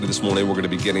This morning, we're going to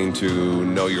be getting to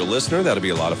know your listener. That'll be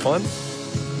a lot of fun.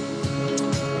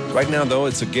 Right now, though,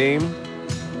 it's a game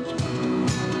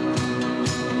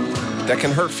that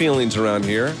can hurt feelings around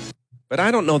here, but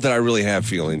I don't know that I really have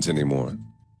feelings anymore.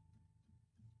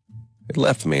 It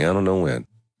left me. I don't know when.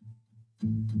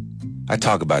 I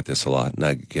talk about this a lot, and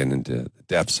I get into the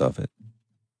depths of it.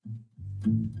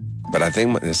 But I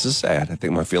think this is sad. I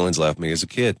think my feelings left me as a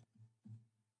kid.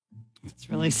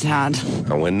 It's really sad.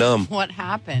 I went numb. What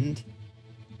happened?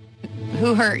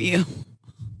 Who hurt you?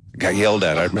 I got yelled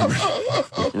at.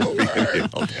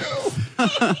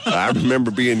 I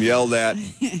remember being yelled at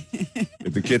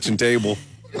at the kitchen table,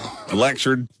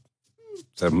 lectured.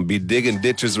 Said I'm going to be digging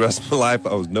ditches the rest of my life.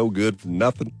 I was no good for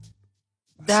nothing.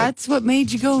 That's what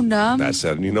made you go numb? I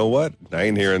said, you know what? I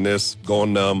ain't hearing this.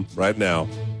 Going numb right now.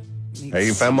 I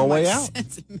ain't found my way out.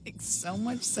 It makes so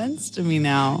much sense to me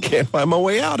now. Can't find my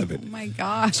way out of it. Oh, my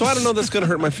gosh. So I don't know that's going to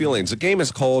hurt my feelings. The game is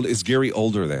called Is Gary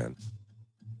Older Than?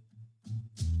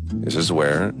 This is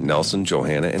where Nelson,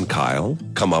 Johanna, and Kyle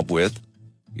come up with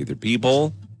either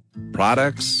people,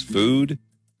 products, food,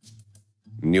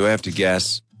 and you have to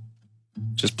guess.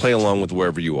 Just play along with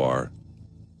wherever you are.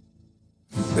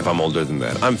 If I'm older than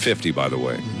that. I'm 50, by the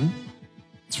way. Mm-hmm.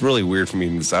 It's really weird for me. I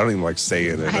don't even like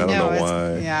saying it. I don't know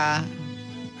why. Yeah.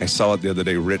 I saw it the other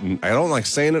day written. I don't like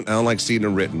saying it. I don't like seeing it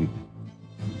written.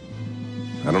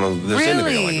 I don't know if there's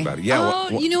anything I like about it. Yeah.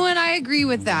 You know what? I agree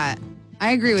with that.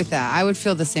 I would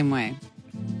feel the same way.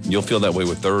 You'll feel that way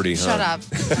with 30, Shut huh? up.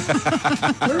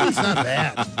 30's not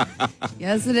bad.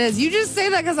 Yes, it is. You just say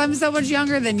that because I'm so much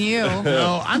younger than you.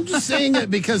 No, I'm just saying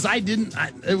it because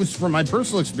it was from my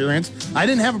personal experience. I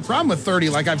didn't have a problem with 30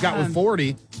 like I've got with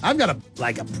 40. I've got a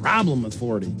problem with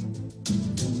 40.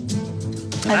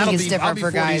 I think it's different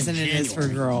for guys than it is for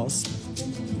girls.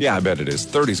 Yeah, I bet it is.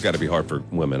 30's got to be hard for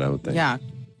women, I would think. Yeah.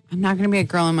 I'm not going to be a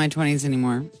girl in my 20s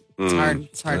anymore. It's hard.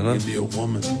 It's hard. To be a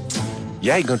woman.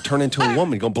 Yeah, you're going to turn into a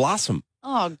woman. You're going to blossom.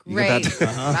 Oh, great.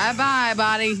 Bye-bye,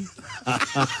 buddy.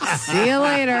 See you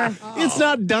later. It's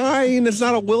not dying. It's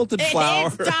not a wilted flower.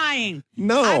 It's dying.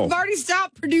 No. I've already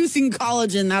stopped producing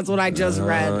collagen. That's what I just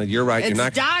read. You're right. It's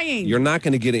dying. You're not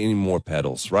going to get any more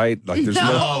petals, right? Like there's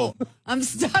no. I'm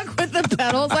stuck with the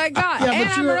petals I got. Yeah, and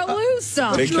I'm going to lose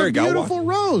some. Take You're care, a beautiful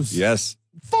rose. Yes.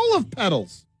 Full of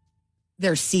petals.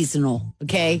 They're seasonal,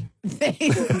 okay?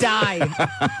 They die.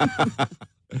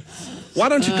 Why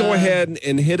don't you go ahead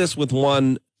and hit us with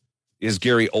one, is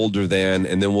Gary older than,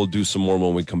 and then we'll do some more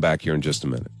when we come back here in just a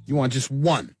minute. You want just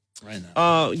one right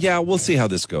now? Yeah, we'll see how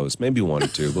this goes. Maybe one or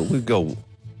two, but we'll go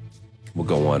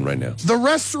one right now. The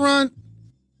restaurant,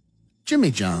 Jimmy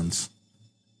John's.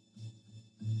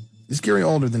 Is Gary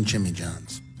older than Jimmy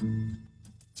John's?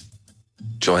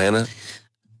 Johanna?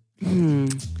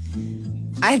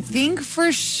 I think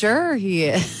for sure he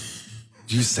is.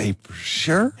 You say for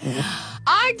sure?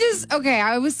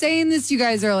 I was saying this to you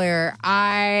guys earlier.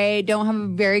 I don't have a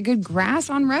very good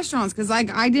grasp on restaurants because I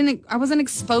wasn't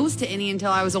exposed to any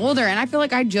until I was older. And I feel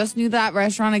like I just knew that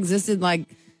restaurant existed like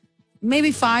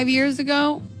maybe 5 years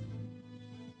ago.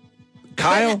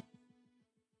 Kyle?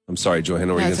 I'm sorry,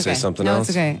 Johanna, were you going to say something else?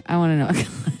 No, it's okay. I want to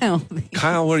know.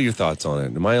 Kyle, what are your thoughts on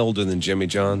it? Am I older than Jimmy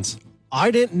John's?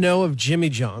 I didn't know of Jimmy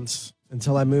John's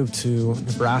until I moved to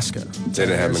Nebraska. They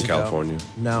didn't have them in California?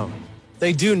 No.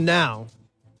 They do now.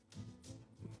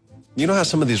 You know how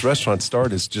some of these restaurants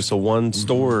start as just a one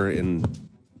store in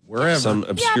wherever, some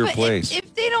obscure place.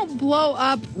 If they don't blow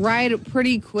up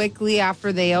pretty quickly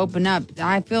after they open up,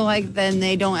 I feel like then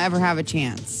they don't ever have a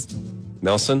chance.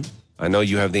 Nelson, I know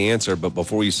you have the answer, but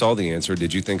before you saw the answer,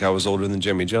 did you think I was older than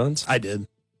Jimmy John's? I did.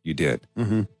 You did?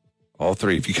 Mm-hmm. All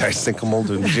three of you guys think I'm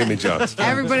older than Jimmy John's.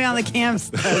 Everybody on the campus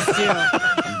does, too.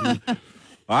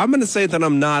 I'm going to say that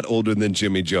I'm not older than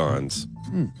Jimmy John's.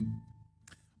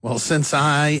 Well, since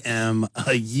I am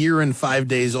a year and 5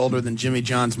 days older than Jimmy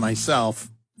John's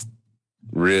myself.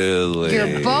 Really?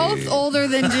 You're both older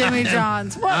than Jimmy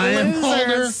John's. What I am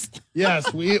older. losers?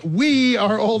 Yes, we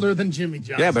are older than Jimmy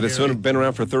John's. Yeah, but it's been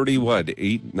around for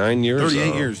 9 years?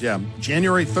 38 years, yeah.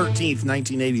 January 13th,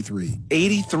 1983.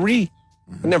 83?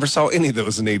 I never saw any of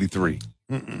those in 83.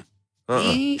 Mm-mm.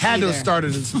 Had to have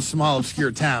started in some small,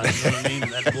 obscure town. You know what I mean?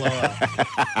 That'd blow up.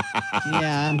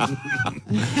 Yeah.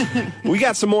 We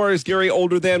got some more. Is Gary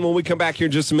older than? When we come back here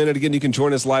in just a minute. Again, you can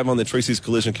join us live on the Tracy's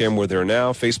Collision Cam. We're there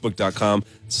now.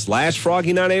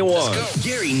 Facebook.com/Froggy981. Let's go.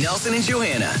 Gary, Nelson, and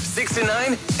Johanna. 6 to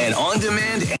 9 and on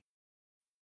demand.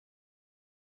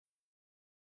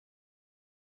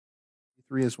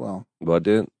 3 as well. What,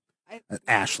 dude?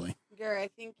 Ashley. Gary, I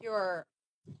think your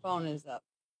phone is up.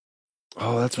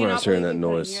 Oh, that's where I was hearing that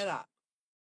noise. Hear that.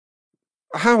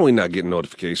 How are we not getting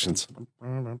notifications?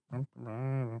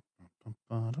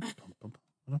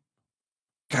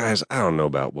 Guys, I don't know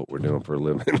about what we're doing for a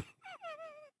living.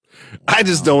 I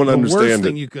just don't understand The worst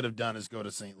thing it. you could have done is go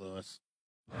to St. Louis.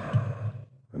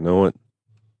 I know it.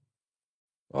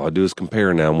 All I do is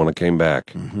compare now when I came back.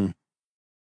 Mm-hmm.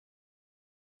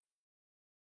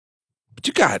 But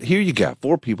you got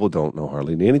 4 people don't know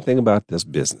hardly anything about this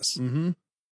business. Mm-hmm.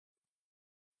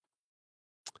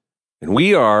 And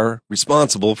we are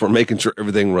responsible for making sure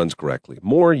everything runs correctly.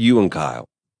 More you and Kyle.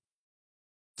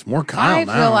 It's more Kyle I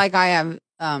now. feel like I have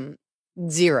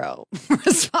zero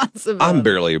responsibility. I'm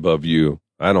barely above you.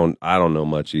 I don't know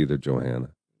much either, Johanna.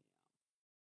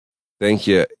 Thank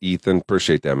you, Ethan.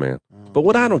 Appreciate that, man. But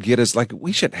what I don't get is, like,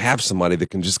 we should have somebody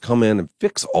that can just come in and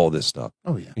fix all this stuff.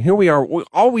 Oh, yeah. And here we are.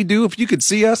 All we do, if you could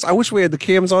see us, I wish we had the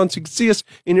cams on so you could see us,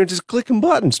 and you're just clicking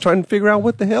buttons trying to figure out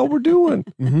what the hell we're doing.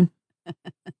 Mm-hmm.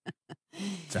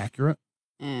 It's accurate.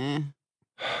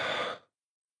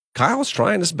 Kyle's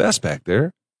trying his best back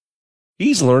there.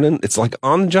 He's learning. It's like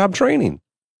on-the-job training.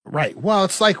 Right. Well,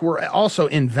 it's like we're also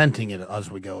inventing it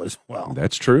as we go as well.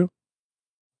 That's true.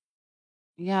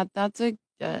 Yeah, that's a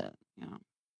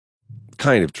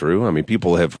Kind of true. I mean,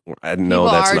 people have. No,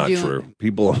 that's not true.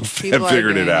 People have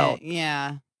figured it out.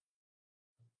 Yeah.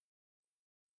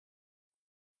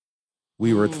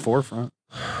 We were at the forefront.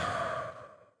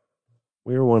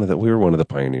 We were one of the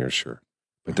pioneers, sure.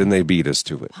 But then they beat us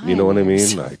to it. You know what I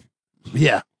mean? Like,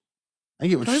 yeah. I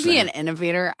get what Can you're we be saying. an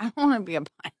innovator? I don't want to be a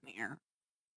pioneer.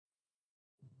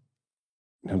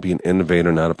 be an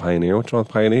innovator, not a pioneer. What's wrong with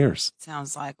pioneers?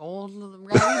 Sounds like old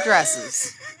ratty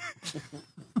dresses.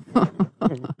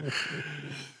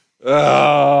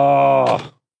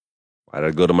 Oh, why did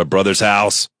I go to my brother's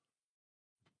house?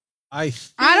 I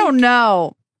don't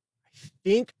know. I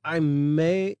think I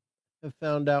may have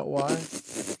found out why.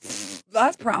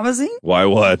 That's promising. Why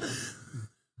what?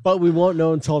 But we won't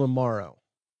know until tomorrow.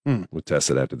 We'll test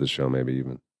it after the show, maybe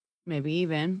even. Maybe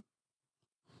even.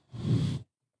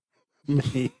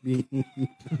 Maybe.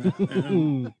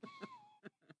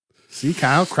 See,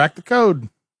 Kyle, crack the code.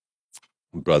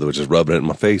 My brother was just rubbing it in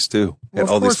my face, too. Well,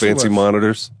 Had all these of course he fancy was.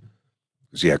 monitors.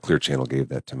 Yeah, Clear Channel gave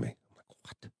that to me. I'm like,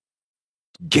 what?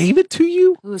 Gave it to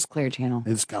you? Who is Clear Channel?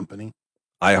 His company.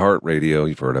 iHeartRadio.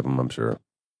 You've heard of them, I'm sure.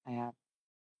 I have.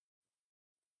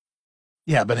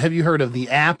 Yeah, but have you heard of the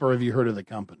app or have you heard of the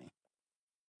company?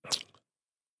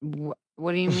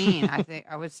 What do you mean?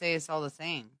 I would say it's all the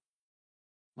same.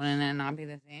 Wouldn't it not be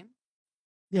the same?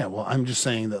 Yeah, well, I'm just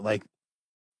saying that, like,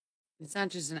 It's not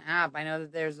just an app. I know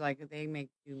that there's they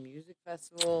do music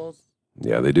festivals.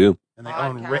 Yeah, they do. and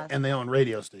they own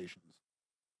radio stations.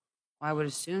 Well, I would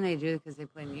assume they do because they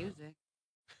play music.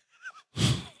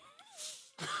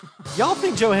 Y'all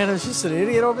think Johanna's just an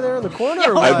idiot over there in the corner?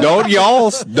 Or I what? don't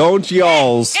y'alls. Don't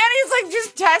y'alls. And he's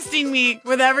just testing me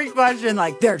with every question.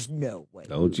 There's no way.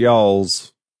 Don't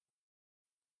y'alls.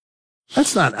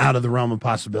 That's not out of the realm of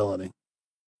possibility.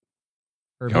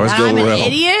 You always That go I'm an around.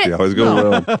 idiot? You always go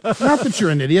around. Not that you're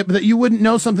an idiot, but that you wouldn't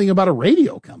know something about a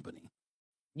radio company.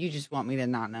 You just want me to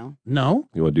not know. No.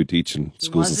 You want to do teaching, He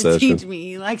schools wants and to session? teach me.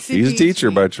 He likes to He's a teach teacher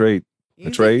me. by trade. He's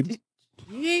A trade?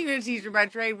 He ain't a teacher by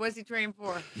trade. What's he trained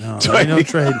for? No, there ain't no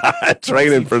trade.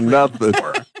 Training for nothing.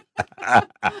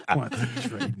 What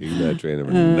trade? He's not training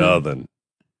for nothing.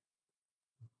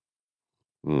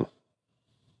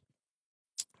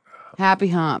 Happy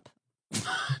hump.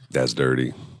 That's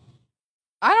dirty.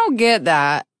 I don't get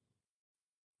that.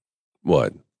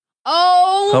 What?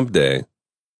 Oh, Hump day.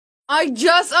 I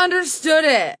just understood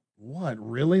it. What,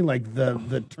 really? Like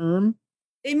the term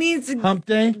It means hump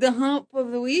day? the hump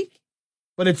of the week.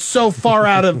 But it's so far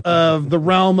out of the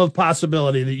realm of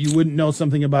possibility that you wouldn't know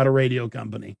something about a radio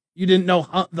company. You didn't know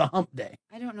the hump day.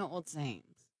 I don't know old sayings.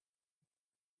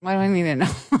 Why do I need to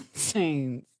know old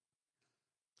sayings?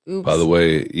 Oops. By the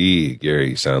way, Gary,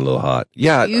 you sound a little hot.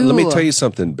 Yeah, let me Ew. tell you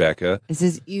something, Becca. It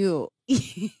says you.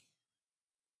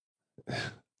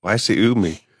 Why say ooh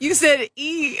me? You said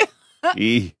E.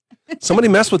 E. Somebody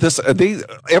messed with this.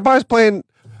 Everybody's playing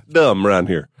dumb around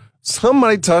here.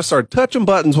 Somebody started touching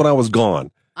buttons when I was gone.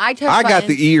 I touched I got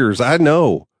buttons. the ears. I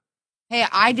know. Hey,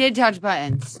 I did touch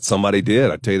buttons. Somebody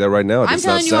did. I tell you that right now. It I'm does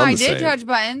not telling you, sound I the did same. touch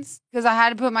buttons because I had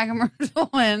to put my commercial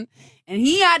in, and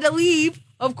he had to leave,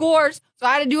 of course. So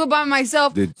I had to do it by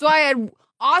myself. So I had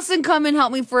Austin come and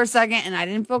help me for a second, and I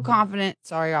didn't feel confident.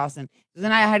 Sorry, Austin.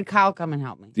 Then I had Kyle come and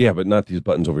help me. Yeah, but not these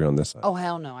buttons over here on this side. Oh,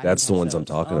 hell no. I That's the didn't ones touch I'm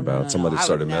those. talking Oh, about. no. Somebody I would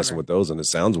started messing never. with those, and it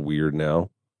sounds weird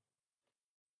now.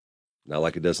 Not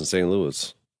like it does in St.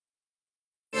 Louis.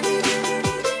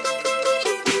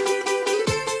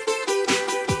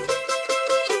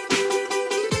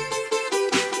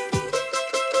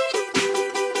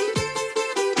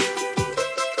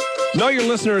 Know your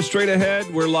listener is straight ahead.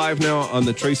 We're live now on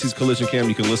the Tracy's Collision Cam.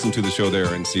 You can listen to the show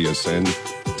there and see us and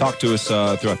talk to us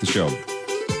throughout the show.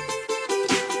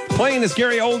 Playing is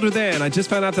Gary Older Than. I just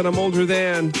found out that I'm older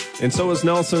than, and so is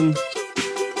Nelson.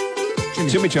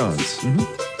 Jimmy John's.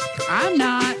 I'm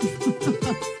not.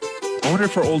 I wonder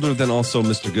if we're older than also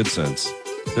Mr. Good Sense.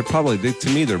 They're probably, to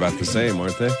me, they're about the same,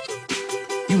 aren't they?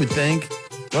 You would think.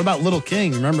 What about Little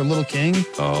King? Remember Little King?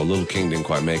 Oh, Little King didn't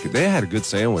quite make it. They had a good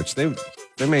sandwich. They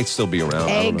may still be around.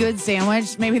 A good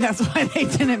sandwich. Maybe that's why they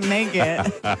didn't make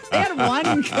it. They had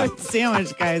one good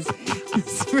sandwich, guys.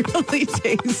 It's really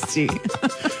tasty.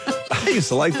 I used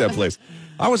to like that place.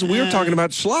 We were talking about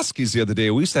Schlossky's the other day.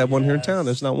 We used to have one here in town.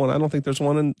 There's not one. I don't think there's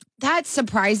one in. That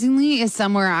surprisingly is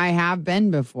somewhere I have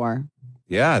been before.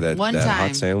 Yeah, that One hot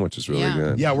time. sandwich is really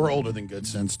good. Yeah, we're older than Good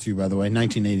Sense, too, by the way.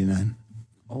 1989.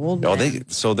 Old. Oh,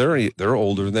 man. they're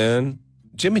older than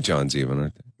Jimmy John's even,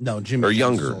 aren't they? No, Jimmy Or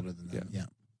John's is younger. older than that. Yeah.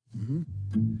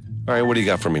 All right, what do you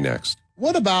got for me next?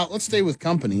 What about, let's stay with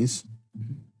companies.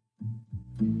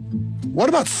 What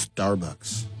about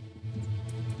Starbucks?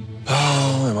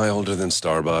 Oh, am I older than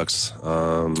Starbucks?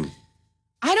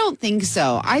 I don't think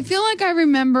so. I feel like I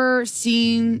remember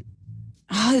seeing.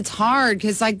 Oh, it's hard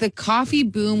because like the coffee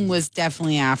boom was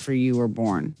definitely after you were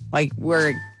born, like where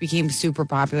it became super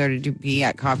popular to be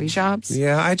at coffee shops.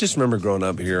 Yeah, I just remember growing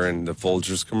up hearing the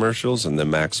Folgers commercials and the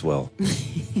Maxwell.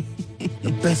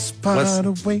 The best part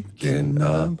of waking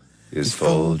up is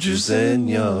Folgers in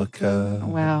your cup.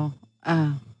 Wow.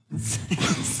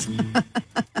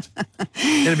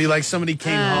 It'd be like somebody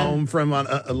came home from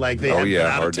like they had been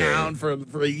out of town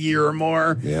for a year or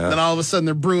more. Yeah. Then all of a sudden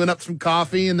they're brewing up some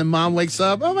coffee, and then mom wakes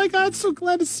up. Oh my God, so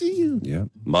glad to see you. Yeah,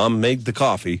 mom made the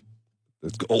coffee.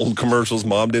 The old commercials,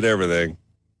 mom did everything.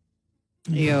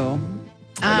 Ew.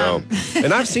 I know.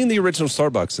 And I've seen the original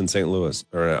Starbucks in St. Louis.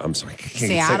 Or I'm sorry, I can't get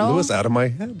St. Seattle? Louis out of my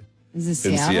head. Is this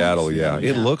Seattle? In Seattle, yeah.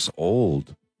 It looks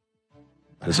old.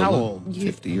 Does it How look old?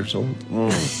 50 years old.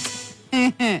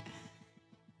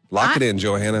 Lock it in,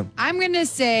 Johanna. I'm going to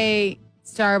say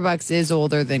Starbucks is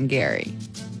older than Gary.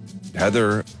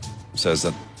 Heather says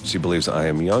that she believes I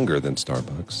am younger than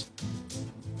Starbucks.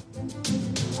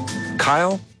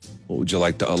 Kyle, what would you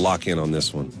like to lock in on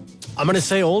this one? I'm going to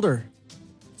say older.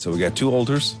 So we got two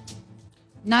olders.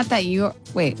 Not that you.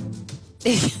 Wait.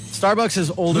 Starbucks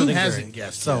is older Who than hasn't Gary.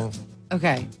 guessed So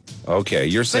Okay. Okay,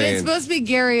 you're But saying. it's supposed to be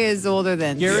Gary is older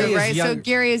than. Gary is right? So younger.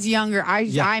 Gary is younger.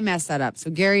 I messed that up.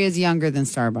 So Gary is younger than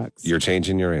Starbucks. You're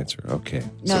changing your answer. Okay.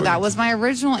 No, So- that was my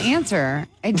original answer.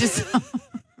 I just.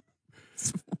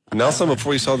 Nelson,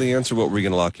 before you saw the answer, what were we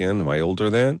going to lock in? Am I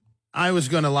older than? I was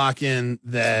going to lock in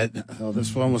that. Oh,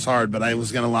 this one was hard, but I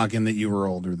was going to lock in that you were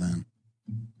older than.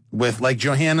 With like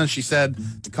Johanna, she said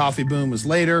the coffee boom was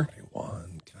later.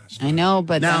 I know,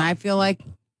 but Now- then I feel like.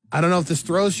 I don't know if this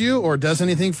throws you or does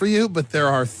anything for you, but there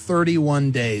are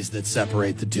 31 days that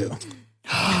separate the two.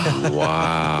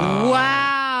 Wow.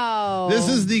 Wow. This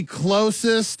is the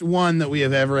closest one that we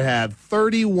have ever had.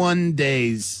 31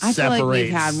 days I feel separates. like we've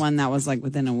had one that was like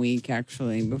within a week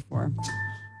actually before.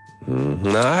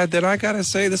 Nah, then I got to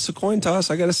say, this is a coin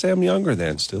toss. I got to say I'm younger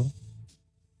than still.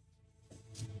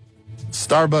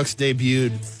 Starbucks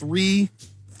debuted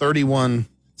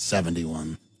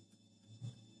 3/31/71.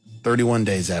 31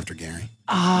 days after Gary.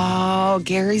 Oh,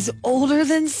 Gary's older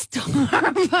than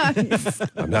Starbucks.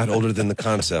 I'm not older than the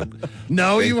concept.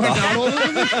 No, you are not older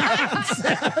than the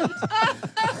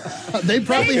They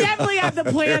probably They definitely have the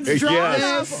plans drawn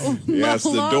Yes. up. Yes, the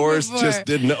long doors before. just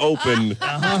didn't open.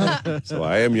 So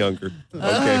I am younger.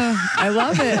 Okay. I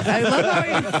love it. I love how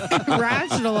he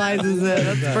rationalizes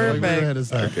it. That's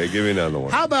perfect. Okay, give me another one.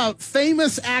 How about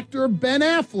famous actor Ben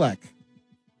Affleck?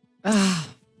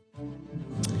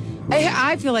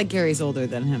 I feel like Gary's older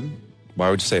than him. Why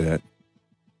would you say that?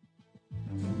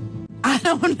 I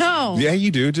don't know. Yeah,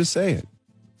 you do. Just say it.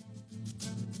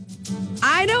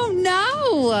 I don't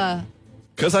know.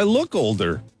 Because I look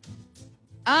older.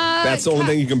 That's the only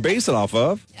thing you can base it off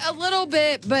of. A little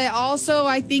bit, but also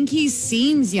I think he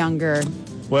seems younger.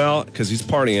 Well, because he's a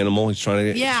party animal. He's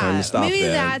trying to Yeah, stop maybe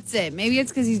that. that's it. Maybe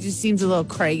it's because he just seems a little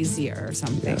crazier or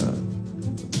something.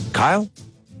 Kyle?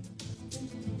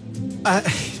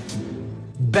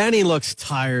 Benny looks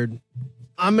tired.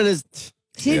 I'm going to...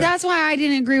 See, that's why I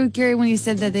didn't agree with Gary when he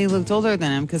said that they looked older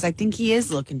than him, because I think he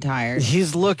is looking tired.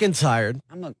 He's looking tired.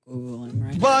 I'm going to Google him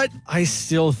right now. But I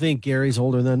still think Gary's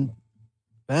older than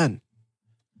Ben.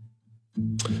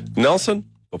 Nelson,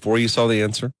 before you saw the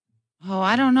answer, Oh,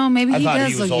 I don't know. Maybe he thought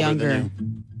does he was look older than younger.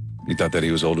 you thought that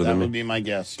he was older That than would me? be my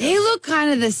guess. They look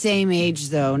kind of the same age,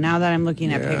 though, now that I'm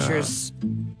looking at Yeah. pictures.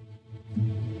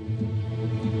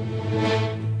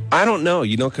 I don't know,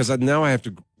 because now I have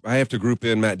to I have to group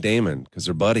in Matt Damon because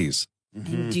they're buddies.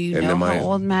 Do you And know then how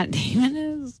old Matt Damon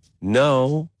is?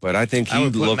 No, but I think I he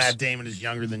would put looks. Matt Damon is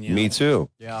younger than you. Me too.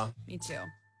 Yeah. Me too.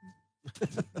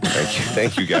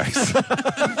 Thank you guys.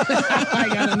 I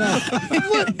gotta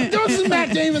know. Doesn't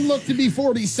Matt Damon look to be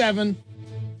 47?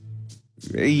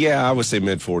 Yeah, I would say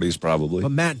mid-40s probably.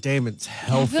 But Matt Damon's I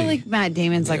healthy. feel like Matt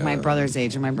Damon's like my brother's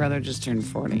age, and my brother just turned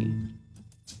 40.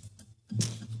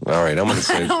 All right, I'm going to I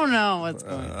say don't know what's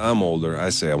going on. I'm older. I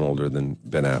say I'm older than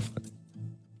Ben Affleck.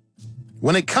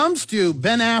 When it comes to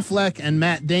Ben Affleck and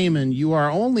Matt Damon, you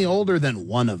are only older than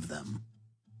one of them.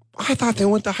 I thought they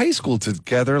went to high school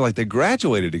together, like they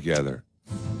graduated together.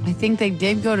 I think they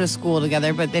did go to school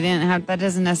together, but they didn't have. That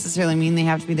doesn't necessarily mean they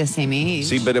have to be the same age.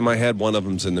 See, but in my head, one of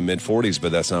them's in the mid-40s,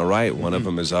 but that's not right. One of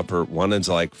them is one is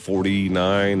like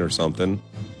 49 or something.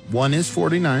 One is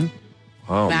 49.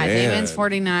 Oh, Matt man. Damon's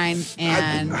 49,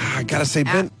 and I got to say,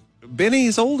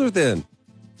 Benny's older than.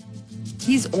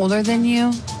 he's older than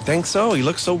you. Think so. He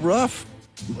looks so rough.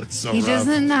 Looks so He rough.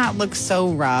 doesn't not look so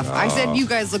rough. I said you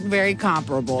guys look very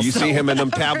comparable. You so see him in them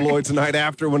tabloids the night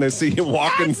after when I see him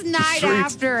walking That's the night streets.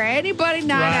 after. Anybody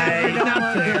night after don't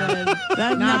Not look fair. good.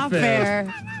 That's not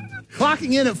fair.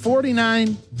 Clocking in at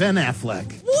 49, Ben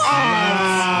Affleck.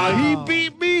 He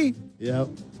beat me. Yep.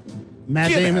 Matt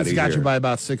Get Damon's outta got here. you by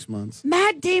about 6 months.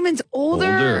 Matt Damon's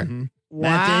older. Matt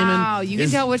Wow, Damon you can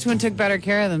is- tell which one took better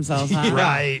care of themselves, huh?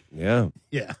 Right. Yeah.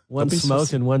 Yeah. One Don't be so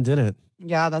smoked and one didn't.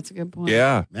 Yeah, that's a good point.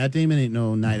 Yeah. Matt Damon ain't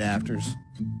no night afters.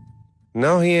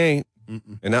 No, he ain't.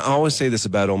 And I always say this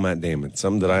about old Matt Damon.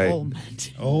 Something that Oh,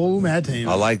 Matt. Oh, Matt Damon.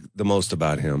 I like the most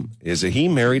about him is that he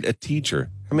married a teacher.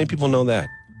 How many people know that?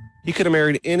 He could have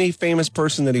married any famous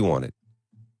person that he wanted.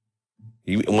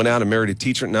 He went out and married a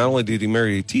teacher. Not only did he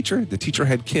marry a teacher, the teacher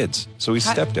had kids. So he's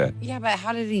stepdad. Yeah, but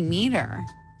how did he meet her?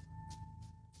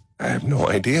 I have no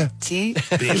idea. See?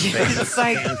 It's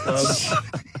like,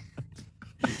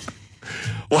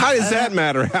 Well, how does that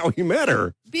matter how he met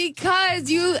her? because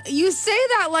you say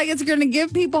that like it's going to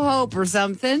give people hope or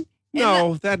something.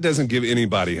 No, that doesn't give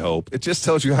anybody hope. It just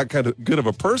tells you how kind of good of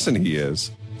a person he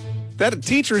is. That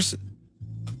teachers, He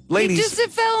ladies, just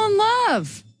fell in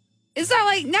love. It's not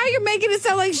like now you're making it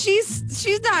sound like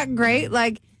she's not great.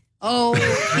 Like, oh,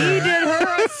 he did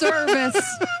her a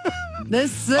service.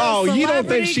 This Oh, you don't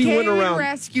think celebrity she went came and around-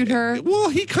 rescued her? well,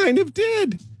 he kind of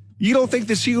did. You don't think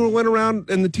that she went around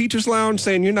in the teacher's lounge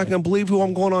saying, "You're not going to believe who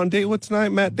I'm going on a date with tonight,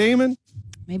 Matt Damon"?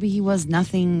 Maybe he was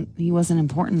nothing. He wasn't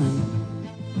important then.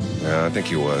 Yeah, I think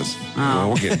he was. Well,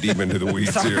 we're getting deep into the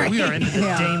weeds here. We are into the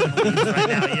Damon weeds right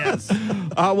now, yes.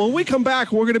 When we come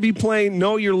back, we're going to be playing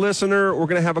Know Your Listener. We're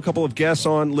going to have a couple of guests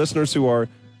on, listeners who are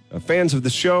fans of the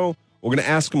show. We're going to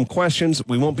ask them questions.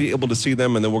 We won't be able to see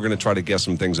them, and then we're going to try to guess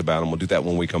some things about them. We'll do that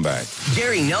when we come back.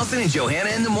 Gary Nelson and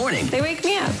Johanna in the morning. They wake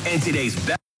me up. And today's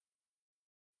best.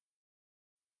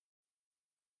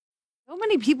 So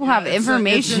many people have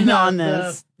information on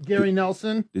this. Gary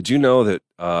Nelson. Did you know that,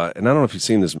 and I don't know if you've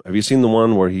seen this, have you seen the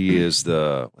one where he is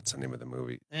what's the name of the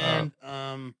movie? And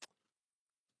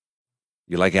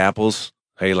You like apples?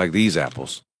 How you like these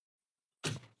apples?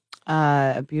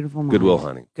 A beautiful mind. Goodwill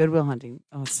Hunting. Goodwill Hunting.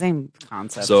 Oh, same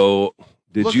concept. So,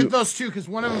 did look you, at those two, because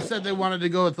one of them said they wanted to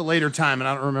go at the later time, and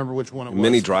I don't remember which one it was.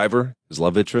 Minnie Driver, his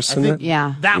love interest I in think- it?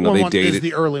 yeah. That You know, one they is dated-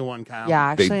 the early one, Kyle. Yeah,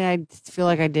 actually, I feel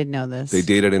like I did know this. They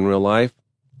dated in real life.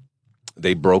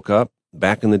 They broke up.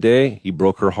 Back in the day, he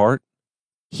broke her heart.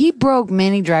 He broke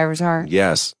Minnie Driver's heart.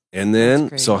 Yes. And then,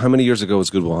 crazy. so how many years ago was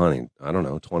Goodwill Hunting? I don't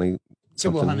know, 20 Goodwill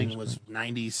something. Hunting years was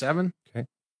 97. Okay.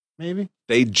 Maybe.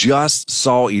 They just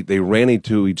they ran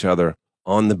into each other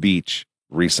on the beach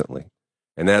recently.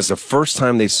 And that's the first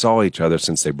time they saw each other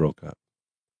since they broke up.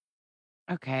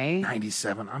 Okay.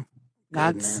 97. I'm good,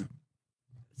 That's man.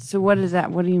 so. What is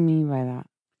that? What do you mean by that?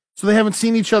 So they haven't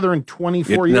seen each other in It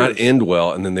 24 did years. not end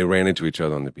well, and then they ran into each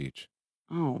other on the beach.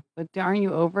 Oh, but aren't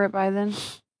you over it by then?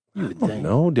 You would Oh, think.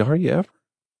 no, are you ever?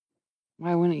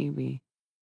 Why wouldn't you be?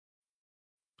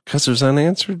 Because there's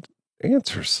unanswered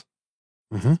answers.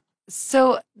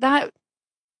 So that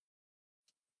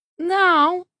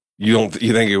no. You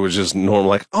think it was just normal,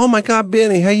 like, oh my God,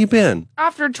 Benny, how you been?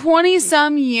 After 20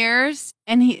 some years,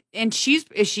 and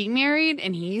is she married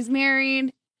and he's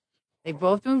married? They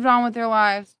both moved on with their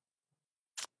lives.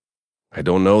 I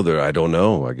don't know there. I don't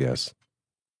know, I guess.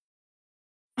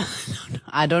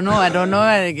 I don't know.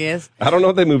 I guess. I don't know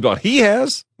if they moved on. He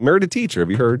has married a teacher.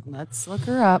 Have you heard? Let's look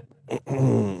her up.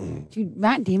 Dude,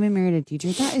 Matt Damon married a teacher.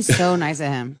 That is so nice of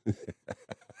him.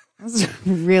 That's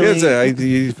really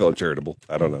He felt charitable.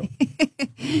 I don't know.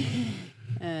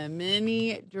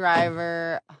 Minnie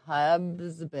Driver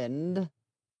husband.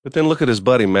 But then look at his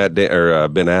buddy Ben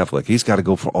Affleck. He's got to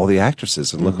go for all the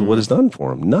actresses, and look at what it's done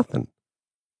for him. Nothing.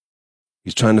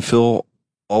 He's trying to fill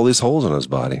all these holes in his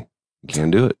body. He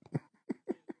can't do it.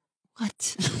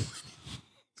 What?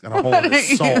 It's got a hole in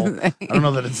his soul. I don't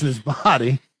know that it's in his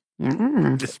body.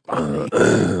 His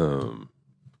body.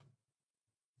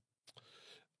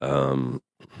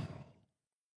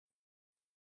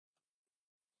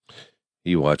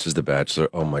 He watches The Bachelor.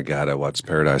 Oh my God, I watched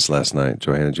Paradise last night.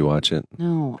 Johanna, did you watch it?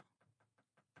 No.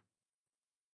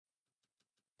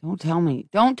 Don't tell me.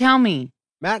 Don't tell me.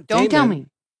 Matt Don't tell me.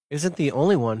 isn't the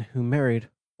only one who married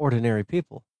ordinary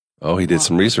people. Oh, he did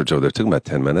some research over there. It took him about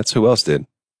 10 minutes. Who else did?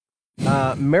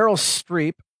 Meryl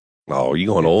Streep. Oh, you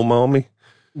going old mommy?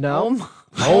 No.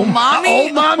 Old mommy?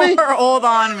 Old mommy? Or old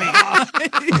on me?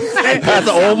 That's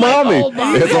old mommy.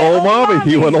 It's old mommy.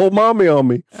 He went old mommy on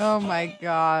me. Oh my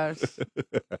gosh.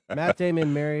 Matt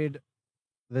Damon married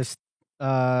this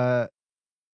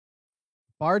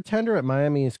bartender at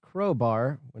Miami's Crow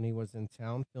Bar when he was in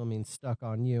town filming Stuck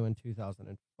on You in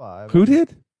 2005. Who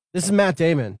did? This is Matt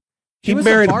Damon. He was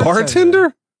married a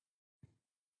bartender?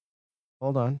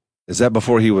 Hold on. Is that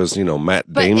before he was, Matt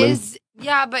But Damon?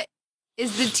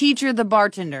 is the teacher the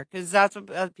bartender? Because that's what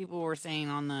other people were saying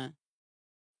on the.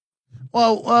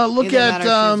 Well, look Either at that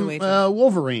or she's a waitress.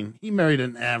 Wolverine. He married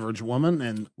an average woman,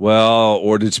 and Well,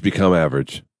 or did she become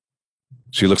average?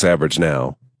 She looks average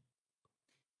now.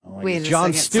 Wait a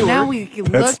John second. Stewart. So now we can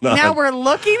That's look. not- Now we're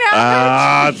looking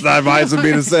at It's not nice of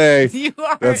me to say. You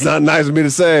are. That's not nice of me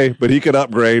to say, but he could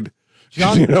upgrade.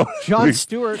 John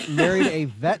Stewart married a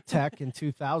vet tech in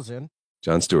 2000.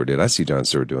 John Stewart did. I see John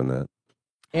Stewart doing that.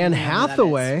 Anne I don't know who that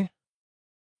Hathaway,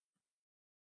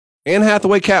 Anne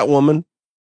Hathaway, Catwoman.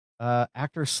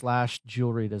 actor /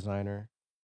 jewelry designer.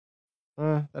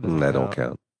 That doesn't That don't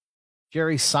count.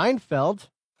 Jerry Seinfeld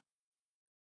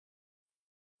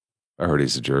I heard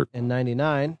he's a jerk. in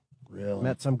 99. really,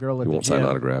 Met some girl He at the won't sign gym.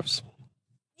 autographs.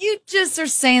 You just are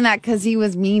saying that because he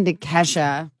was mean to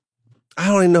Kesha. I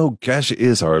don't even know who Kesha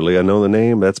is hardly. I know the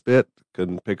name. That's it.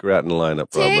 Couldn't pick her out in the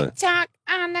lineup, probably. Tick tock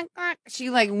on the clock. She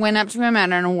went up to him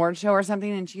at an award show or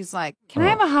something, and she's like, "Can I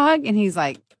have a hug?" And he's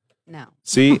like, "No."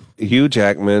 See, Hugh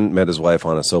Jackman met his wife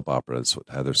on a soap opera. That's what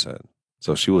Heather said.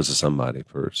 So she was a somebody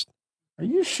first. are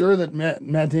you sure that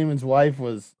Matt Damon's wife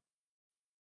was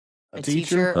a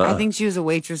teacher? Uh-uh. I think she was a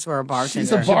waitress or a bartender.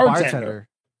 She's a She's a bartender.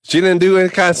 She didn't do any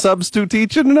kind of substitute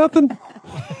teaching or nothing?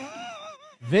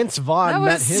 Vince Vaughn That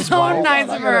met was his so wife. nice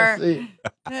I of gotta her.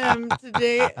 see.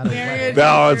 Today, married.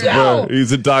 No, it's No.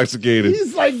 He's intoxicated.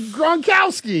 He's like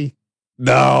Gronkowski.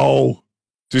 No.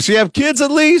 Does she have kids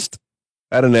at least?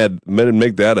 I didn't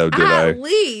make that up, did I? At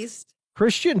least.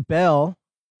 Christian Bell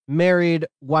married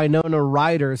Winona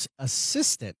Ryder's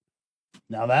assistant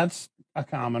Now that's a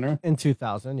commoner. in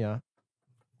 2000. Yeah.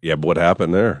 Yeah, but what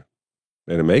happened there?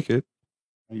 They didn't make it.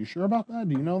 Are you sure about that?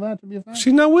 Do you know that to be a fact?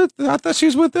 She's not with, I thought she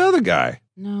was with the other guy.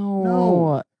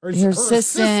 No. Her Her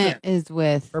assistant is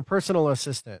with Her personal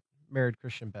assistant married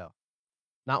Christian Bell,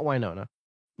 not Winona.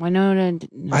 Winona.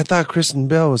 No. I thought Kristen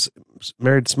Bell was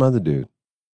married to some other dude.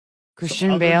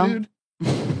 Christian Other Bale. dude?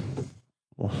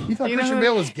 You thought You know Christian who-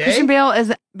 Bale was gay? Christian Bale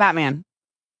is Batman.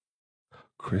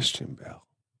 Christian Bell.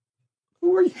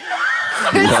 Who are you?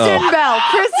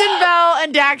 Kristen Bell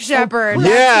and Dak Shepard.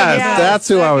 Yes, that's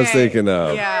who I was okay. thinking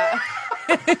of. Yeah.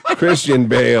 Christian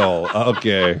Bale.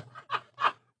 Okay.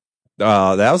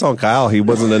 That was on Kyle. He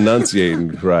wasn't enunciating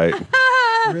right.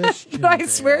 Christian I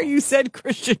swear Bale. you said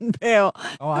Christian Bale.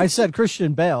 Oh, I said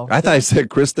Christian Bale. I thought I said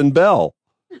Kristen Bell.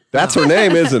 That's her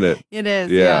name, isn't it? It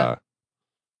is. Yeah.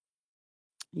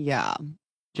 Yeah.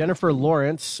 Jennifer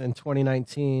Lawrence in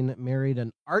 2019 married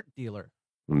an art dealer.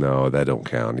 No, that don't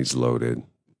count. He's loaded.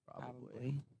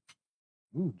 Probably.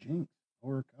 Ooh, jinx.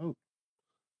 Or coat.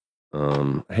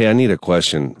 Hey, I need a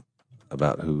question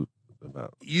about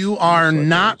You are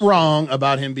not wrong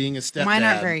about him being a stepdad. Mine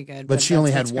aren't very good. But she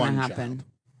only that's had what's gonna one happen.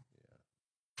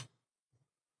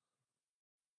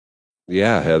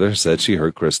 Yeah, Heather said she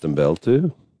heard Kristen Bell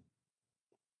too.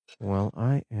 Well,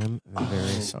 I am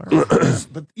very sorry.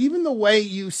 But even the way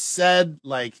you said,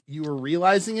 like, you were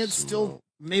realizing it still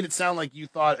made it sound like you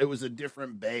thought it was a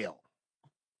different Bale.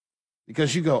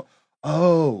 Because you go,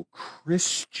 oh,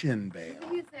 Christian Bale.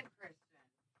 You said Christian.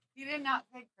 You did not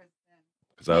say Kristen.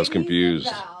 Because I was confused.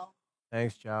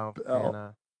 Thanks, Joe. Oh.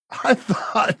 And, I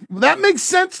thought, that makes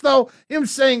sense, though. Him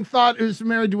saying thought he was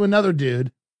married to another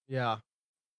dude. yeah.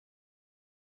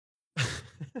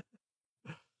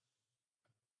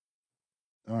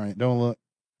 All right, don't look.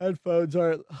 Headphones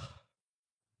aren't.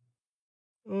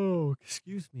 Oh,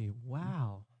 excuse me.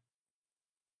 Wow.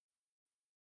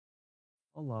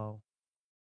 Hello.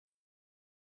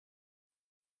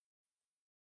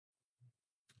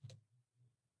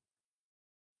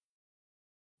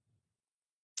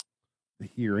 The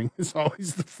hearing is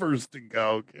always the first to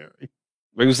go, Gary.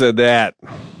 Who said that?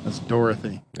 That's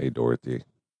Dorothy. Hey, Dorothy.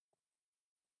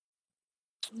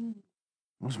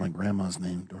 What's my grandma's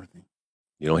name? Dorothy.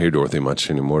 You don't hear Dorothy much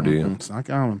anymore, do you? It's not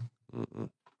common. Mm-mm.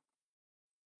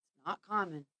 Not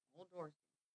common. Old Dorothy.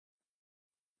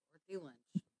 Dorothy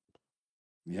Lynch.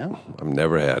 Yeah. I've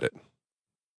never had it.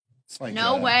 It's like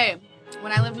No way.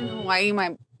 When I lived in Hawaii,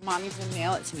 my mom used to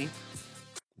mail it to me.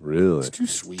 Really? It's too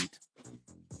sweet.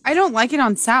 I don't like it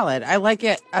on salad. I like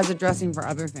it as a dressing for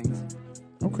other things.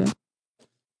 Okay.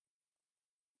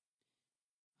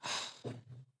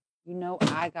 You know,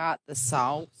 I got the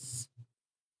sauce.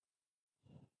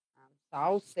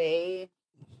 Saucy.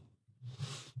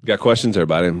 Got questions,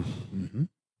 everybody? Mm-hmm.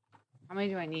 How many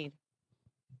do I need?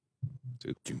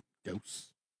 Two dose.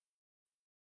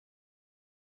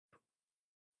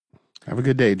 Have a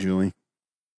good day, Julie.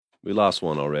 We lost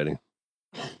one already.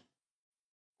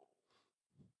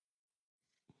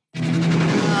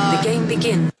 The game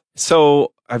begins.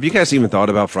 So, have you guys even thought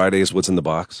about Fridays? What's in the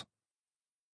box?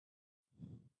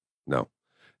 No.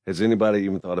 Has anybody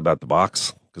even thought about the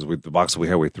box? Because the box we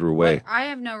had, we threw away. Wait, I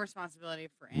have no responsibility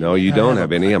for any. No, you I don't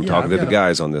have have a- any. I'm yeah, talking I've to the got a-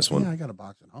 guys on this one. Yeah, I got a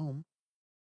box at home.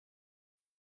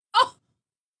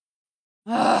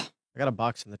 Ugh. I got a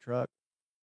box in the truck.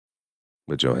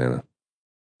 With Johanna.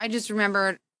 I just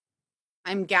remembered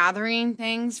I'm gathering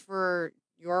things for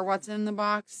your what's in the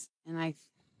box, and I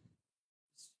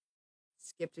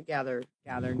skipped to gathered.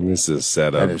 This is a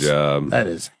setup job. That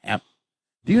is.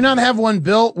 Do you not have one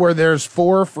built where there's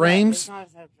 4 It's frames not a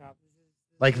setup job.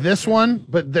 like this one,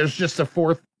 but there's just a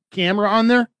 4th camera on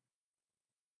there?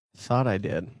 Thought I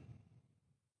did.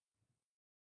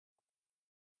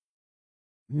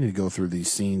 We need to go through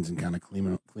these scenes and kind of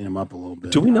clean them up a little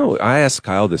bit. Do we know? I asked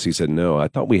Kyle this. He said no. I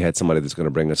thought we had somebody that's going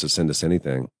to bring us to send us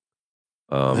anything.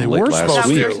 They like were last supposed Yeah,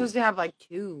 we week. were supposed to have like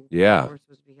 2. Yeah. We're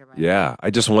supposed to be here by now. Yeah. I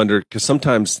just wonder, because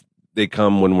sometimes they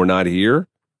come when we're not here.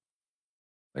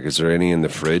 Like, is there any in the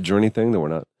fridge or anything that we're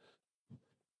not?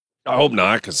 I hope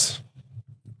not, because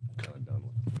I'm kind of done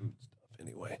with the food stuff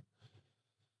anyway.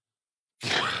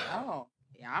 Oh,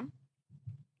 yeah.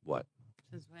 What?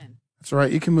 Since when? That's all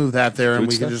right. You can move that there, and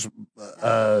Food we can stuff? just.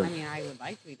 I mean, I would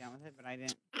like to be done with it, but I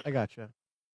didn't. I gotcha.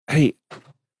 Hey, I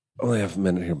only have a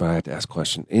minute here, but I have to ask a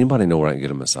question. Anybody know where I can get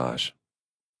a massage?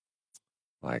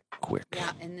 Like, quick.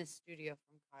 Yeah, in this studio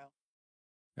from Kyle.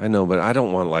 I know, but I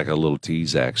don't want like a little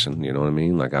tease action. You know what I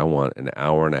mean? Like, I want an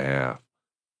hour and a half,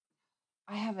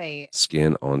 I have a.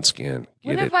 skin on skin.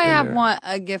 What Get if it I in have there.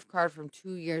 a gift card from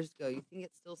 2 years ago? You think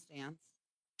it still stands?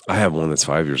 I have one that's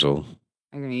 5 years old.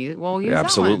 Are you gonna use? Well, use Yeah, that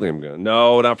absolutely, one. I'm going.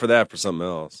 No, not for that. For something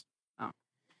else. Oh.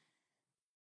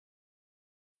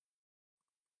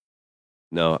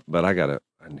 No, but I got it.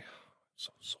 I'm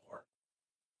so sore.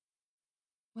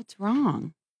 What's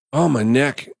wrong? Oh, my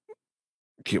neck.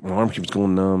 My arm keeps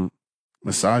going numb.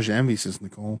 Massage envy, says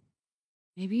Nicole.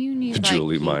 Maybe you need like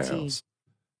Julie, my PT. house.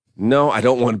 No, I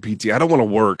don't want PT. I don't want to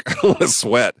work. I don't want to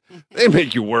sweat. They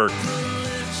make you work.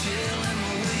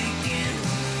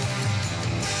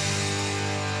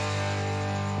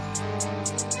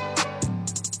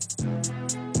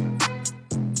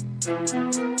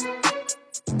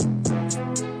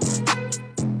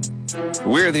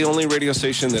 We're the only radio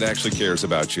station that actually cares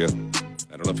about you.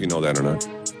 I don't know if you know that or not.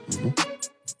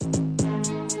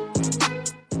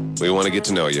 We want to get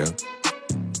to know you.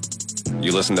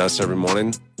 You listen to us every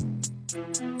morning.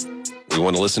 We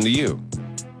want to listen to you.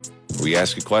 We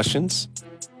ask you questions.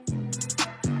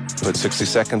 Put 60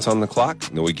 seconds on the clock,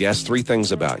 and then we guess 3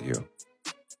 things about you.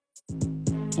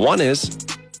 One is,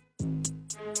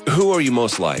 who are you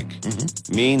most like?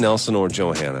 Me, Nelson, or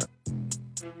Johanna?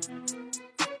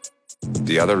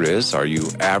 The other is, are you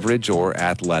average or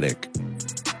athletic?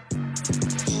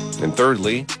 And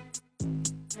thirdly,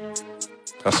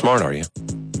 how smart are you?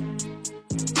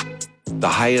 The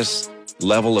highest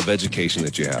level of education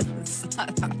that you have. It's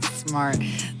not that smart.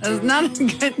 That's not a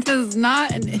good. That's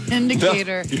not an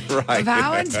indicator you're right. of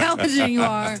how intelligent you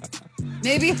are.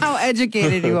 Maybe how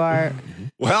educated you are.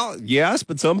 Well, yes,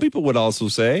 but some people would also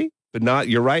say, but not,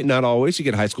 you're right, not always. You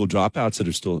get high school dropouts that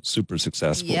are still super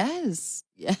successful. Yes.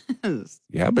 Yes.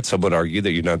 Yeah, but some would argue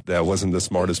that that wasn't the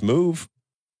smartest move.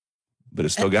 But it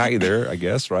still got you there, I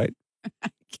guess, right?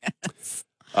 Yes.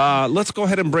 Let's go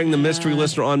ahead and bring the mystery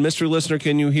listener on. Mystery listener,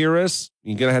 can you hear us?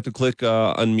 You're going to have to click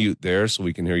unmute there so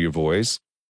we can hear your voice.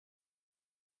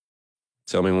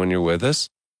 Tell me when you're with us.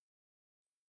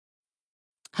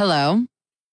 Hello.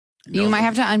 No. You might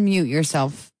have to unmute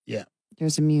yourself. Yeah.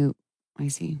 There's a mute. I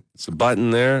see. It's a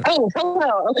button there. Oh,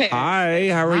 hello. Okay. Hi,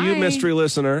 how are you, Hi. mystery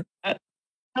listener?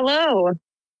 Hello.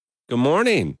 Good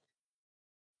morning.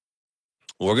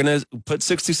 We're going to put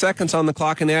 60 seconds on the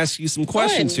clock and ask you some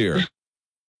questions here.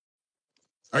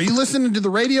 Are you listening to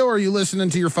the radio or are you listening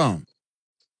to your phone?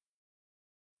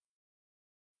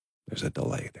 There's a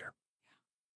delay there.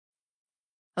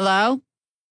 Hello?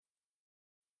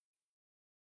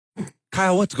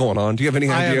 Kyle, what's going on? Do you have any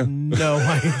I idea? have no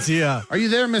idea. Are you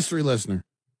there, mystery listener?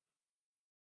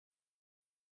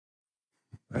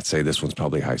 I'd say this one's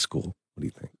probably high school. What do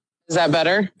you think? Is that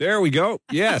better? There we go.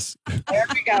 Yes. There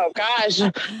we go. Gosh,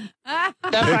 that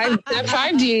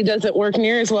 5G doesn't work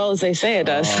near as well as they say it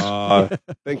does.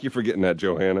 Thank you for getting that,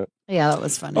 Johanna. Yeah, that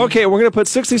was funny. Okay, we're going to put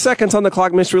 60 seconds on the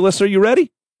clock, mystery listener. You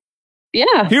ready?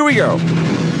 Yeah. Here we go.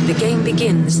 The game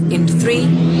begins in 3, 2,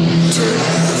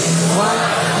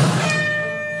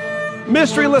 1.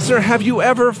 Mystery listener, have you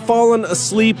ever fallen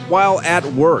asleep while at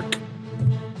work?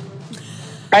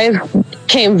 I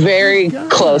came very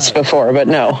close before, but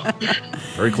no.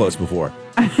 Very close before.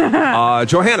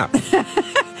 Johanna.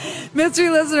 Mystery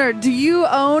listener, do you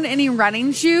own any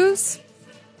running shoes?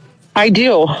 I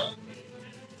do.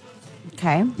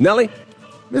 Okay. Nellie.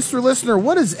 Mr. Listener,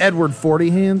 what is Edward 40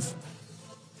 Hands?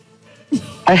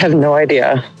 I have no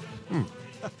idea.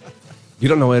 You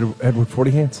don't know Edward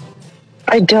 40 Hands?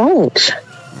 I don't.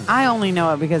 I only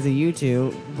know it because of you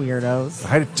two weirdos.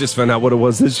 I just found out what it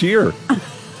was this year.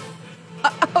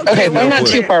 Okay, I'm not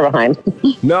too far behind.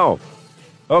 No.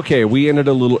 Okay, we ended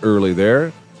a little early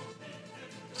there.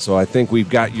 So I think we've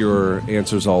got your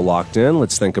answers all locked in.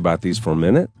 Let's think about these for a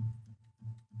minute.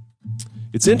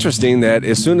 It's interesting that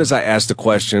as soon as I asked a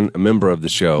question, a member of the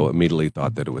show immediately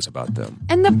thought that it was about them.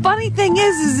 And the funny thing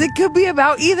is it could be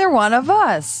about either one of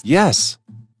us. Yes.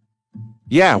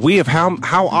 Yeah, we have.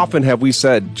 How often have we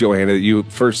said, Johanna, that you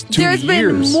first 2 years?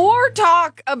 There's been more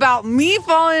talk about me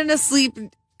falling asleep.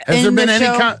 Has there been any?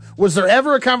 show. Was there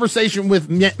ever a conversation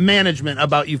with management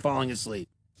about you falling asleep?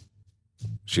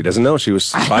 She doesn't know. She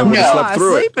was. I would have slept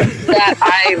through it.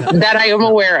 That I am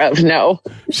aware of. No.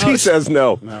 She says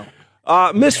no. No.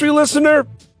 Mystery listener,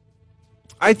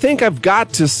 I think I've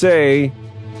got to say,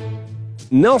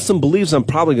 Nelson believes I'm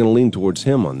probably going to lean towards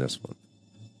him on this one.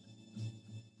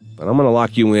 But I'm going to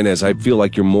lock you in as I feel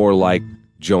like you're more like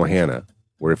Johanna,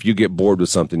 where if you get bored with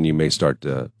something, you may start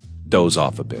to doze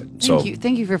off a bit.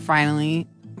 Thank you for finally,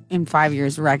 in 5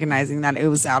 years, recognizing that it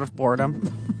was out of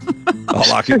boredom. I'll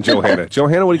lock in Johanna.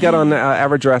 Johanna, what do you got on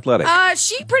average or athletic?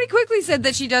 She pretty quickly said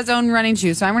that she does own running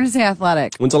shoes, so I'm going to say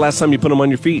athletic. When's the last time you put them on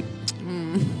your feet?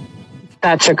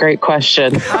 That's a great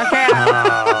question. Okay.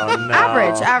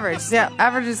 Average. Yeah,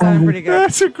 average is sounding pretty good.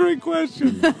 That's a great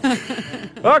question.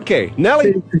 Okay,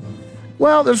 Nellie.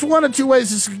 Well, there's one of two ways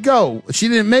this could go. She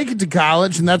didn't make it to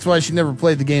college, and that's why she never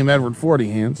played the game Edward 40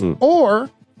 Hands.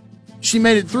 Or she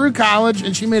made it through college,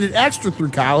 and she made it extra through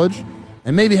college,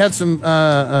 and maybe had some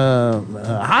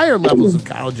higher levels of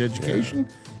college education,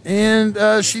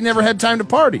 and she never had time to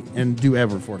party and do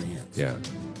Edward 40 Hands. Yeah.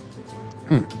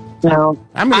 No.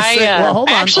 I'm going to say, well, hold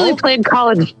on. Actually played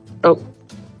college.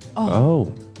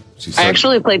 Oh. I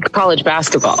actually played college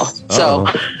basketball, so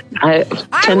I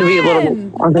tend to be a little.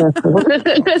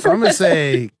 So I'm going to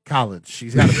say college.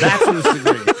 She's got a bachelor's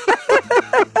degree.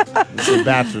 It's a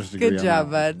bachelor's degree. Good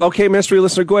job, bud. Okay, mystery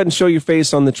listener, go ahead and show your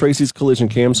face on the Tracy's Collision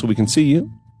Cam so we can see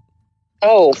you.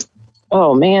 Oh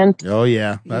man. Oh,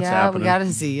 yeah. That's happening. We got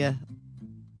to see you.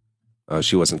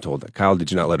 She wasn't told that. Kyle,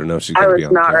 did you not let her know she's I going to was be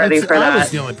on not the camera? ready for I that.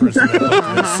 was the only person that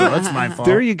looked this, so that's my fault.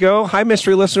 There you go. Hi,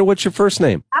 mystery listener. What's your first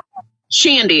name?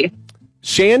 Shandy.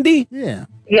 Shandy? Yeah.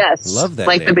 Yes. Love that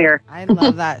Like name. the beer. I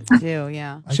love that too,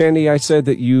 yeah. Shandy, I said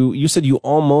that you said you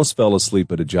almost fell asleep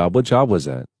at a job. What job was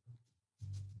that?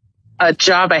 A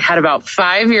job I had about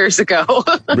 5 years ago.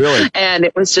 Really? And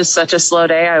it was just such a slow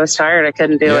day. I was tired. I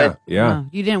couldn't do it. Yeah. Oh,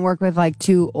 you didn't work with like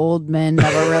two old men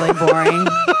that were really boring.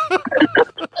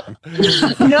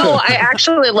 No, I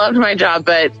actually loved my job,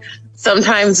 but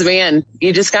sometimes, man,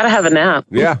 you just got to have a nap.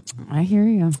 Yeah. I hear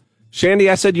you. Shandy,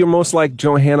 I said you're most like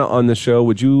Johanna on the show.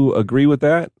 Would you agree with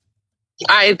that?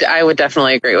 I would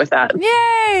definitely agree with that.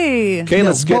 Yay! Okay,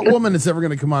 let's get. What woman is ever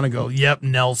going to come on and go, yep,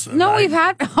 Nelson? No, we've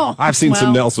had. Oh, I've seen some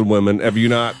well, Nelson women. Have you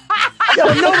not? Yeah,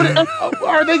 but nobody,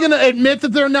 are they going to admit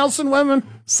that they're Nelson women?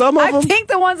 Some of I them. think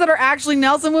the ones that are actually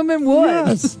Nelson women would.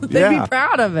 Yes. They'd Yeah. be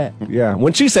proud of it. Yeah.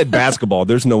 When she said basketball,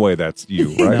 there's no way that's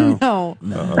you, right? No.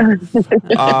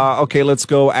 Okay, let's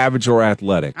go average or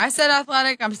athletic. I said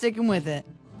athletic. I'm sticking with it.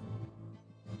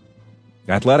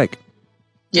 Athletic.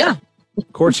 Yeah.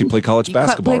 Of course, you play college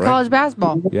basketball, Play right? college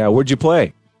basketball. Yeah. Where'd you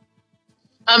play?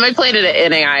 I played it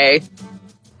at NAIA.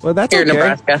 Well, that's Here in okay.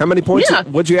 Nebraska. How many points? Yeah.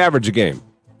 What'd you average a game?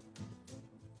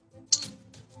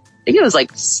 think it was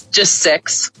like just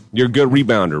 6. You're a good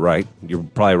rebounder, right? You're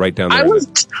probably right down there.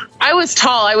 I was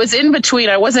tall. I was in between.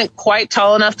 I wasn't quite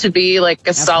tall enough to be like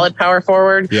a solid power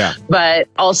forward. Yeah. But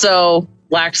also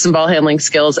lacked some ball handling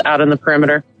skills out on the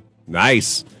perimeter.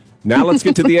 Nice. Now let's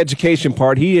get to the education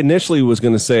part. He initially was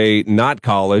going to say not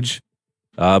college,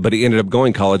 but he ended up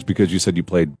going college because you said you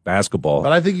played basketball.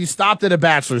 But I think you stopped at a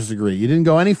bachelor's degree. You didn't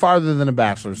go any farther than a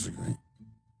bachelor's degree.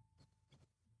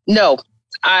 No,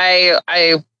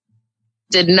 I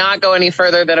did not go any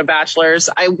further than a bachelor's.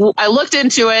 I looked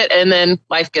into it, and then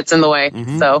life gets in the way.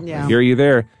 Mm-hmm. So I hear you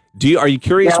there. Are you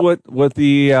curious what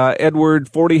the Edward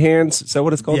 40 Hands? Is that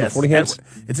what it's called? Yes, The 40 Hands?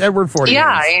 It's Edward 40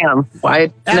 yeah, Hands. I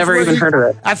am. I never even heard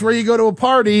of it. That's where you go to a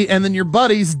party, and then your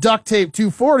buddies duct tape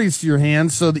 240s to your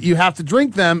hands so that you have to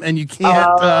drink them, and you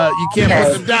can't put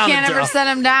them down. You can't ever set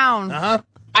them down. Uh-huh.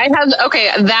 I've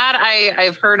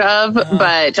heard of,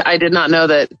 but I did not know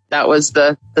that was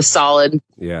the solid.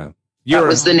 Yeah. That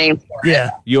was the name.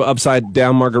 Yeah. You're upside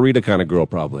down margarita kind of girl,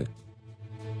 probably.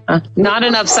 Not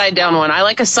an upside down one. I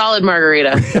like a solid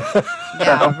margarita.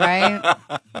 Yeah, right?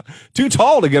 Too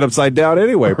tall to get upside down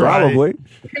anyway, probably.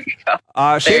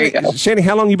 Shani,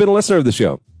 how long you been a listener of the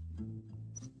show?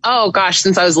 Oh, gosh,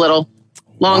 since I was little.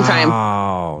 Long time.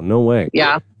 Wow, no way.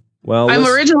 Yeah. Well, I'm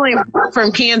originally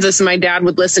from Kansas, and my dad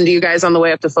would listen to you guys on the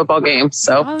way up to football games.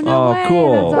 So,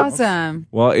 cool. That's awesome.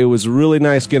 Well, it was really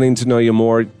nice getting to know you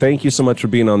more. Thank you so much for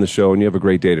being on the show, and you have a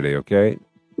great day today, okay?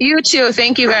 You too.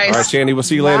 Thank you, guys. All right, Shandy, we'll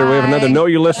see you later. We have another Know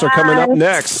Your Listener coming up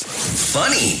next.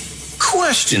 Funny.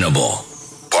 Questionable.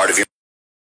 Part of your...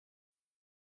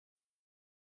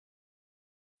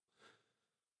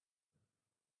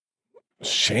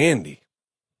 Shandy.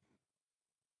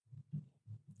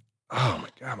 Oh, my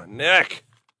God, my neck.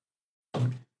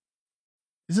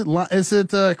 Is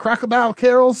it Crocodile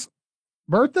Carol's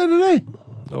birthday today?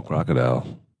 No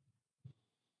crocodile.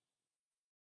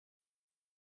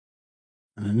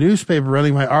 And a newspaper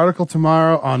running my article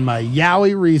tomorrow on my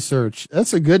Yowie research.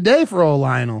 That's a good day for old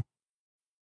Lionel.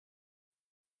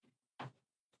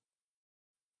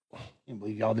 Can't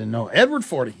believe y'all didn't know Edward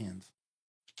 40 Hands.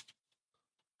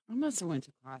 I must have went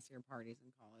to classier parties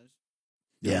in college.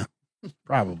 Yeah,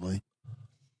 probably.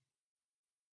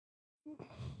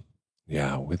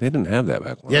 Yeah, well, they didn't have that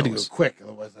back when You had I to go was... quick,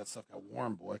 otherwise that stuff got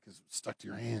warm, boy, because it was stuck to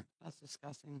your hand. That's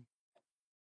disgusting.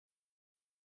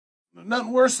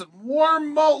 Nothing worse than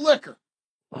warm malt liquor.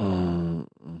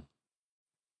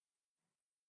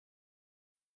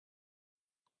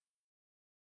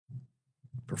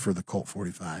 Prefer the Colt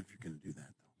 45. You're going to do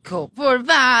that. Colt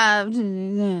 45.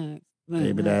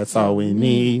 Maybe that's all we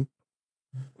need.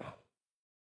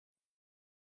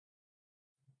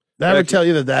 Did I ever tell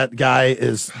you that guy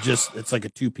is just, it's like a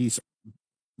two-piece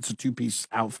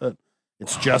outfit.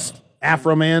 It's just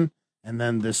Afro Man and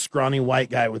then this scrawny white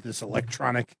guy with this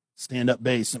electronic stand-up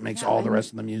bass that makes all the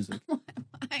rest of the music.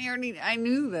 I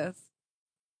knew this.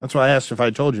 That's why I asked if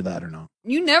I told you that or not.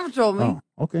 You never told me. Oh,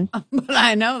 okay. But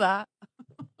I know that.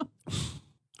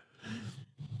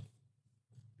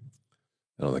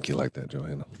 I don't think you like that,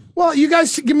 Johanna. Well, you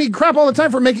guys give me crap all the time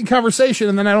for making conversation,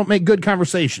 and then I don't make good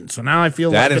conversation. So now I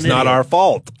feel that like is not our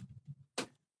fault.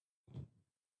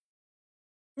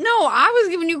 No, I was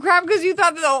giving you crap because you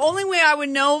thought that the only way I would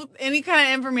know any kind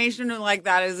of information like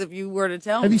that is if you were to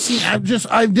tell me. Have you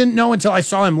seen? I didn't know until I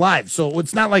saw him live. So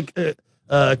it's not like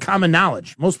common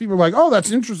knowledge. Most people are like, "Oh,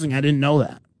 that's interesting. I didn't know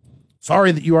that."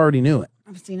 Sorry that you already knew it.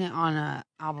 I've seen it on an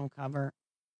album cover.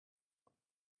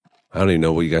 I don't even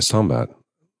know what you guys talking about.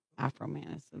 Afro Man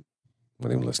is I'm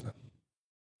not even listening.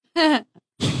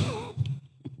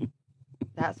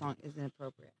 that song is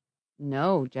inappropriate.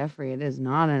 No, Jeffrey, it is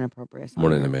not an appropriate song.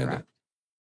 Morning, You're Amanda. correct.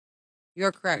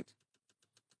 You're correct.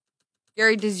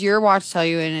 Gary, does your watch tell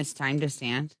you when it's time to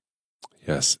stand?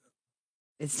 Yes.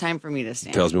 It's time for me to It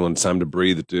stand. tells me when it's time to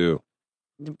breathe, too.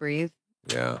 To breathe.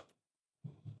 Yeah.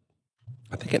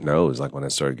 I think it knows, like, when I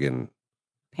start getting...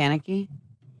 Panicky?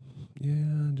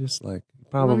 Yeah, just like,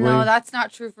 probably. Well, no, that's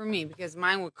not true for me because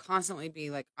mine would constantly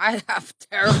be like, I have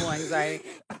terrible anxiety.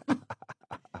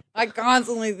 I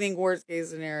constantly think worst case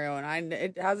scenario, and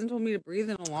it hasn't told me to breathe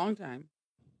in a long time.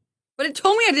 But it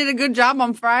told me I did a good job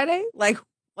on Friday, like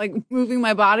moving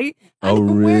my body.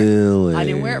 Really? I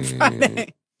didn't wear it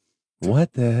Friday.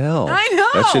 What the hell? I know.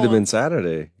 That should have been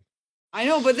Saturday. I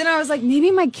know, but then I was like,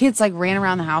 maybe my kids like ran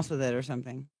around the house with it or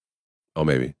something. Oh,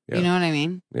 maybe. Yeah. You know what I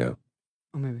mean? Yeah.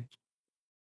 Oh, maybe.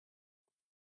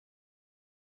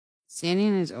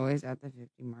 Standing is always at the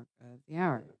 50 mark of the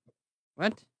hour.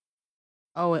 What?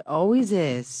 Oh, it always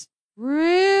is.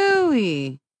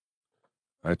 Really?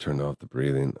 I turned off the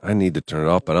breathing. I need to turn it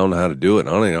off, but I don't know how to do it.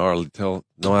 I don't even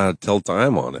know how to tell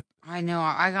time on it. I know.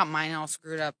 I got mine all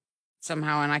screwed up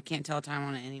somehow, and I can't tell time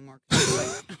on it anymore.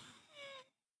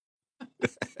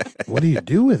 What do you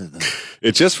do with it then?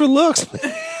 It's just for looks.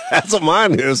 That's what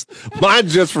mine is.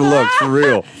 Mine's just for looks, for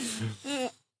real.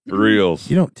 For reals.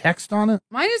 You don't text on it?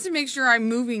 Mine is to make sure I'm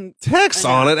moving. Text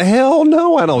on it? Hell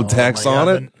no, I don't text on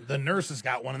it. The nurse has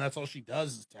got one, and that's all she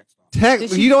does is text on it.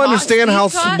 Text. You don't understand how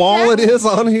small it is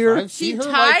on here? She her,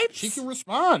 types? she can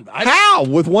respond. How?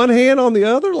 With one hand on the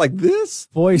other? Like this?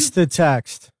 Voice to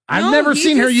text. I've never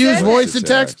seen her use voice to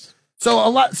text.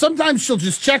 So sometimes she'll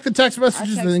just check the text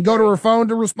messages and then go to her phone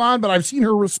to respond, but I've seen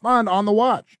her respond on the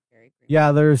watch.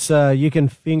 Yeah, there's you can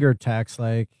finger text,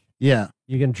 like yeah.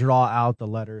 You can draw out the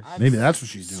letters. Maybe that's what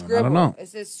she's doing. Scribble. I don't know. It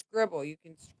says scribble. You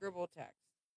can scribble text.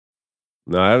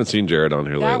 No, I haven't seen Jared on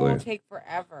here That lately. will take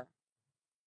forever.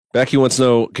 Becky wants to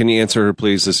know, can you answer her,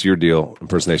 please? This is your deal,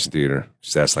 impersonation theater.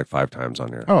 She's asked like 5 times on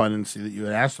here. Oh, I didn't see that you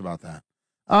had asked about that.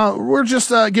 We're just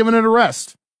giving it a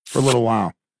rest for a little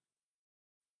while.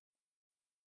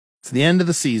 It's the end of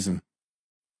the season.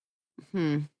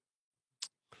 Hmm.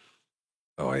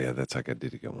 Oh, yeah, that's like a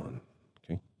Diddy Go one.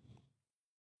 Okay.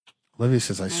 Olivia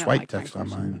says, I don't swipe like text my on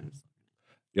mine. questions.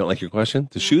 You don't like your question?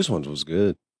 The shoes ones was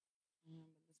good.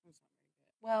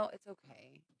 Well, it's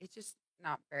okay. It's just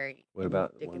not very. What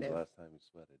about when's the indicative. last time you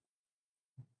sweated?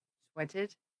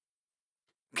 Sweated?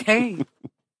 Okay.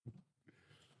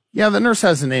 Yeah, the nurse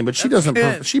has a name, but she That's doesn't.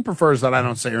 good. She prefers that I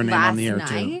don't say her name on the air, Last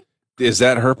too. night? Is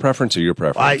that her preference or your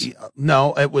preference?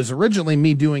 No, it was originally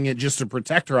me doing it just to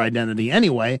protect her identity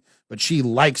anyway, but she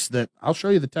likes that. I'll show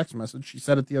you the text message. She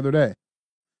said it the other day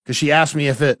because she asked me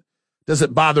if does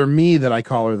it bother me that I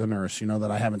call her the nurse,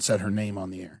 that I haven't said her name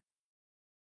on the air.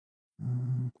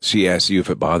 She asked you if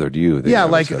it bothered you. Yeah,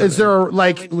 like, is there,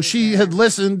 she had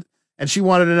listened and she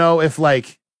wanted to know if,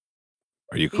 like,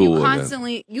 are you cool You with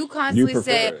constantly prefer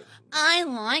say, it. I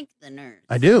like the nurse.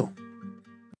 I do.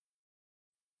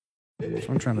 So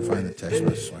I'm trying to find the text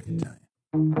message so I can tell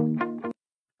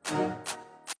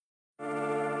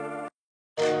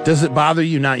you. Does it bother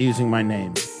you not using my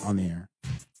name on the air?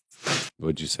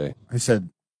 What'd you say? I said,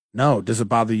 no. Does it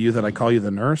bother you that I call you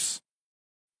the nurse?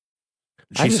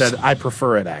 She I said, I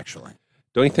prefer it, actually.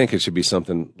 Don't you think it should be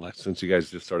something, like, since you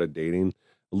guys just started dating,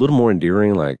 a little more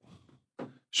endearing, like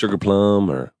sugar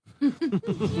plum or,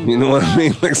 you know what I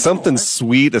mean? Like something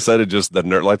sweet instead of just the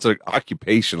nurse, like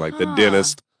occupation, like the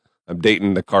dentist. I'm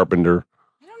dating the carpenter.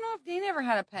 I don't know if Dane ever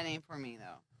had a pet name for me,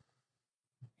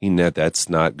 though. That's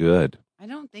not good. I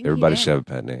don't think Everybody he did. should have a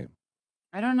pet name.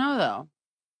 I don't know, though.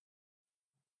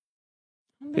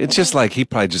 It's just like he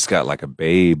probably just got like a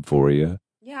babe for you.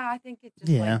 Yeah, I think it's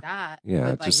just Yeah. like that. Yeah,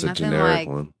 But, like, just a nothing generic like-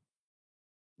 one.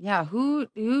 Yeah, who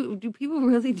do people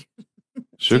really do?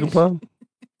 Sugar plum?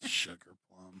 Sugar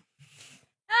plum.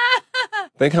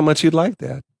 Think how much you'd like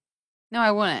that. No,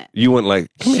 I wouldn't. You wouldn't like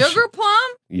come here, Sugar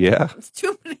plum? Yeah. It's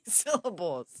too many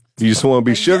syllables. You just want to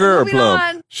be Like, sugar or moving plum?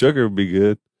 on. Sugar would be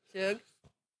good. Shug.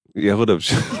 Yeah, what up?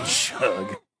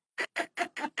 Shug.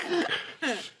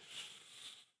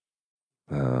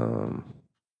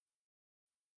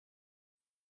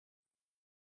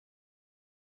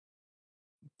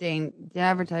 Dane, did I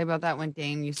ever tell you about that when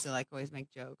Dane used to like always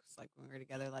make jokes like when we were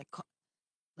together, like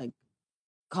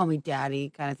call me daddy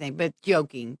kind of thing, but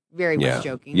joking, very Yeah. much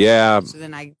joking. Yeah. So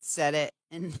then I said it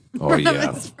and Oh,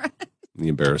 yeah. You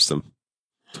embarrassed him.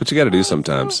 That's what you got to do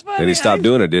sometimes. so funny. And he stopped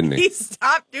doing it, didn't he? He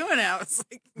stopped doing it. I was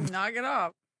like, knock it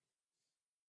off.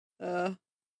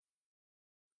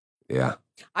 Yeah.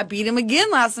 I beat him again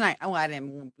last night. Oh, I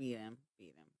didn't beat him,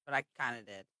 but I kind of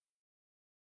did.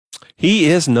 He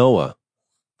is Noah.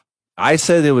 I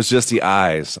said it was just the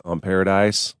eyes on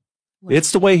Paradise.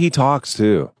 It's the way he talks,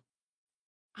 too.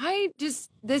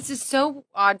 This is so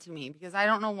odd to me because I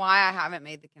don't know why I haven't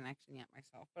made the connection yet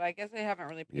myself, but I guess I haven't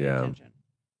really paid attention.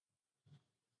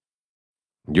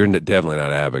 You're definitely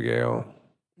not Abigail.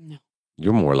 No.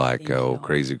 You're more like, Thank you.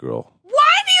 crazy girl.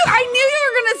 I knew you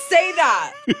were going to say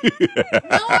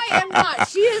that. No, I am not.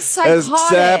 She is psychotic.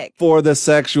 Except for the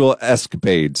sexual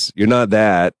escapades. You're not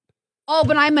that. Oh,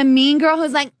 but I'm a mean girl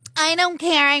who's like, I don't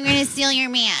care. I'm going to steal your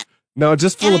man. No,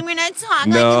 just full And of... I'm going to talk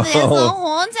No. like this the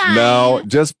whole time. No,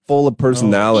 just full of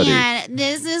personality. And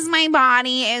this is my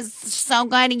body is so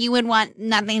good and you would want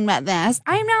nothing but this.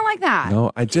 I'm not like that.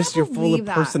 No, can't you're full of believe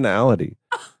that. personality.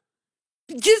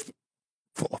 Just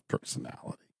Full of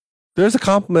personality. There's a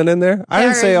compliment in there. I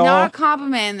didn't say there is all. not a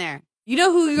compliment in there. You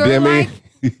know who you're Demi.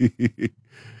 like?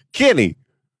 Kenny.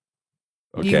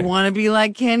 Do you want to be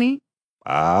like Kenny?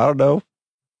 I don't know.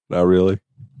 Not really.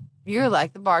 You're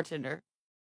like the bartender.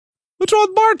 What's wrong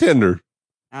with bartender?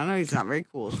 I don't know. He's not very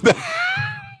cool.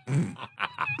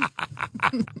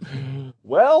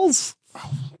 Wells?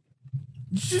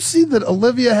 Did you see that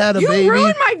Olivia had a baby? You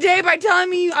ruined my day by telling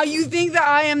me you think that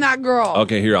I am that girl.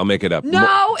 Okay, here, I'll make it up.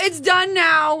 No, it's done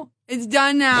now. It's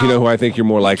done now. You know who I think you're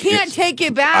more like? You can't take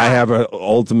it back. I have an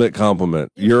ultimate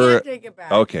compliment. You You're can't take it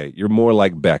back. okay. You're more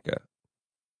like Becca.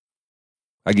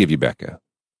 I give you Becca.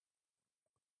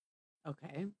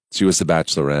 Okay. She was the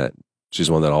Bachelorette. She's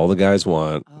one that all the guys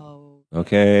want. Oh.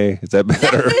 Okay, is that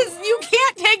better? You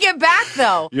can't take it back,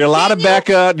 though. You're a lot of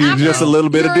Becca. You're just a little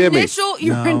bit of Demi.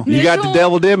 You got the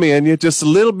devil Demi in you. Just a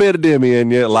little bit of Demi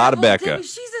in you. A lot of Becca. Demi,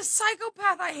 she's a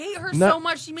psychopath. I hate her so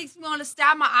much. She makes me want to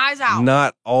stab my eyes out.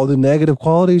 Not all the negative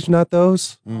qualities. Not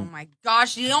those. Oh my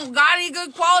gosh, she don't got any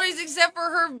good qualities except for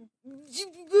her.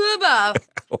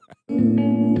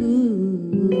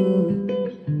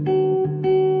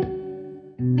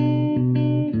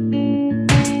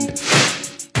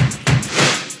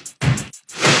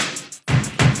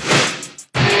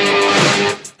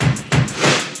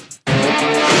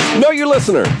 Know your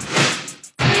listener.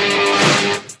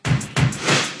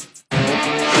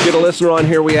 Get a listener on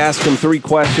here. We ask them 3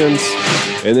 questions,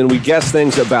 and then we guess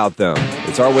things about them.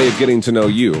 It's our way of getting to know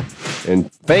you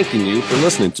and thanking you for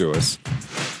listening to us.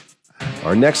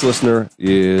 Our next listener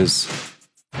is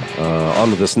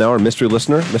on with us now, our mystery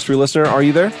listener. Mystery listener, are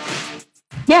you there?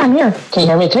 Yeah, I'm here. Can you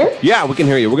hear me too? Yeah, we can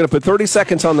hear you. We're going to put 30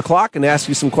 seconds on the clock and ask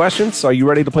you some questions. Are you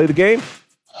ready to play the game?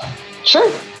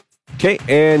 Sure. Okay,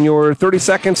 and your 30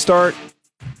 seconds start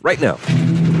right now.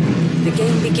 The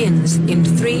game begins in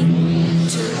 3, 2,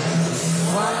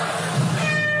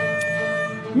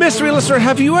 1. Mystery listener,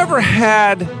 have you ever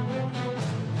had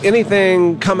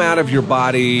anything come out of your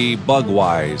body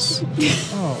bug-wise?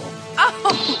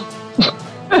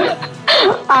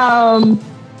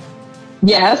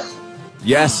 Yes.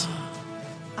 Yes.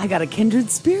 I got a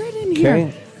kindred spirit in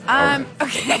here.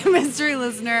 Okay, mystery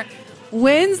listener.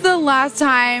 When's the last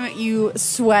time you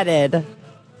sweated?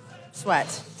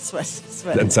 Sweat.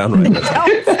 Doesn't sound right. It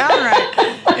don't sound right.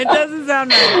 It doesn't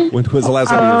sound right. When was the last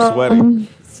time you were sweaty?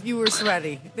 You were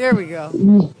sweaty. There we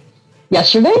go.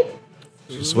 Yesterday?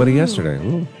 You were sweaty yesterday.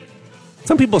 Ooh.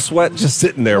 Some people sweat just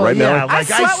sitting there right now. I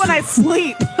sweat when I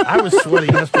sleep. I was sweaty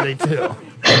yesterday, too.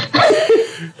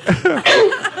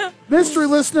 Mystery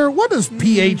listener, what does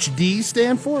PhD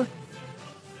stand for?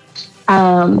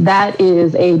 That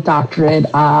is a doctorate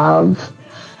of,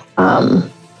 I'm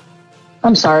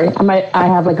sorry, I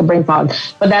have like a brain fog,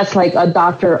 but that's like a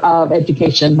doctor of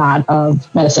education, not of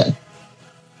medicine.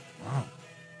 Wow.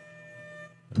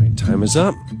 All right, time is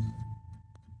up.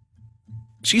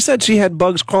 She said she had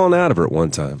bugs crawling out of her at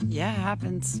one time. Yeah, it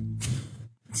happens.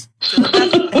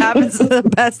 It happens to the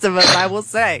best of us, I will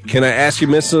say. Can I ask you,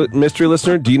 mystery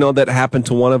listener, do you know that happened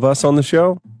to one of us on the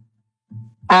show?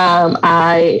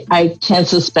 I can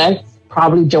suspect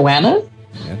probably Johanna.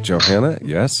 Yeah, Johanna,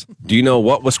 yes. Do you know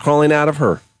what was crawling out of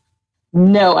her?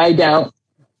 No, I don't.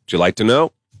 Would you like to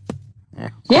know?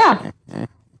 Yeah.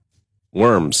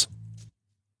 Worms.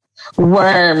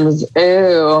 Worms.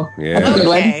 Ew.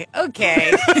 Yeah.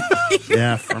 Okay.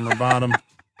 Yeah, from her bottom.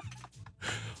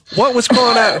 What was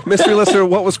crawling out, mystery listener?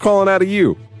 What was crawling out of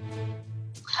you?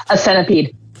 A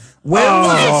centipede. Where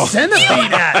was a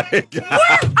centipede at? I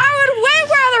would way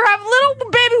rather have little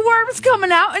baby worms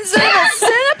coming out instead of a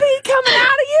centipede coming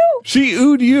out of you. She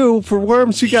oohed you for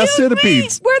worms. She got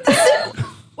centipedes. Where'd the centipede?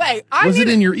 Wait, Was it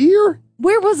in your ear?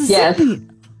 Where was the centipede?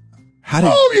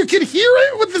 Oh, you could hear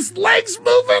it with his legs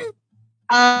moving?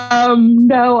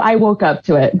 No, I woke up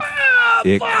to it.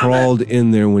 It crawled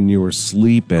in there when you were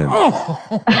sleeping.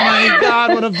 Oh my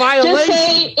God, what a violation. Just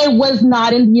say it was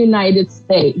not in the United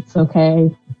States,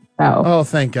 okay? So. Oh,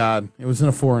 thank God. It was in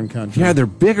a foreign country. Yeah, they're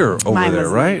bigger over there,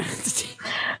 right?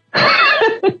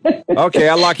 Okay,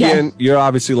 I'll lock you in. You're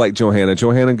obviously like Johanna.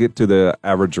 Johanna, get to the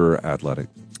average or athletic.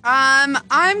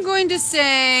 I'm going to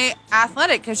say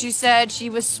athletic because she said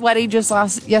she was sweaty just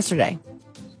yesterday.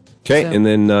 Okay, and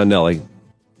then Nelly.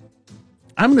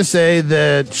 I'm going to say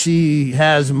that she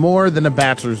has more than a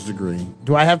bachelor's degree.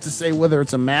 Do I have to say whether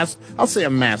it's a master? I'll say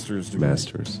a master's degree.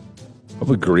 Masters. I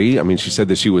would agree. I mean, she said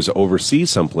that she was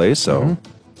overseas someplace, so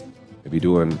maybe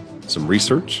doing some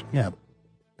research. Yeah.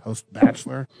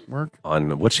 Post-bachelor work.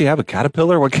 On, what'd she have, a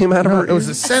caterpillar? What came out of her? It was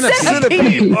a centipede.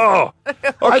 Centipede. Oh,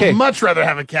 okay. I'd much rather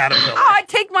have a caterpillar. Oh, I'd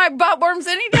take my butt worms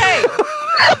any day.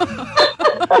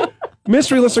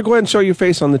 Mystery listener, go ahead and show your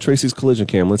face on the Tracy's Collision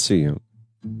Cam. Let's see you.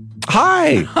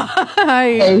 Hi.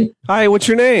 Hey. Hi, what's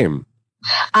your name?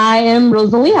 I am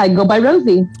Rosalie. I go by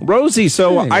Rosie. Rosie.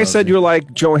 So Hey, I Rosie. said you're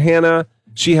like Johanna.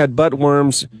 She had butt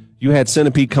worms. You had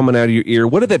centipede coming out of your ear.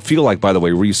 What did that feel like, by the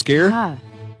way? Were you scared?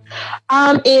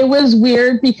 It was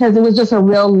weird because it was just a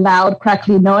real loud,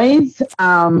 crackly noise.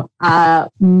 My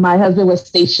husband was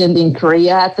stationed in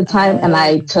Korea at the time, and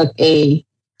I took a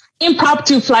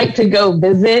impromptu flight to go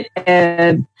visit.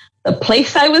 And the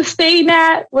place I was staying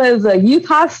at was a youth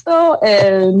hostel,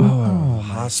 and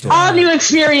Hostel. all new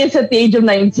experience at the age of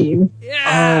 19.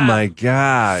 Yeah. Oh my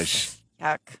gosh.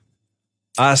 Yuck.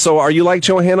 So are you like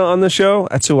Johanna on the show?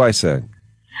 That's who I said.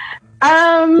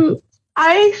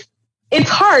 It's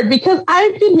hard because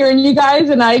I've been hearing you guys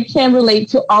and I can relate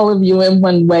to all of you in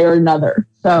one way or another.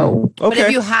 So, But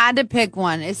if you had to pick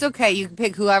one, it's okay. You can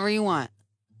pick whoever you want.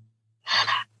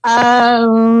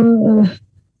 I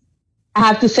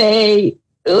have to say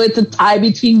it's a tie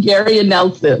between Gary and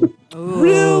Nelson.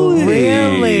 Ooh,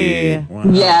 really? Wow.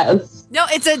 Yes. No,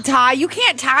 it's a tie. You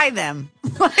can't tie them.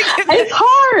 It's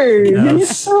hard. Yes.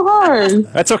 It's so hard.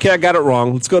 That's okay. I got it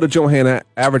wrong. Let's go to Johanna,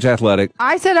 average athletic.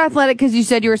 I said athletic because you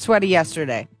said you were sweaty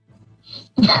yesterday.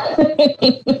 So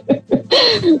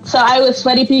I was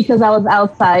sweaty because I was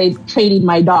outside training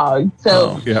my dog.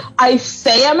 So I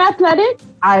say I'm athletic.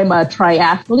 I'm a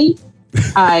triathlete.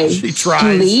 I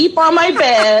sleep on my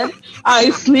bed.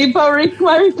 I sleep on my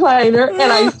recliner, and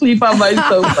I sleep on my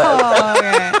sofa. Oh,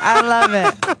 okay. I love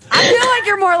it. I feel like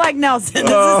you're more like Nelson.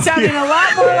 This is sounding a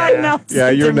lot more like Nelson. Yeah,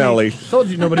 you're Nelly. Told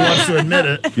you nobody wants to admit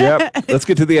it. Yep. Let's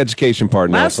get to the education part,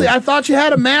 Lastly, Nelson. I thought you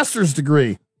had a master's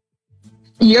degree.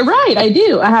 You're right. I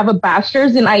do. I have a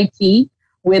bachelor's in IT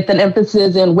with an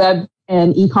emphasis in web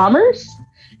and e-commerce,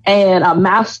 and a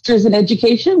master's in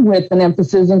education with an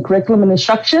emphasis in curriculum and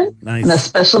instruction, Nice. and a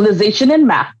specialization in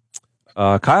math.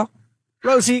 Kyle?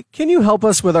 Rosie, can you help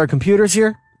us with our computers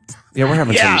here? Yeah, we're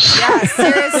having Yeah,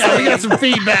 seriously. Yeah, we got some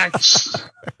feedback.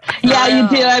 Yeah, you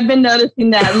do. I've been noticing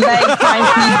that. Leg time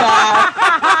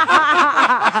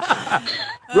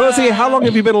feedback. Rosie, how long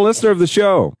have you been a listener of the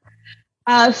show?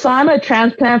 So I'm a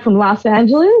transplant from Los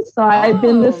Angeles. So I've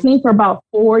been listening for about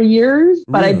 4 years,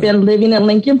 but I've been living in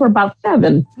Lincoln for about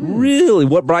 7. Really?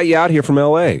 What brought you out here from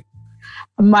L.A.?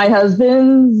 My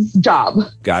husband's job.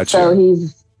 Gotcha. So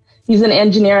he's an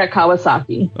engineer at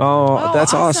Kawasaki. Oh,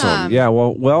 that's awesome. Yeah,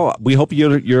 well, we hope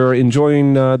you're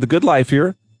enjoying the good life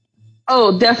here.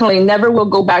 Oh, definitely. Never will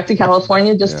go back to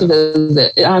California just to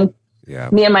visit.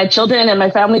 Me and my children and my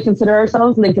family consider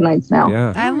ourselves Lincolnites now.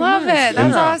 Yeah. I love it.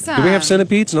 That's awesome. Do we have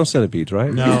centipedes? No centipedes,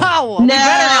 right? No.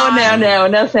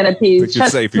 No centipedes. You're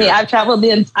Trust safe me, here. I've traveled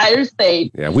the entire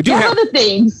state. Yeah, we do There's have other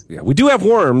things. Yeah, we do have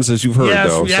worms, as you've heard,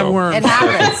 Yes, though. we have worms. It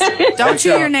happens. Don't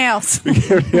chew your nails.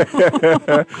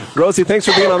 Rosie, thanks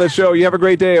for being on the show. You have a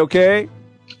great day, okay?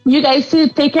 You guys too.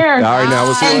 Take care. All right, now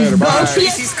we'll see you later. Bye.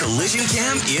 Tracy's Collision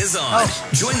Cam is on.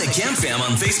 Join the Cam Fam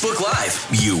on Facebook Live.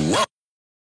 You won't.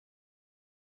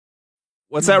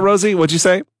 What's that, Rosie? What'd you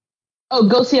say? Oh,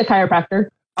 go see a chiropractor.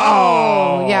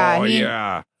 Oh, yeah.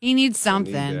 yeah. He needs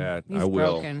something. that. He's I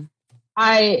will. broken.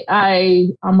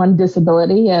 I'm on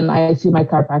disability and I see my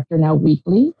chiropractor now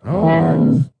weekly.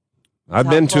 And I've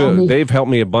been to, they've helped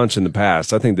me a bunch in the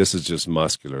past. I think this is just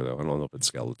muscular, though. I don't know if it's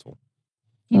skeletal.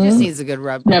 He just needs a good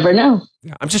rub down. Never know.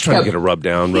 Yeah, I'm just trying to get a rub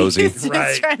down, Rosie. He's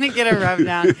just trying to get a rub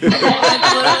down.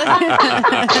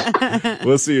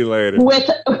 We'll see you later.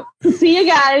 See you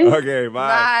guys. Okay,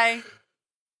 bye.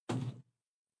 Bye.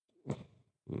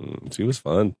 She was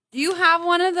fun. Do you have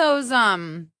one of those,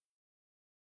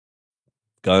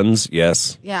 Guns,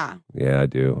 yes. Yeah. Yeah, I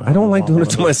do. I don't like doing it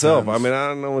to myself. I mean, I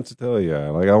don't know what to tell you.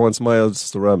 Like, I want somebody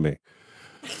else to rub me.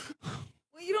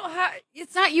 Well, you don't have,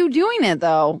 it's not you doing it,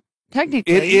 though.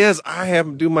 Technically. It is. I have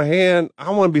to do my hand. I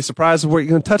want to be surprised with what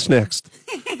you're going to touch next.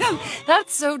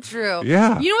 That's so true.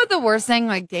 Yeah. You know what the worst thing?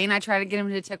 Like, Dane, I try to get him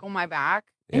to tickle my back.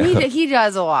 And Yeah. he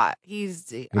does a lot.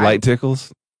 Light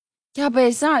tickles? Yeah, but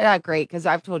it's not that great because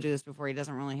I've told you this before. He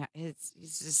doesn't really he's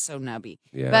just so nubby.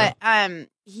 Yeah. But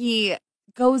he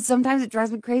goes, sometimes it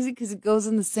drives me crazy because it goes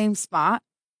in the same spot.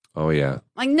 Oh, yeah.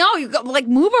 Like, no, you go, like,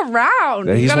 move around.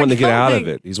 Yeah, You he's gotta wanting to get go, out like- of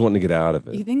it. He's wanting to get out of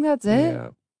it. You think that's it? Yeah.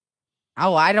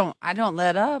 Oh, I don't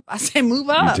let up. I say move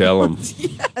up. You tell him.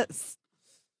 Yes.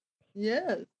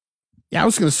 Yes. Yeah, I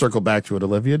was going to circle back to it,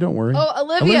 Olivia. Don't worry. Oh,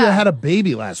 Olivia. Olivia had a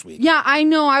baby last week. Yeah, I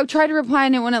know. I tried to reply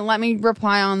and it wouldn't let me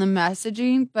reply on the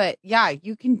messaging. But yeah,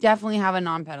 you can definitely have a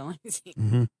non-pedaling seat.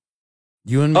 Mm-hmm.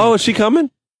 You and me. Oh, is she coming?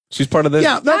 She's part of this?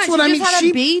 Yeah, that's what I mean. Had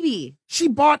a baby. She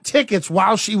bought tickets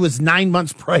while she was 9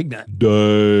 months pregnant.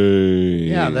 Dang.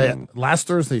 Yeah, last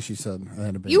Thursday she said I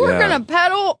had a baby. You were gonna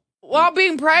pedal while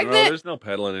being No, pregnant? there's no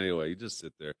pedaling anyway. You just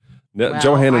sit there. No, Well,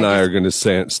 Johanna and I I are going to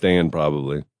stand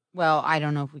probably. Well, I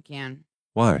don't know if we can.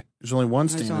 Why? There's only one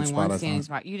There's standing only spot. one I standing thought.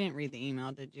 spot. You didn't read the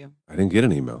email, did you? I didn't get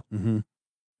an email. Mm-hmm.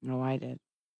 No, I did.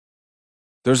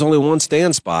 There's only one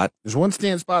stand spot. There's one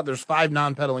stand spot. There's 5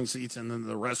 non-pedaling seats, and then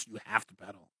the rest you have to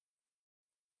pedal.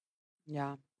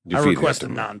 Yeah. Your I feet request a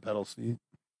have to move. non-pedal seat.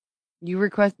 You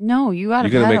request? No, you got to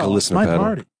You're pedal. gonna make a listener My pedal.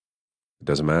 party. It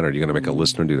doesn't matter. You're gonna make a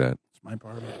listener do that. It's my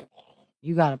party.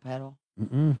 You got to pedal.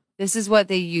 Mm-mm. This is what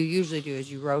you usually do: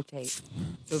 is you rotate.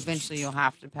 So eventually, you'll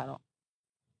have to pedal.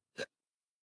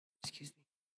 Excuse me.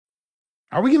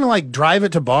 Are we gonna like drive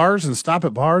it to bars and stop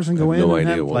at bars and I go have in? no and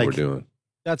idea have, what like, we're doing.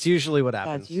 That's usually what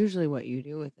happens. That's usually what you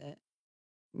do with it.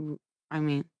 I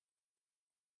mean,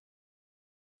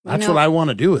 That's what I want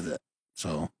to do with it.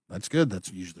 So that's good.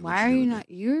 That's usually. Why are you not?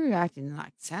 You're acting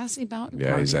like sassy about your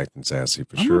Yeah, he's party. acting sassy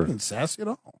for I'm sure. not being sassy at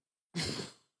all.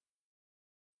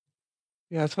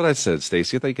 Yeah, that's what I said,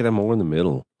 Stacey. I thought you could have more in the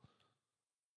middle.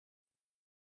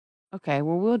 Okay,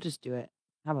 well, we'll just do it.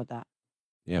 How about that?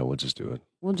 Yeah, we'll just do it.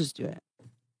 We'll just do it.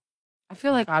 I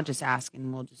feel like I'll just ask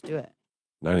and we'll just do it.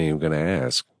 Not even gonna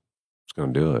ask. Just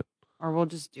gonna do it. Or we'll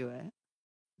just do it.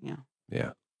 Yeah.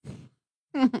 Yeah.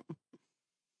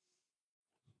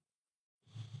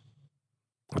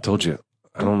 I told you.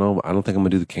 I don't know. I don't think I'm gonna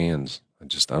do the cans. I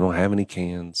don't have any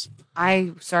cans.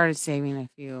 I started saving a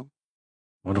few.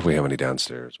 I wonder if we have any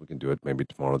downstairs. We can do it maybe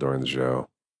tomorrow during the show.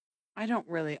 I don't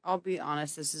really. I'll be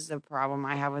honest. This is the problem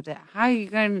I have with it. How are you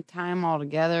going to tie them all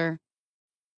together?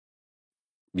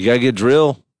 You gotta get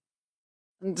drill.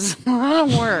 It's a lot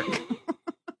of work.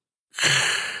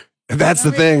 That's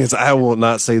the thing is, I will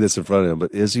not say this in front of him,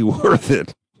 but is he worth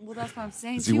it? Well, that's what I'm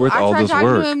saying. Is he too. worth all I tried this talking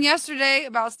work? to him yesterday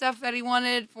about stuff that he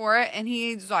wanted for it, and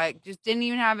he's like, just didn't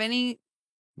even have any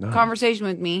No. conversation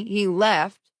with me. He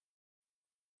left.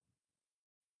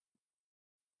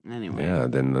 Anyway. Yeah.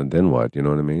 Then what? You know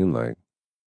what I mean? Like,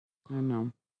 I don't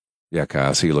know. yeah, Kyle.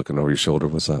 I see you looking over your shoulder.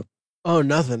 What's up? Oh,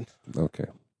 nothing. Okay.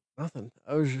 Nothing.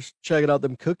 I was just checking out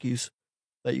them cookies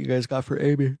that you guys got for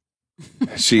Amy.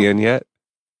 Is she in yet?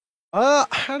 I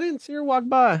didn't see her walk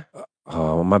by.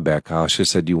 Oh, my bad, Kyle. She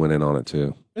said you went in on it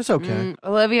too. It's okay.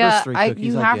 Olivia, First 3 cookies,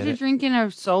 you I have get to it. drink in a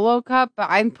solo cup, but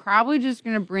I'm probably just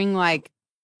going to bring like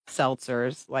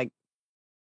seltzers. Like,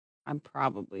 that's what I'm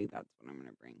going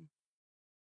to bring.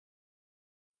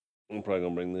 I'm probably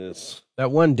gonna bring this.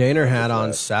 That one Daner had on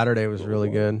that? Saturday was really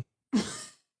good.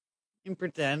 And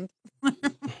pretend.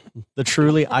 The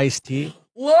truly iced tea.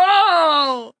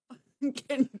 Whoa! I'm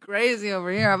getting crazy over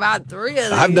here. I've had 3 of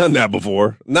these. I've done that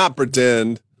before. Not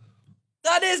pretend.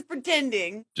 That is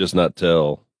pretending. Just not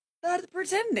tell. That's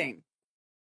pretending.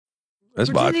 There's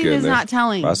Pretending vodka in is there. not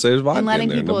telling. I say there's vodka and letting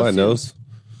in there. people Nobody assume. knows.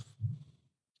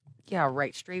 Yeah,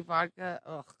 right. Straight vodka.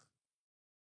 Ugh.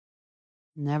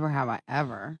 Never have I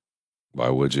ever. Why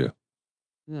would you?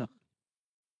 Ugh.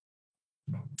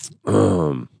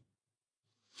 Um,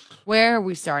 Where are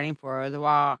we starting for the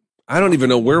walk? I don't even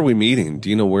know where we meeting. Do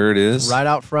you know where it is? Right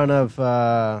out front of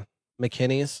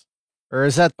McKinney's. Or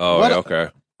is that Oh, what? yeah, okay.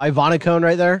 Ivonicone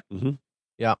right there? Mhm.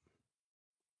 Yeah.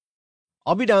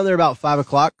 I'll be down there about 5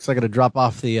 o'clock because I got to drop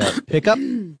off the pickup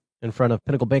in front of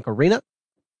Pinnacle Bank Arena.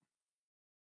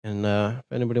 And if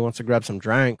anybody wants to grab some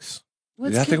drinks,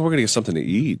 Yeah, I think we're gonna get something to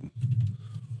eat.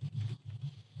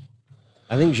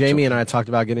 I think Jamie and I talked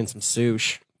about getting some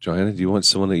sushi. Johanna, do you want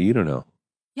someone to eat or no?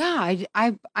 Yeah,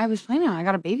 I was planning on. I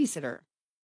got a babysitter.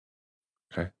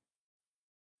 Okay.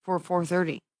 For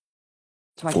 4:30.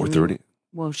 So I can- 4:30.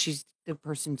 Well, the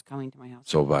person's coming to my house.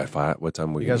 So by 5, what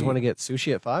time will You guys want to get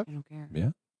sushi at 5? I don't care.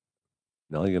 Yeah.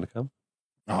 Nelly, you gonna come?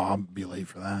 Oh, I'll be late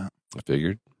for that. I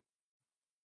figured.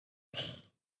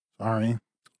 Sorry.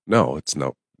 No, it's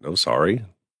no sorry.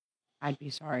 I'd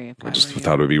be sorry if I just were you.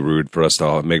 thought it would be rude for us to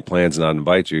all make plans and not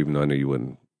invite you, even though I knew you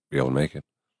wouldn't be able to make it.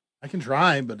 I can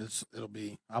try, but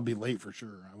I'll be late for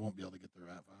sure. I won't be able to get there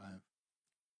at 5.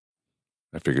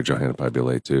 I figured Johanna would probably be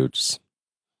late too. Just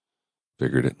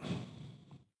figured it.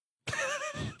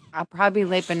 I'll probably be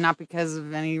late, but not because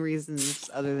of any reasons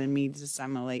other than me. Just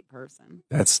I'm a late person.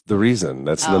 That's the reason.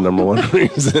 That's the Oh. number one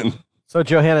reason. So,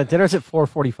 Johanna, dinner's at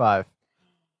 4:45.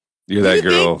 You're that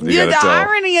girl. You the gotta tell.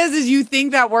 irony is you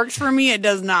think that works for me. It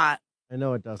does not. I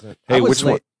know it doesn't. Hey, I was which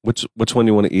one? late. Which one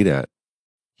you want to eat at?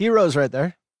 Heroes right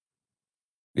there.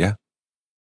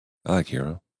 I like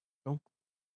Hero. Oh.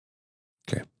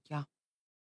 Okay. Yeah.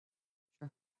 Sure.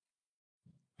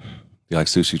 You like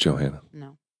sushi, Johanna?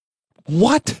 No.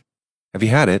 What? Have you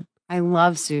had it? I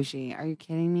love sushi. Are you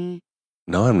kidding me?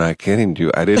 No, I'm not kidding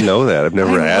you. I didn't know that. I've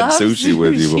never I had love sushi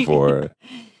with you sushi. before.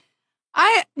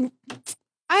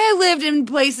 I lived in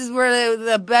places where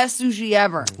the best sushi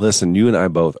ever. Listen, you and I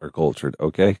both are cultured,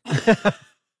 okay? That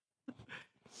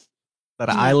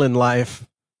island life.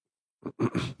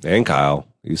 And Kyle,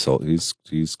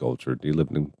 he's cultured. He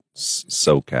lived in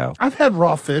SoCal. I've had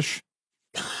raw fish.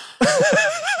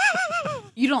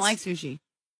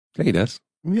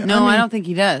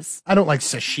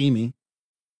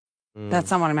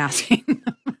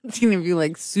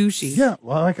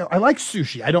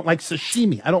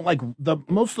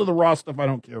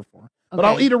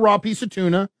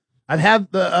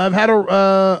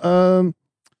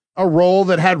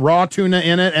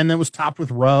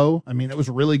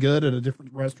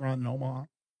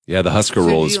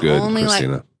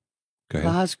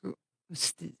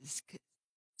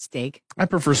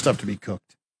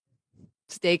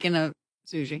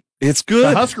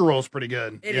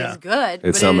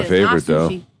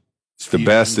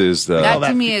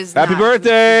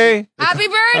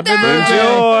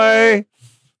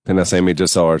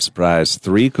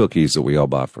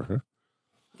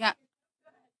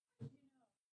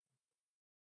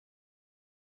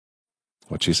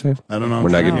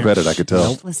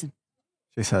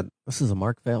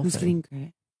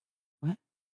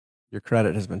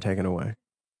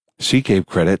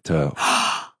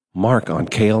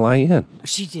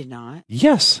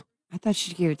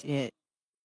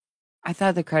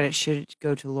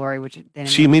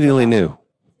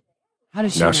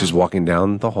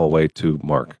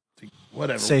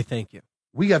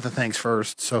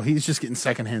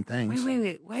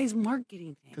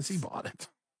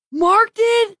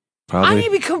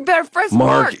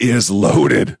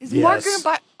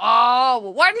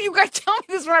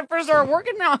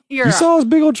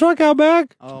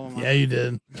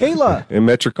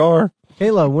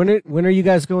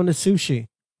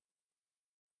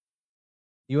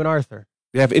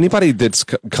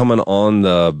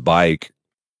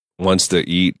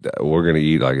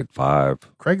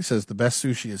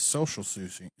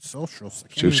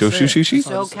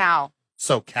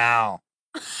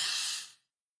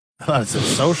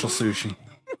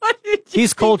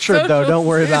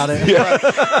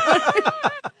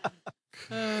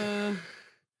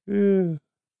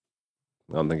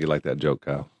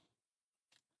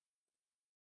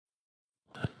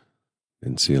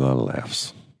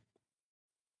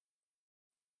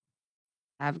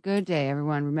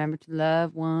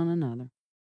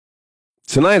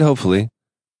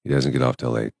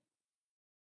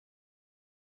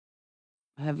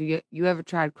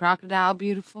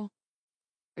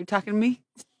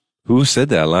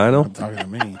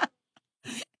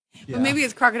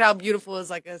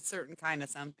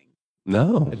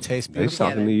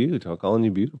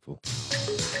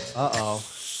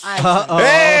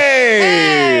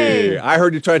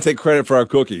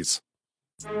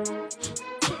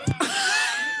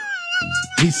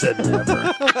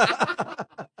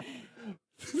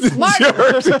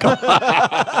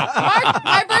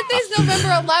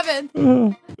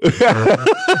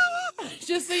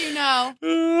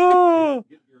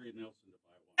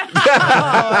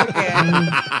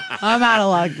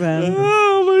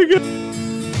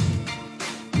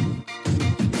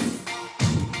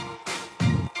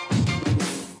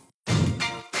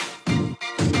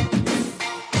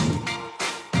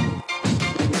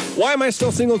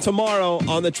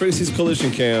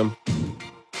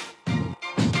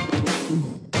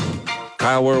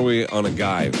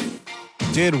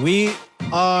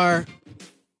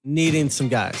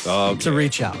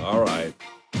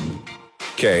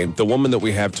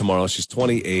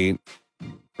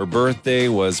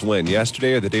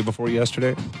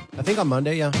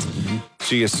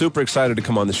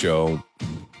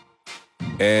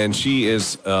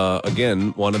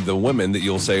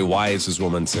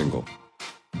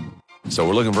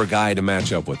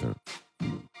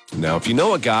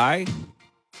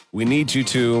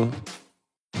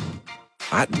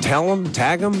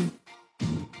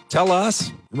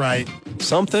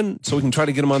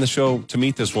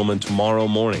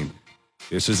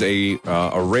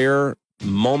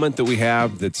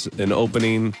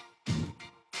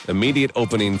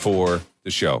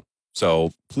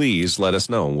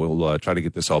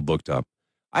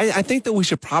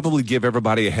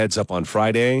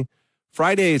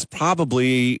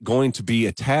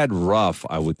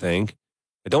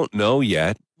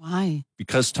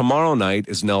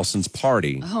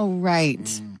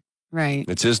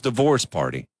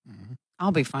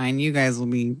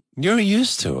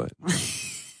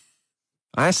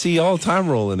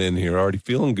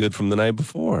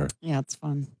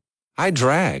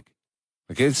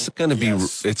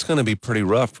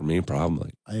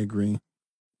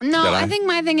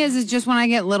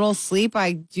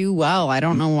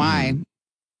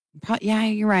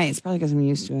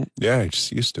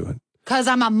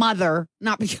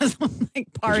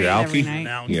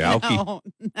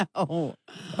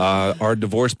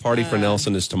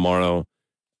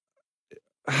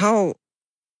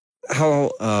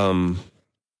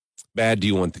 bad do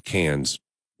you want the cans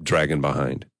dragging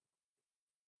behind?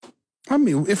 I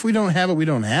mean, if we don't have it, we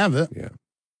don't have it. Yeah.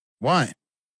 Why?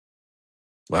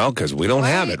 Well, because we don't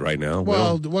have it right now.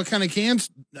 Well, what kind of cans?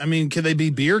 I mean, could they be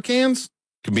beer cans?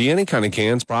 Could be any kind of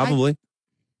cans, probably.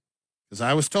 Because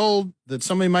I was told that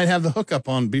somebody might have the hookup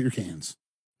on beer cans.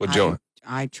 What, Joe?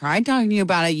 I tried talking to you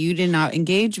about it. You did not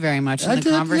engage very much in the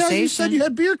conversation. Yeah, you said you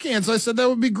had beer cans. I said that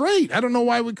would be great. I don't know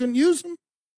why we couldn't use them.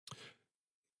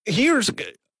 Here's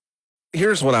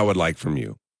what I would like from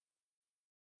you.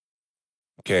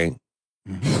 Okay.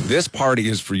 This party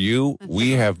is for you.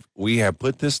 We have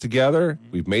put this together.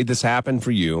 We've made this happen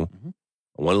for you.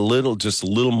 I want just a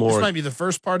little more. This might be the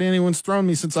first party anyone's thrown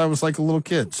me since I was like a little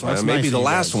kid. So that's maybe nice the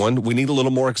last one. We need a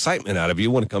little more excitement out of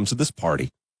you when it comes to this party.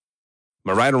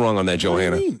 Am I right or wrong on that,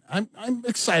 Johanna? What do you mean? I'm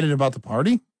excited about the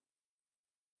party.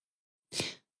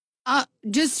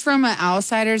 Just from an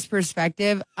outsider's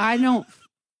perspective, I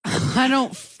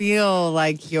don't feel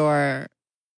like you're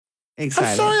excited.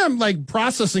 I'm sorry, I'm like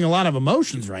processing a lot of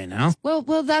emotions right now.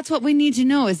 Well, that's what we need to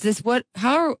know. Is this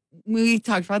we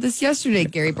talked about this yesterday?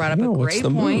 Gary brought up a great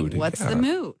point. What's the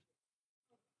mood?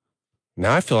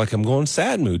 Now I feel like I'm going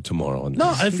sad mood tomorrow.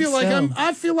 No, I feel like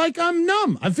I'm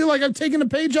numb. I feel like I'm taking a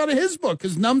page out of his book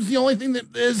because numb's the only thing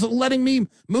that is letting me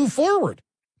move forward.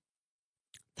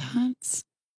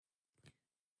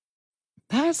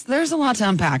 There's a lot to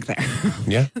unpack there.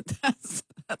 Yeah.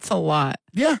 that's a lot.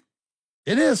 Yeah,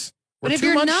 it is. We're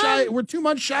 2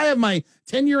 months shy of my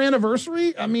 10-year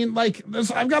anniversary. I mean, like,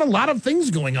 I've got a lot of things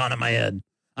going on in my head.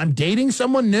 I'm dating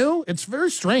someone new. It's very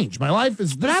strange. My life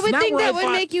is. But I would think that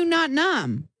would make you not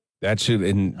numb. That should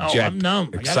inject I'm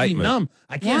numb. excitement. I gotta be numb.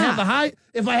 I can't have the high.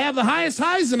 If I have the highest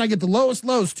highs, then I get the lowest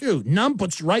lows too. Numb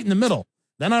puts you right in the middle.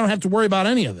 Then I don't have to worry about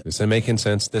any of it. Is that making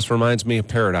sense? This reminds me of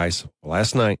Paradise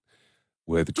last night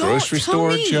with Grocery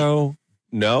Store Joe.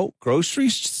 No, Grocery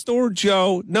Store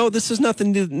Joe. No, this is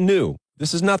nothing new.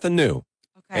 This is nothing new.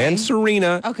 Okay. And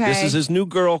Serena. Okay. This is his new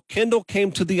girl. Kendall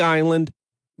came to the island.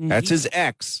 That's his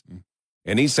ex.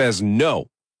 And he says, no,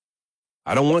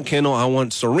 I don't want Kendall. I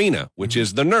want Serena, which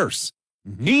is the nurse.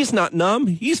 He's not numb.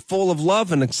 He's full of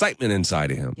love and excitement inside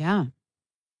of him. Yeah.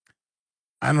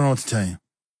 I don't know what to tell you.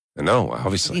 I know,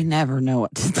 obviously. You never know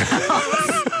what to tell us.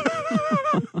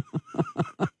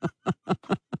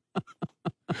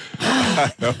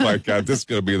 Oh, my God. This is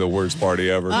going to be the worst party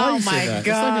ever. Oh, my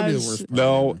God.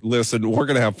 No, listen, we're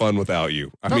going to have fun without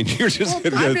you. I mean, you're just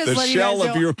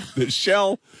the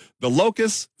shell, the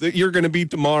locust that you're going to be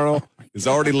tomorrow has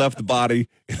already left the body.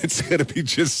 And it's going to be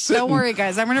just sitting. Don't worry,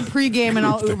 guys. I'm going to pregame and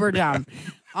I'll Uber down.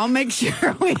 I'll make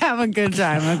sure we have a good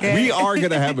time, okay? We are going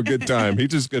to have a good time. He's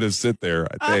just going to sit there,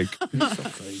 I think. You're so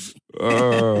crazy.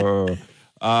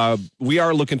 We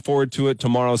are looking forward to it.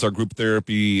 Tomorrow's our group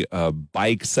therapy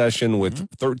bike session with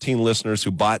 13 listeners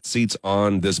who bought seats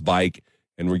on this bike,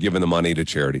 and we're giving the money to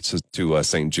charity, to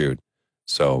St. Jude.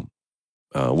 So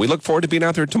we look forward to being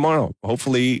out there tomorrow.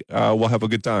 Hopefully, we'll have a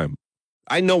good time.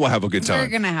 I know we'll have a good time. We're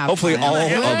going to have Hopefully fun. all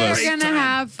of us. We're going to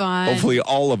have fun. Hopefully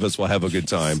all of us will have a good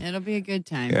time. It'll be a good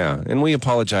time. Yeah, and we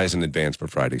apologize in advance for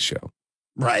Friday's show.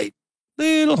 Right.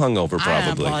 Little hungover, I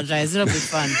probably. don't apologize. It'll be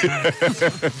fun.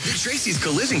 Tracy's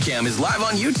Collision Cam is live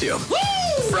on YouTube.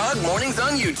 Woo! Frog Mornings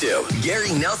on YouTube.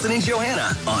 Gary, Nelson, and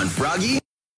Johanna on Froggy.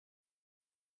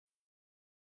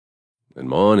 Good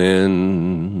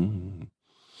morning.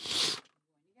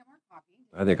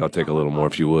 I think I'll take a little more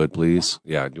if you would, please.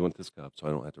 Yeah, do you want this cup so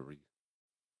I don't have to read?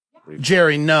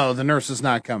 Jerry, no, the nurse is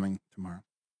not coming tomorrow.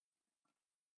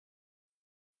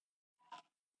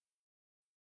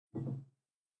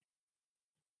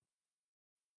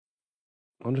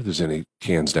 I wonder if there's any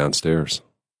cans downstairs.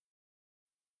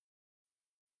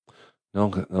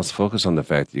 No, let's focus on the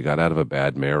fact that you got out of a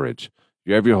bad marriage.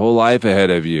 You have your whole life ahead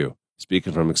of you.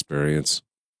 Speaking from experience.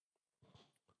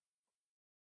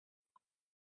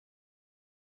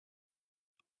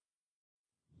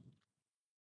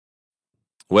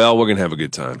 Well, we're going to have a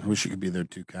good time. I wish you could be there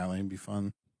too, Kylie. It'd be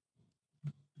fun.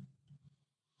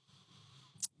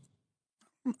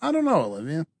 I don't know,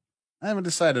 Olivia. I haven't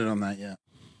decided on that yet.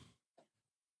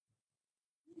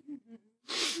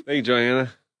 Hey,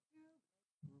 Johanna.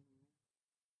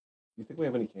 You think we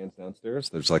have any cans downstairs?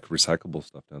 There's like recyclable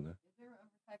stuff down there.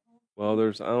 Well, I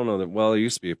don't know. Well, there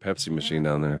used to be a Pepsi machine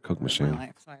down there, a Coke machine.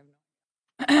 I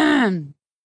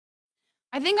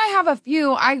think I have a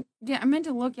few. I meant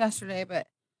to look yesterday, but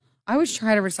I always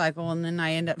try to recycle and then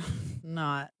I end up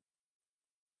not.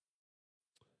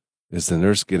 Is the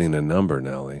nurse getting a number,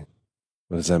 Nellie?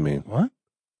 What does that mean? What?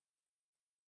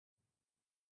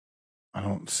 I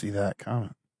don't see that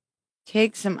comment.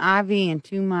 Take some IV and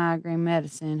 2 migraine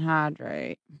medicine.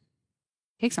 Hydrate.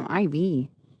 Take some IV.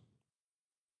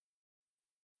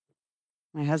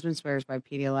 My husband swears by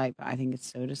Pedialyte, but I think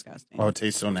it's so disgusting. Oh, it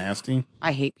tastes so nasty.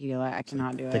 I hate Pedialyte. I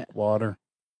cannot do Thick it. water.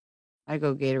 I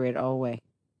go Gatorade all the way.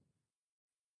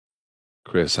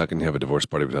 Chris, how can you have a divorce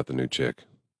party without the new chick?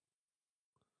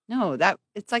 No,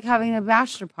 it's like having a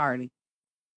bachelor party.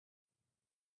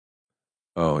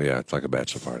 Oh, yeah, it's like a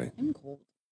bachelor party. I'm cold.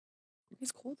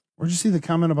 It's cold. Where'd you see the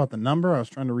comment about the number? I was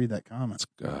trying to read that comment.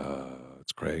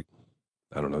 It's Craig.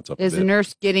 I don't know. It's up Is a the bit.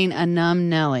 nurse getting a numb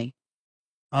Nelly?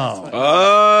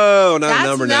 Oh. Not a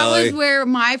number, That Nelly. was where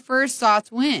my first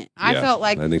thoughts went. I Yeah, felt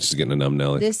like I think she's getting a numb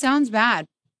Nelly. this sounds bad.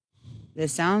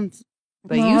 This sounds,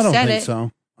 but No, you I don't said think it.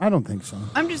 so. I don't think so.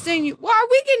 I'm just saying, why are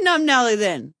we getting numb Nelly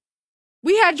then?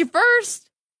 We had you first.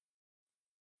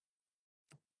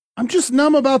 I'm just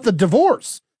numb about the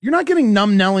divorce. You're not getting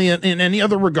numb Nelly in any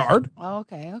other regard. Oh,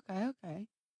 okay.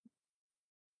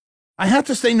 I have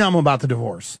to stay numb about the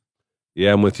divorce.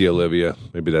 Yeah, I'm with you, Olivia.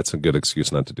 Maybe that's a good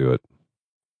excuse not to do it.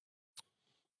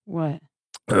 What?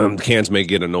 Cans may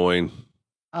get annoying.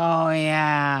 Oh,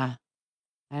 yeah.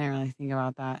 I didn't really think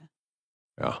about that.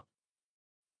 Yeah.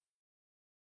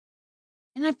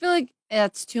 And I feel like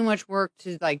that's too much work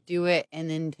to like do it and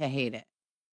then to hate it.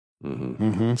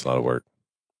 Mm-hmm. It's a lot of work.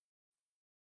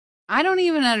 I don't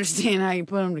even understand how you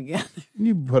put them together.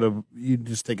 You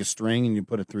just take a string and you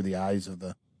put it through the eyes of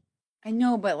the. I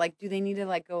know, but like, do they need to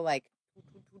like go like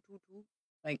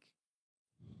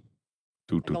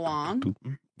along?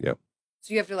 Yep.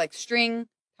 So you have to like string,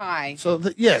 tie. So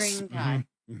yes. String, tie.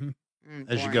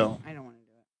 As you Boring. go. I don't want to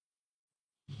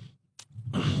do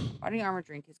it. Body armor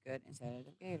drink is good instead of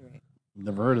Gatorade.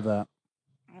 Never heard of that.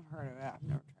 I've heard of it. I've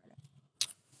never tried it.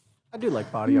 I do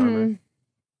like body armor.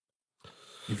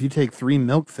 If you take 3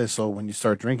 milk thistle when you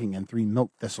start drinking and 3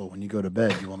 milk thistle when you go to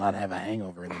bed, you will not have a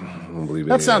hangover anymore. I don't believe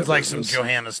That any of sounds like business. some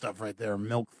Johanna stuff right there.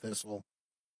 Milk thistle.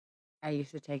 I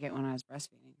used to take it when I was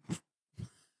breastfeeding.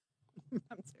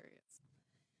 I'm serious.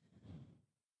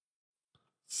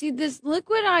 See, this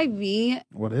liquid IV,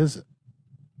 What is it?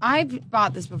 I've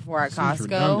bought this before at Seems Costco,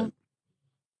 redundant.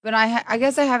 but I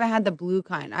guess I haven't had the blue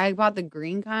kind. I bought the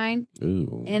green kind,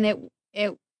 Ooh. and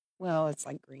well, it's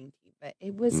like green tea, but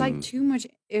it was like too much.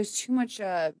 It was too much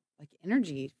like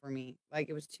energy for me. Like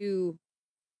it was too.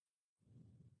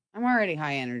 I'm already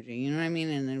high energy, you know what I mean?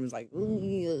 And it was like,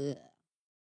 ugh.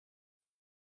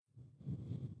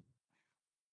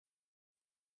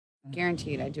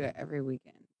 Guaranteed, I do it every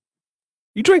weekend.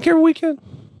 You drink every weekend?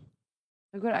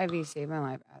 Liquid IV saved my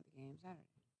life at the game Saturday.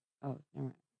 Oh, never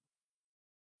mind.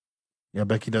 Yeah,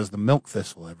 Becky does the milk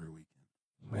thistle every weekend.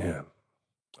 Man.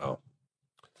 Oh.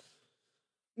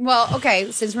 Well,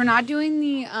 okay, since we're not doing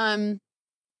the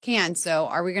can, so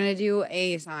are we gonna do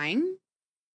a sign?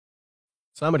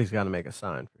 Somebody's got to make a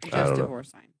sign. For sure. I Just don't know.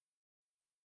 divorce sign.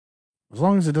 As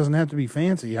long as it doesn't have to be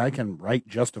fancy, I can write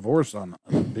just divorce on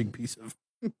a big piece of,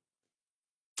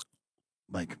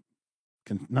 like,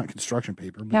 not construction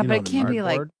paper. But Yeah, you but know it what I can't mean. be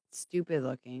like Cardboard? stupid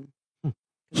looking. 'Cause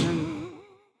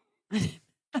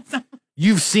then-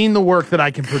 You've seen the work that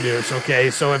I can produce,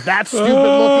 okay? So if that's stupid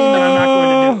looking, then I'm not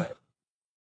going to do it.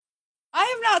 I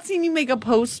have not seen you make a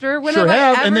poster. When Sure have I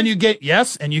have. ever- And then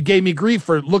you gave me grief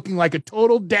for looking like a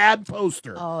total dad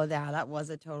poster. Oh, yeah, that was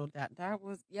a total that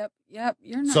was yep.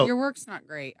 You're not So- your work's not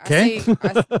great. Okay.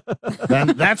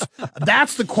 Then that's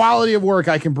the quality of work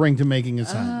I can bring to making a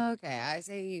sign. Okay, I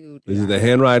say you do Is it that. the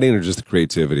handwriting or just the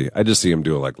creativity? I just see him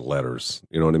doing like letters.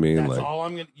 You know what I mean? That's Like all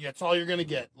I'm gonna. That's all you're gonna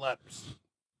get. Letters.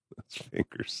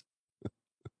 fingers.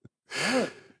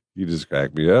 You just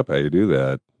crack me up how you do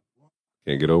that.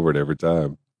 Can't get over it every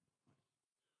time.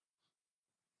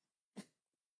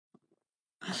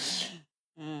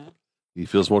 He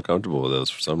feels more comfortable with those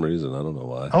for some reason. I don't know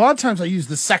why. A lot of times I use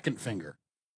the second finger.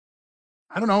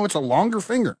 I don't know. It's a longer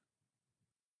finger.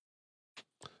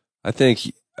 I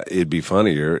think it'd be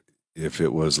funnier if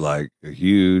it was like a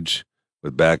huge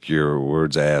with back your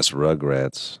words ass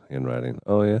Rugrats handwriting.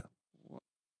 Oh yeah.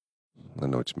 I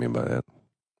know what you mean by that.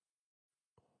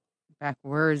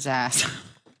 Backwards ass.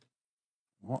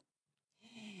 What?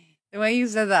 The way you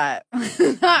said that.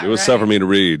 It was tough for me to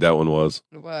read. That one was.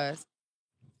 It was.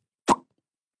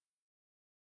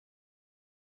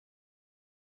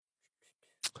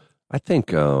 I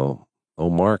think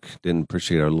Mark didn't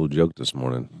appreciate our little joke this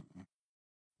morning.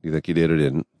 Do you think he did or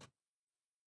didn't?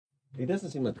 He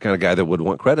doesn't seem like the kind of guy that would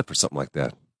want credit for something like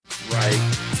that. Right.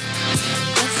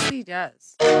 That's what he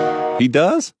does. He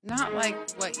does? Not like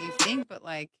what you think, but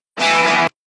like,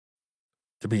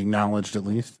 To be acknowledged at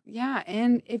least. yeah.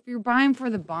 And if you're buying for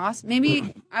the boss,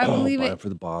 maybe I believe buy it. for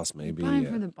the boss, maybe. Buying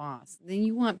Yeah. for the boss, then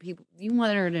you want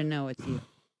her to know it's you.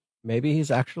 Maybe he's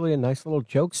actually a nice little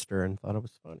jokester and thought it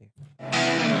was funny.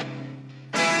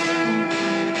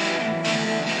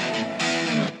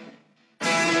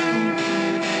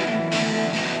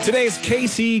 Today's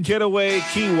KC Getaway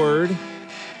keyword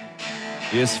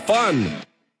is fun.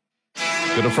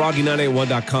 Go to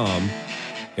froggy981.com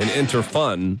and enter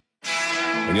fun,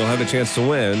 and you'll have a chance to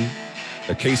win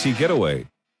a KC Getaway.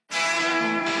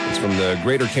 It's from the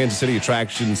Greater Kansas City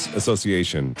Attractions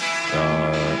Association.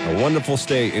 A wonderful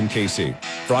stay in KC.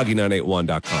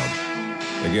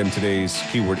 Froggy981.com. Again, today's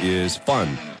keyword is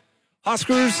fun.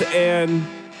 Huskers and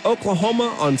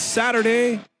Oklahoma on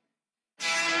Saturday.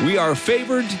 We are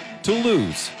favored to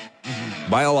lose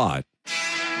by a lot.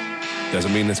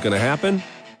 Doesn't mean it's going to happen.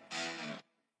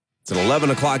 It's an 11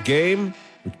 o'clock game,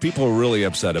 which people are really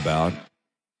upset about.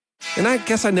 And I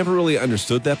guess I never really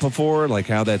understood that before, like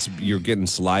how you're getting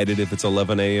slided if it's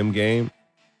 11 a.m. game.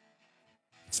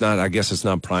 It's not, I guess it's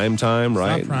not prime time,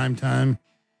 right? It's not prime time.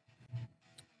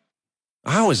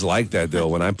 I always liked that, though,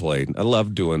 when I played. I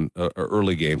loved doing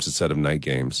early games instead of night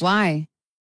games. Why?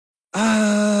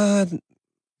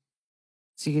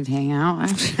 So you can hang out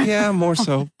after? Yeah, more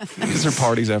so. Because there are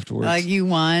parties afterwards. Like you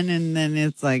won, and then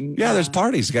it's like... Yeah, there's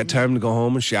parties. You got time to go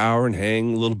home and shower and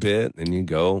hang a little bit. And you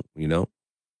go,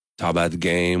 talk about the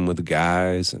game with the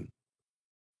guys. And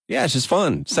yeah, it's just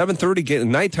fun. 7:30, get a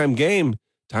nighttime game.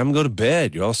 Time to go to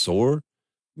bed. You're all sore.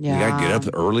 Yeah. You got to get up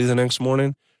early the next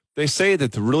morning. They say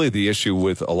that really the issue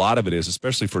with a lot of it is,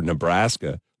 especially for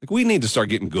Nebraska, like we need to start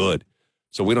getting good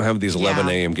so we don't have these 11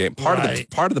 a.m. games. Part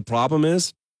of the problem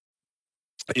is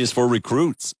for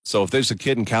recruits. So if there's a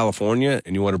kid in California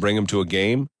and you want to bring him to a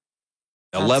game,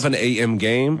 11 a.m.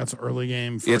 game. That's an early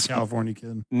game for a California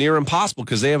kid. Near impossible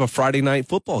because they have a Friday night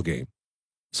football game.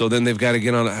 So then they've got to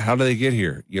get on. How do they get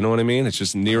here? You know what I mean? It's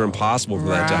just near impossible for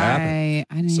that to happen.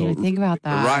 I didn't even think about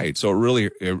that. Right. So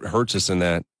it hurts us in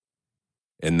that.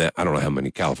 I don't know how many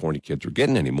California kids are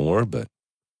getting anymore, but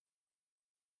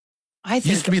I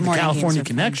think used to be the morning California games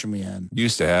are connection we had.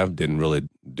 used to have, didn't really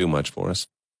do much for us.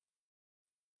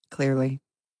 Clearly.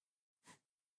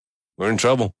 We're in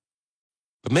trouble.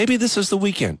 But maybe this is the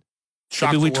weekend.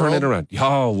 Shock maybe we the turn world. it around.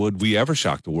 Oh, would we ever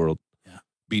shock the world? Yeah.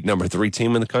 Beat number 3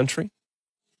 team in the country?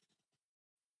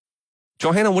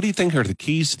 Johanna, what do you think are the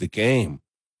keys to the game?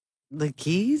 The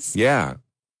keys? Yeah.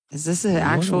 Is this an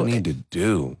actual... What do we need to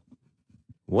do?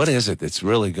 What is it that's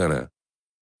really going to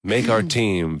make our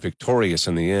team victorious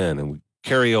in the end? And we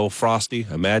carry old Frosty.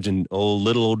 Imagine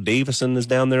little old Davison is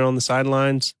down there on the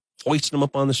sidelines, hoisting him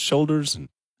up on the shoulders. And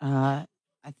I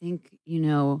think,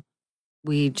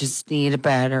 we just need a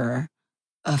better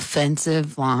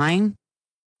offensive line.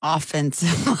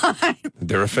 Offensive line.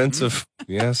 They're offensive.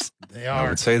 Yes. They I are.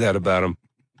 would say that about them.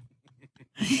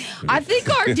 I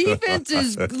think our defense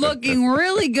is looking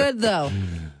really good, though.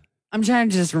 I'm trying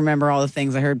to just remember all the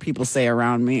things I heard people say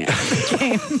around me at the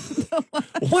game.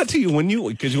 What do you,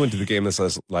 because you went to the game this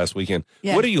last weekend,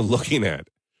 Yeah. What are you looking at?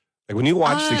 Like when you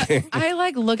watch the game, I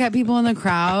look at people in the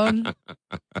crowd,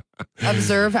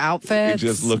 observe you're outfits.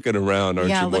 just looking around, aren't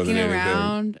you? More looking than anything?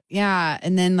 around. Yeah.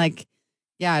 And then the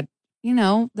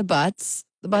butts.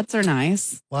 The butts are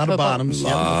nice. A lot of bottoms. A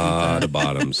lot of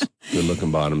bottoms. Good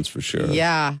looking bottoms for sure.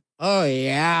 Yeah. Oh,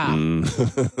 yeah.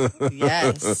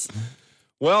 Yes.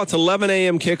 Well, it's 11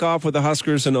 a.m. kickoff with the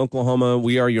Huskers in Oklahoma.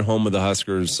 We are your home of the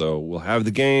Huskers, so we'll have the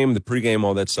game, the pregame,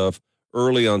 all that stuff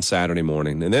early on Saturday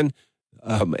morning. And then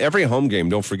every home game,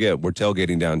 don't forget, we're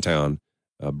tailgating downtown.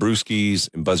 Brewski's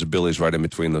and Buzzard Billy's right in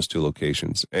between those two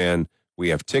locations. And we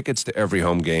have tickets to every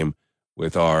home game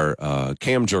with our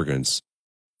Cam Jurgens,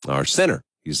 our center.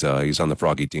 He's on the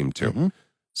Froggy team, too. Mm-hmm.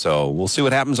 So we'll see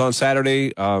what happens on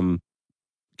Saturday.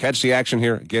 Catch the action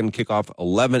here. Again, kickoff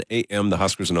 11 a.m. The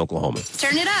Huskers in Oklahoma.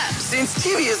 Turn it up. Since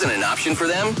TV isn't an option for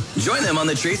them, join them on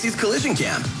the Tracy's Collision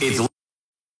Cam. It's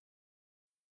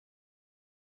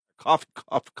Cough.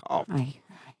 I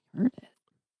heard it.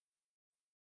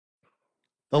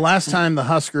 The last time the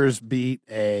Huskers beat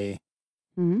a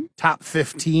top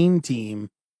 15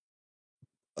 team.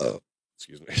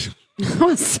 Excuse me. That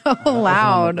was so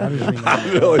loud. I'm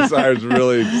really sorry. It's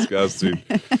really disgusting.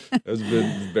 It's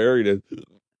been buried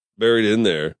in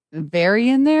there. Bury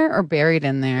in there or buried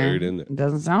in there? Buried in there. It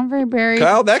doesn't sound very buried.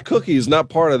 Kyle, that cookie is not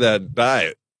part of that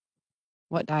diet.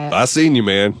 What diet? I seen you,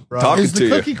 man. Talking Is to the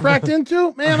you. cookie cracked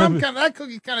into? Man, that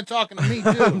cookie's kind of talking to me,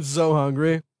 too. I'm so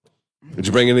hungry. Did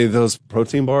you bring any of those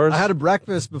protein bars? I had a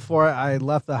breakfast before I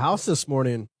left the house this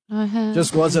morning.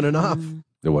 Just wasn't enough.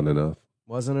 It wasn't enough.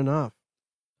 Wasn't enough.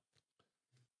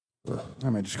 I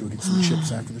might just go get some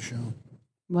chips after the show.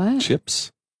 What?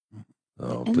 Chips?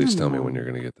 Oh, please tell me when you're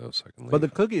going to get those. So I can leave. But the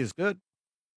cookie is good.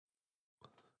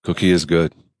 Cookie is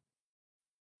good.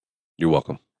 You're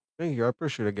welcome. Thank you. I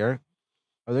appreciate it, Gary.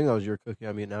 I think that was your cookie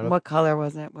I'm eating out of. What color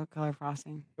was it? What color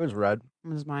frosting? It was red. It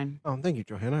was mine. Oh, thank you,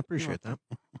 Johanna. I appreciate that.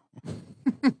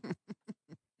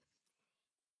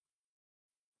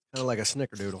 Kind of like a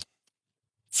snickerdoodle.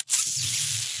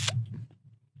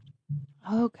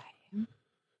 Okay.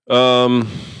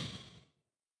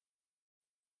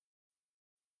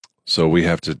 So we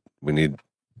need,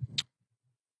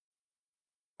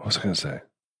 what was I going to say?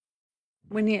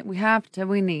 We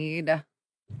need.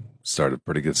 Start a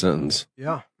pretty good sentence.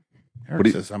 Yeah. Eric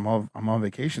says, I'm on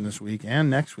vacation this week and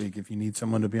next week if you need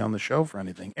someone to be on the show for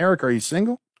anything. Eric, are you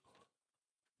single?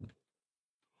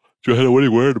 Johanna, what are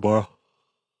you wearing tomorrow?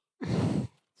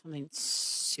 Something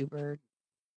super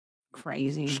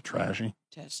crazy. Just trashy.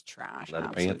 Just trash. Leather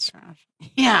absolute pants? Trash.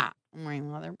 Yeah. I'm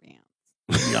wearing leather pants.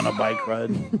 You on a bike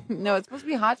ride? No, it's supposed to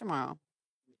be hot tomorrow.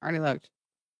 Already looked.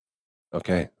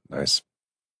 Okay, nice.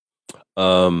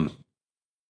 Why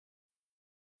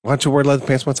don't you wear leather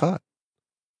pants when it's hot?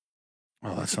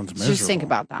 Oh, that sounds miserable. Just think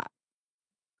about that.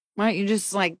 Why don't you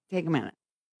just take a minute?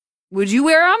 Would you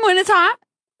wear them when it's hot?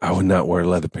 I would not wear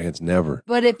leather pants, never.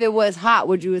 But if it was hot,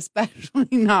 would you especially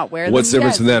not wear them? What's the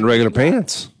difference in that and regular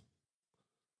pants?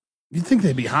 You'd think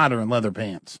they'd be hotter in leather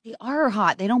pants. They are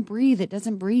hot. They don't breathe. It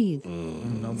doesn't breathe.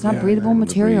 It's not Yeah, breathable want 'em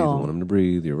to material. breathe, want them to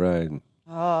breathe. You're right.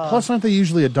 Oh. Plus, aren't they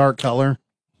usually a dark color?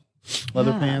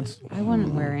 Leather Yeah. pants? I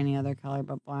wouldn't wear any other color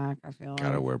but black, I feel like.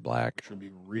 Gotta wear black. Should be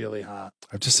really hot.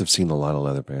 I just have seen a lot of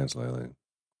leather pants lately.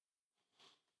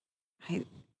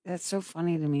 That's so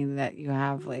funny to me that you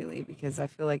have lately because I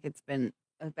feel like it's been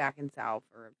back in South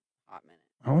for a hot minute.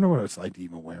 I wonder what it's like to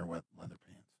even wear wet leather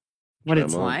pants. What Try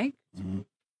it's 'em on. like? Mm-hmm.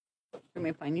 Can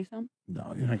we find you some?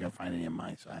 No, you're not going to find any in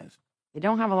my size. They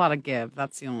don't have a lot of give.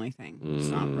 That's the only thing. It's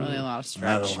not really a lot of I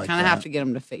stretch. don't You like kind of have that. to get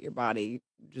them to fit your body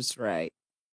just right.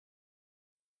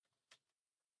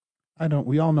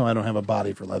 We all know I don't have a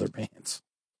body for leather pants.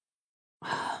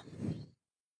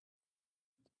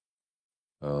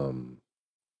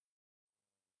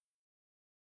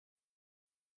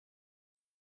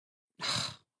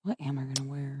 What am I going to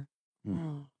wear?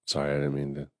 Oh. Sorry, I didn't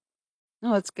mean to.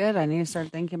 No, it's good. I need to start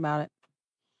thinking about it.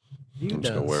 I'm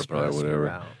just gonna wear probably stress me whatever.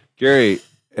 out. Gary,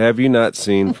 have you not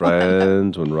seen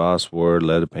Friends when Ross wore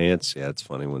leather pants? Yeah, it's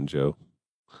funny one, Joe.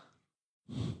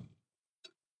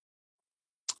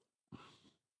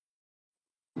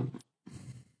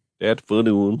 That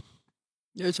funny one.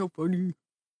 That's so funny.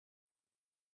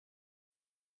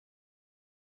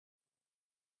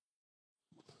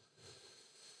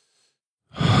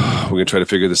 We're gonna try to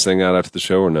figure this thing out after the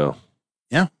show or no?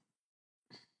 Yeah.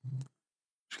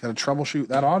 Just got to troubleshoot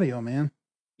that audio, man.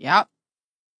 Yep.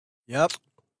 Yep.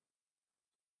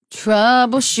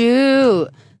 Troubleshoot.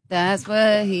 That's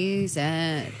what he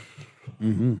said.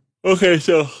 Mm-hmm. Okay,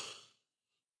 so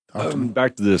Talk to me.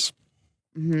 back to this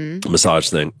Mm-hmm. massage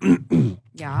thing.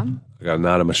 Yeah. I got a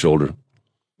knot on my shoulder.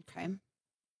 Okay.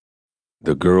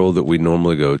 The girl that we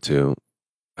normally go to,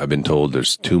 I've been told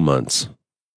there's 2 months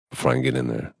before I can get in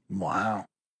there. Wow.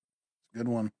 Good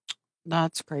one.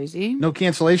 That's crazy. No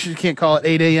cancellation. You can't call it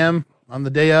 8 a.m. on the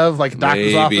day of, like a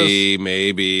doctor's office.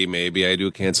 Maybe I do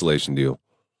a cancellation deal.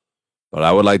 But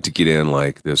I would like to get in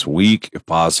like this week, if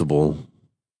possible.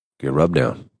 Get rubbed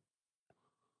down.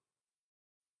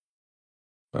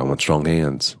 I want strong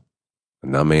hands,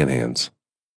 and not man hands.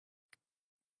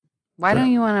 Why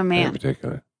don't you want a In man?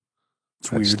 particular.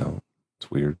 It's I just weird. don't. It's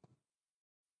weird.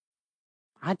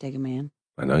 I'd take a man.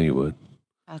 I know you would.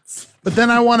 That's. But then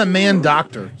I want a man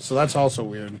doctor, so that's also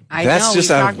weird. I That's know, just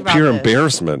we've out talked of about pure this.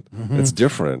 embarrassment. Mhm. It's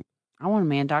different. I want a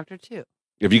man doctor too.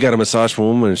 If you got a massage for a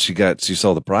woman and she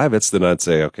saw the privates, then I'd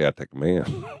say, okay, I'd take a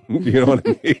man. You know what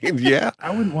I mean? Yeah.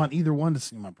 I wouldn't want either one to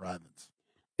see my privates.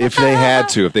 If they had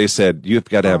to, if they said, you've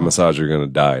got to have a massage, you're going to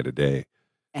die today.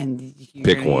 And you're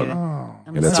Pick gonna one. get Oh. a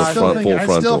And that's a massage. full I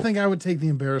frontal. still think I would take the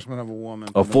embarrassment of a woman.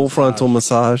 A for full massage. frontal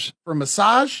massage? For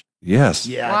massage? Yes.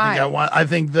 Yeah, Why? I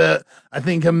think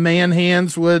a man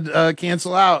hands would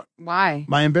cancel out Why?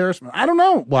 my embarrassment. I don't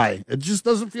know why. It just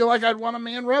doesn't feel like I'd want a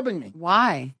man rubbing me.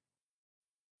 Why?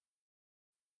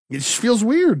 It just feels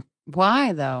weird.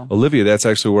 Why though? Olivia, that's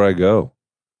actually where I go.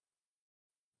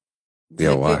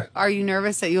 Yeah, Like, why? Are you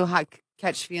nervous that you'll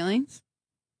catch feelings?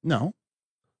 No.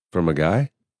 From a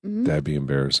guy? Mhm. That'd be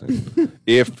embarrassing.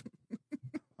 if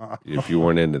you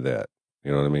weren't into that.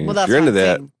 You know what I mean? Well, if that's you're what into I'm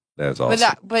that, saying. that's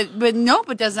awesome.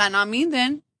 But does that not mean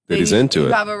then That he's you- into you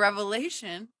it. have a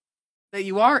revelation that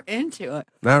you are into it?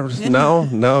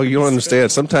 No, you don't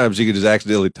understand. Sometimes you could just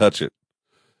accidentally touch it.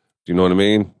 Do you know what I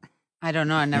mean? I don't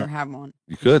know. I never had one.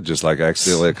 You could just like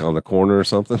accidentally like on the corner or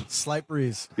something. Slight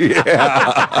breeze.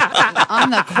 Yeah.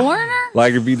 On the corner?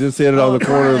 Like if you just hit it on the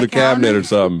corner of the cabinet or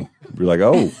something. You're like,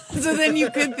 oh. So then you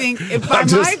could think, if by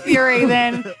my theory,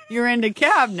 then you're into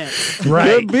cabinets.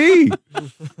 Right. Could be.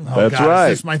 That's right.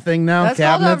 Is this my thing now? That's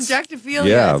Cabinets? called objectophilia.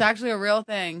 Yeah. It's actually a real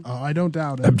thing. Oh, I don't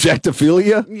doubt it.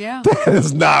 Objectophilia? Yeah. That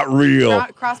is not real.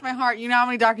 Cross my heart. You know how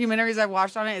many documentaries I've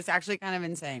watched on it? It's actually kind of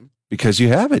insane. Because you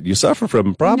have it. You suffer from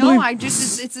it, probably. No,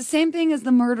 it's the same thing as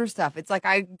the murder stuff. It's like,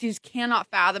 I just cannot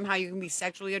fathom how you can be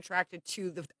sexually attracted to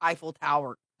the Eiffel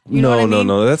Tower. You know what I mean?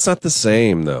 No. That's not the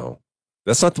same, though.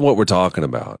 That's not what we're talking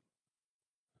about.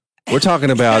 We're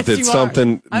talking about Yes, that you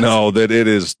something. That it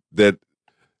is that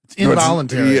It's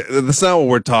involuntary. Yeah, that's not what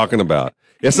we're talking about.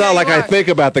 It's Yeah, not like you I are. think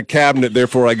about the cabinet,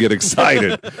 therefore I get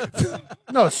excited.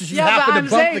 No, it's just you Yeah, but happened I'm to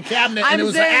bump saying- the cabinet I'm and it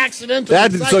was saying- an accidental.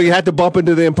 That so you had to bump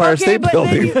into the Empire Okay, State but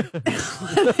then Building.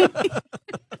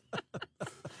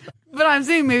 But I'm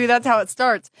saying maybe that's how it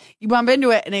starts. You bump into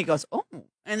it and it goes, oh.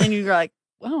 And then you're like,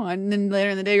 wow. And then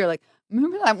later in the day, you're like,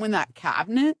 remember that when that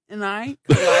cabinet and I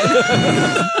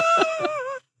collided?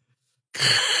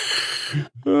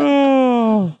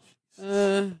 Oh.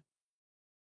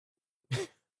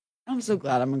 I'm so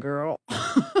glad I'm a girl.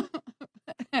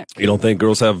 You don't think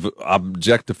girls have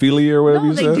objectophilia or whatever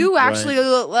No, you they said? do actually. A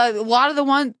lot of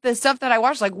the stuff that I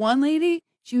watched, like one lady,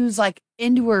 she was like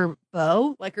into her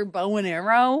bow, like her bow and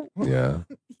arrow. Yeah.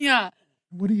 Yeah.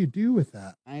 What do you do with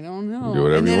that? I don't know. Do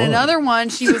whatever and then you want. another one,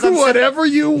 she was Do obsessed. whatever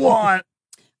you want.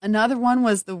 Another one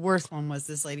was the worst one. Was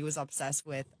this lady was obsessed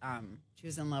with? She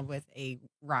was in love with a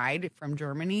ride from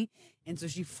Germany, and so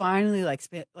she finally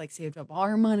saved up all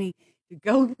her money to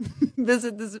go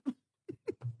visit this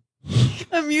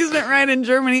amusement ride in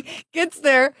Germany. Gets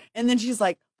there, and then she's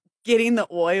like getting the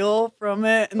oil from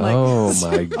it, and like, Oh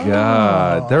my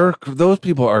God! Those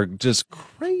people are just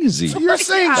crazy. So you're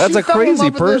saying That's she a fell in crazy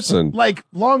love with this, person. like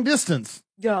long distance.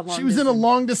 yeah, long She was in a distance.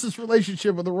 long distance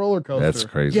relationship with a roller coaster. That's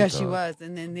crazy. Yeah, she dog. was,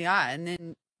 and then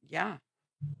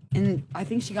and I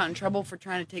think she got in trouble for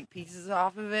trying to take pieces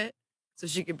off of it so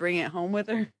she could bring it home with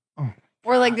her. Oh,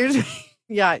 or like there's,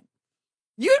 yeah,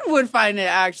 you would find it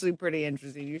actually pretty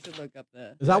interesting. You should look up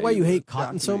the. Is that why you hate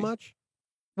cotton so documentary. much?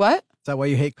 What? Is that why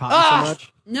you hate cotton Ah! so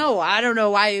much? No, I don't know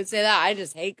why you'd say that. I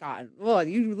just hate cotton. Well,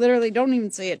 you literally don't even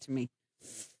say it to me.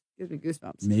 Gives me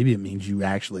goosebumps. Maybe it means you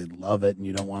actually love it and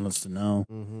you don't want us to know.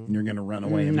 Mm-hmm. And you're going to run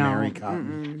away and marry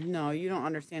Cotton. No, you don't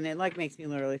understand. It like makes me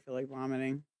literally feel like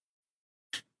vomiting.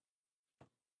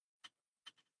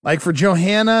 Like for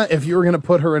Johanna, if you were going to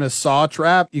put her in a saw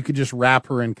trap, you could just wrap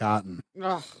her in cotton.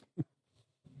 Ugh.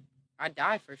 I'd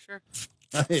die for sure.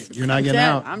 You're not getting dead.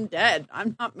 out. I'm dead.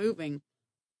 I'm not moving.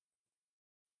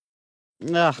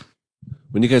 Ugh.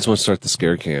 When you guys want to start the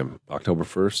scare cam? October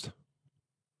 1st?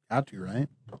 Got to, right?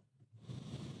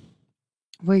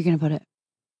 Where are you gonna put it?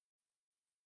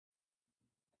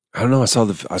 I don't know. I saw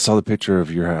the picture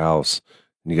of your house,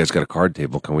 and you guys got a card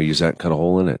table. Can we use that and cut a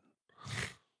hole in it?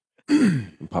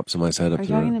 And pop somebody's head up Are you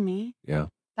there. talking to me? Yeah.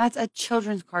 That's a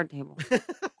children's card table. Do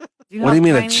you know What do you how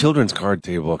mean a tiny- children's card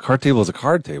table? A card table is a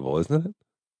card table, isn't it?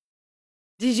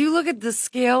 Did you look at the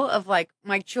scale of like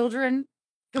my children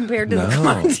compared to the No.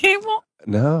 card table?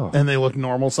 No. And they look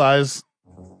normal size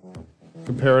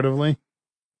comparatively.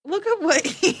 Look at what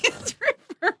he's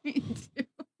referring to.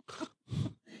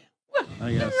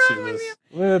 I gotta What's see wrong with this.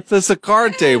 Well, it's a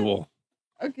card table.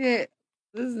 Okay,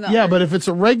 this is not. Yeah, but if it's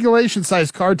a regulation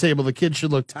size card table, the kid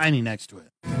should look tiny next to it.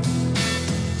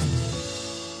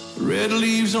 Red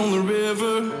leaves on the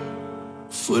river,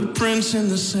 footprints in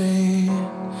the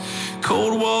sand.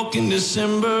 Cold walk in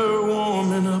December,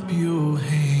 warming up your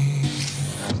hand.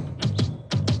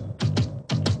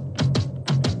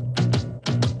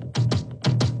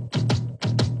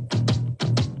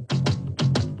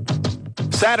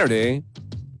 Saturday.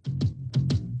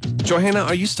 Johanna,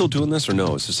 are you still doing this or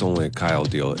no? Is this only a Kyle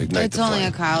deal? Ignite It's the only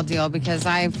flame. a Kyle deal because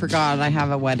I forgot I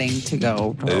have a wedding to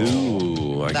go to.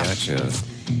 Ooh, I gotcha.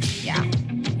 Yeah.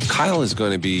 Kyle is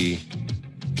going to be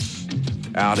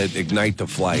out at Ignite the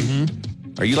Flight.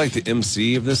 Are you like the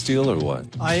MC of this deal or what?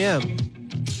 I am.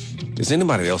 Is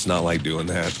anybody else not like doing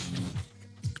that?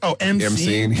 Oh,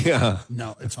 MCing? Yeah.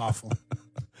 No, it's awful.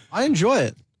 I enjoy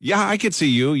it. Yeah, I could see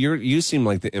you. You seem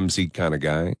like the MC kind of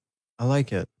guy. I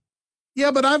like it.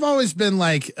 Yeah, but I've always been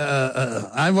like,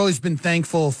 I've always been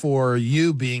thankful for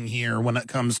you being here when it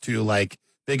comes to like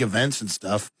big events and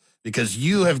stuff, because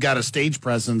you have got a stage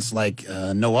presence like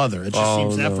no other. It just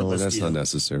seems effortless. That's to you. not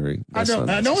necessary. I That's don't.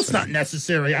 not I know it's not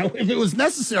necessary. If it was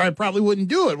necessary, I probably wouldn't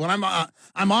do it. When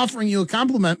I'm offering you a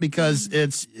compliment because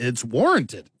it's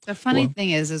warranted. The funny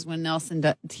thing is when Nelson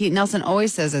Nelson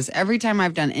always says this every time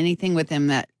I've done anything with him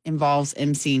that involves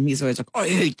MCing. He's always like, "Oh, I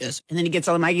hate this," and then he gets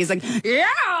on the mic. He's like, "Yeah."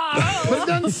 But it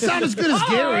doesn't sound as good as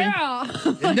Gary.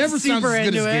 It never sounds as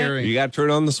good as Gary. You got to turn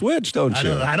on the switch, don't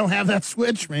you? I don't have that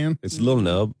switch, man. It's a little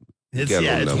nub. It's Get a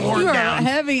little it's nub. worn You are down.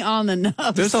 heavy on the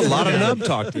nub. There's a lot of nub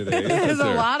talk today. There's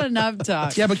a lot of nub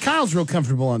talk. Yeah, but Kyle's real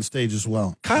comfortable on stage as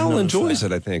well. Kyle enjoys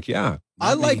it, I think. Yeah.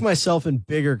 I like myself in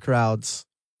bigger crowds.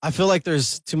 I feel like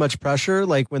there's too much pressure.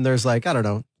 Like when there's like, I don't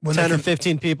know, When 10 they or can-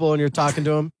 15 people and you're talking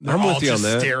to them. They're I'm with all you on just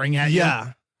that. staring at you.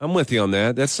 Yeah. I'm with you on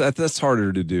that. That's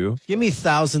harder to do. Give me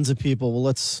thousands of people.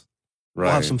 Well, we'll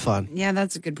have some fun. Yeah,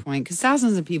 that's a good point. Because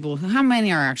thousands of people, how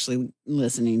many are actually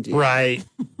listening to you? Right.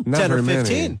 Not 10 or very many.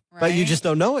 15. But you Right? just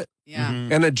don't know it. Yeah.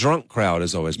 And a drunk crowd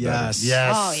is always better. Yes.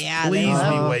 Yes. Oh, yeah, Please they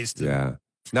be love- wasted. Yeah.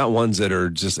 Not ones that are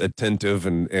just attentive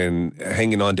and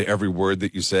hanging on to every word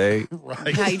that you say.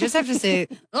 Right. Yeah, you just have to say,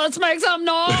 let's make some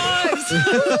noise.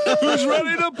 Who's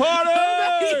ready to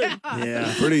party?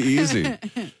 Yeah. Pretty easy.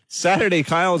 Saturday,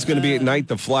 Kyle is going to be at Night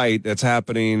the Flight. That's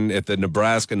happening at the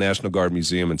Nebraska National Guard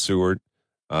Museum in Seward.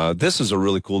 This is a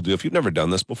really cool deal. If you've never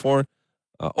done this before,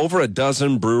 over a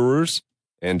dozen brewers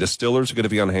and distillers are going to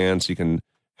be on hand, so you can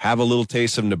have a little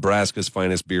taste of Nebraska's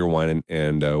finest beer, wine,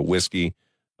 and whiskey.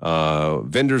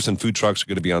 Vendors and food trucks are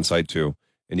going to be on site too,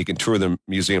 and you can tour the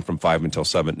museum from 5 until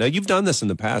 7. Now, you've done this in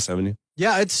the past, haven't you?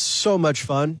 Yeah, it's so much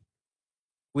fun.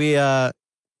 We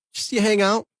just you hang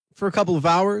out for a couple of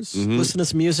hours, Mhm. listen to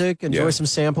some music, enjoy Yeah. some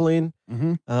sampling,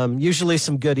 usually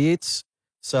some good eats.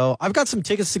 So I've got some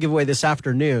tickets to give away this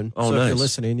afternoon. Oh, so if nice. you're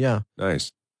listening, yeah.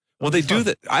 Nice. Well, they do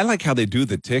that. I like how they do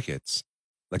the tickets.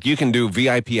 Like you can do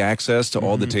VIP access to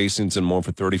all the tastings and more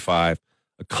for $35.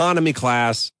 Economy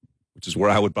class, which is where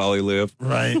I would probably live,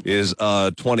 Right. is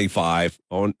 $25.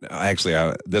 Oh,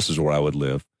 actually, this is where I would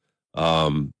live.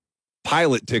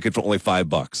 Pilot ticket for only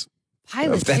 $5.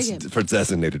 Pilot That's ticket. for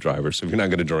designated drivers. So if you're not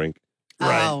going to drink,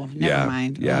 Oh, never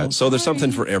mind. yeah. Oh, So there's sorry.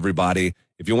 something for everybody.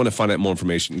 If you want to find out more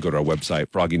information, you can go to our website,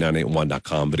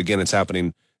 froggy981.com. But again, it's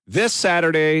happening this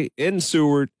Saturday in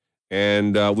Seward,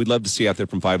 and we'd love to see you out there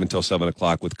from 5 until 7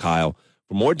 o'clock with Kyle.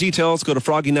 For more details, go to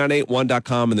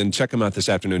froggy981.com and then check him out this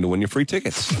afternoon to win your free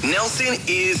tickets. Nelson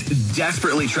is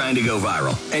desperately trying to go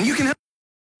viral, and you can help.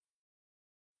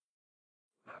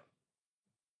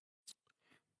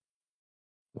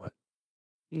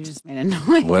 You just made a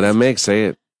noise. What I make, say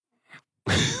it.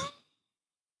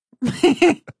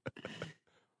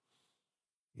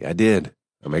 Yeah, I did.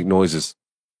 I make noises.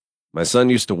 My son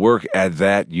used to work at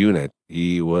that unit.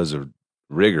 He was a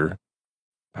rigger,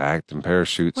 packed in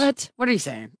parachutes. What? What are you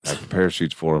saying? Packed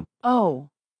parachutes for him. Oh.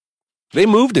 They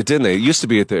moved it, didn't they? It used to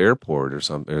be at the airport or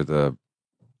something, or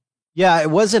Yeah, it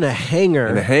wasn't a hangar.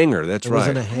 in a hangar. That's It right.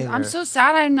 wasn't a hangar. I'm so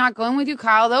sad I'm not going with you,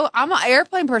 Kyle, though. I'm an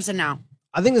airplane person now.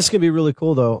 I think this is going to be really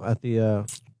cool, though, at the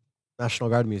National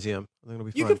Guard Museum. I think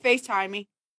it'll be You fun. could FaceTime me.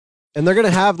 And they're going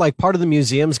to have, like, part of the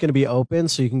museum is going to be open,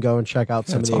 so you can go and check out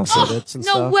some of the That's awesome. exhibits and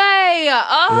No stuff. way.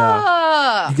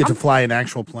 Oh. You get to fly an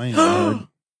actual plane. Lord.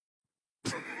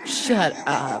 Shut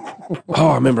up. Oh,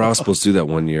 I remember I was supposed to do that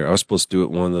one year. I was supposed to do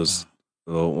it one of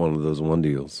those one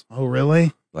deals, Oh,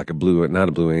 really? like not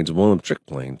a Blue Angel, one of them trick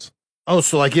planes. Oh,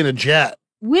 so like in a jet.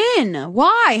 When?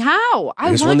 Why? How? I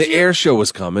Because want when the you- air show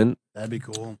was coming, That'd be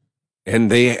cool. and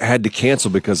they had to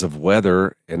cancel because of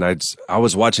weather, and I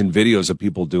was watching videos of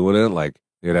people doing it, like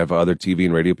they'd have other TV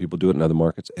and radio people do it in other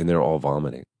markets, and they're all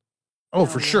vomiting. Oh, No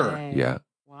for sure. way. Yeah,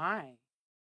 Why?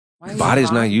 Why the are you body's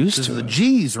not vomiting? used This to is the it.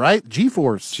 G's, right?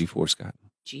 G-force. G-force got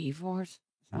G-force?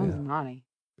 Sounds Yeah. naughty.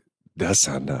 does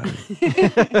sound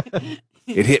nice.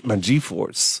 It hit my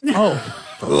G-force. Oh,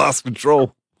 I lost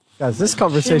control. Guys, this Shit,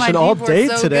 conversation my all G-force day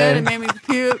so Good, today. it made me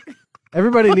puke.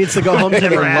 Everybody needs to go home to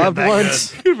Never their had it loved that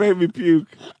ones. It made me puke.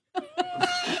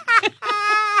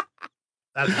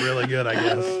 that's really good, I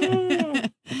guess.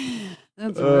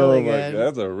 That's Oh really my good. God,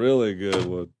 that's a really good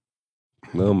one.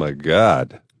 Oh my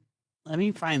God. Let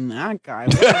me find that guy.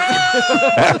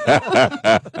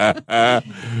 There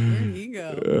you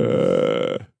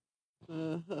go.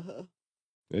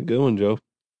 Good one, Joe.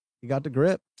 You got the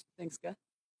grip. Thanks, guy.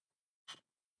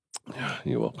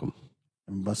 You're welcome.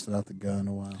 I haven't busted out the gun in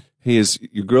a while. Hey, is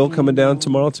your girl coming down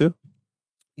tomorrow too?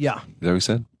 Yeah. Is that what he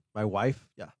said? My wife.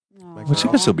 Yeah. Aw. Well, she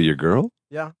can still be your girl.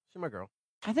 Yeah. She's my girl.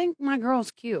 I think my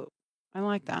girl's cute. I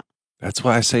like that. That's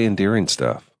why I say endearing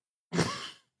stuff.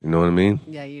 You know what I mean?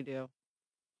 Yeah, you do.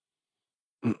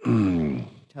 Mm-mm.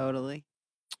 Totally.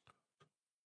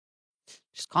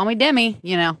 Just call me Demi,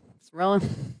 you know. It's really.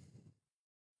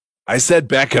 I said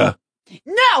Becca.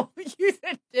 No! You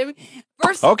said Demi.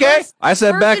 First. Okay. first- I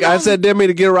said first Becca. and I said Demi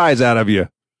to get a rise out of you.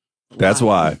 That's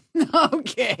why.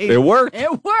 Okay. It worked.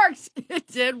 It worked. It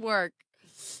did work.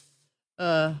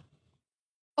 Oh,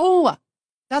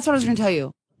 that's what I was going to tell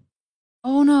you.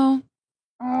 Oh, no.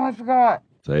 Oh, I forgot.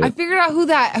 Say I it. figured out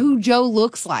who Joe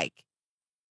looks like.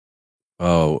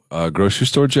 Oh, grocery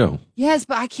store Joe. Yes,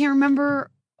 but I can't remember.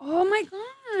 Oh my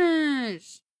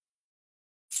gosh.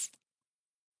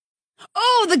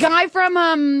 Oh, the guy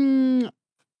from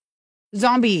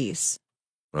Zombies.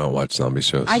 I don't watch zombie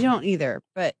shows. I don't either,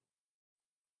 but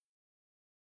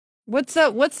what's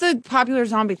the popular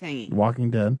zombie thingy?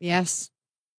 Walking Dead. Yes.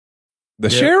 The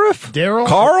sheriff? Daryl?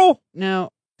 Carl? No.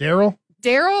 Daryl?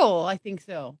 Daryl, I think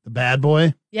so. The bad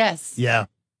boy? Yes. Yeah.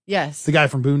 Yes. The guy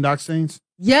from Boondock Saints?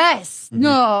 Yes.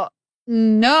 Mhm.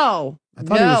 No. I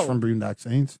thought he was from Boondock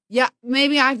Saints. Yeah,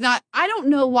 maybe I don't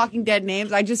know Walking Dead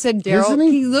names. I just said Daryl. Isn't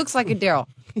he? He looks like a Daryl.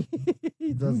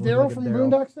 Is Daryl from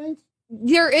Boondock Saints?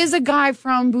 There is a guy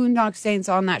from Boondock Saints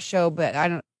on that show, but I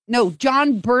don't know.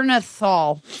 John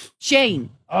Bernthal.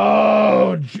 Shane.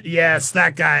 Oh, yes,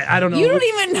 that guy. I don't know. You don't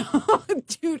even know,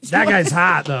 dude. That guy's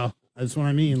hot, though. That's what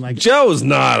I mean. Like, Joe's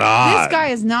not hot. This guy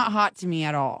is not hot to me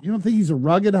at all. you don't think he's a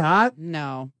rugged hot?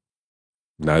 No.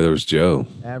 Neither was Joe.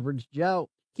 Average Joe.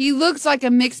 He looks like a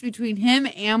mix between him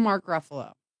and Mark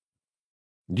Ruffalo.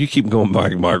 You keep going by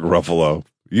Mark Ruffalo.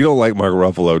 You don't like Mark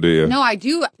Ruffalo, do you? No, I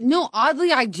do. No,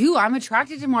 oddly, I do. I'm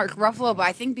attracted to Mark Ruffalo, but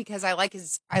I think because I like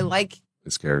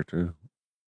His character.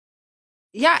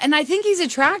 yeah, and I think he's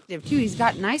attractive too. He's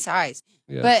got nice eyes.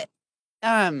 Yeah. But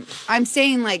I'm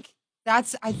saying like I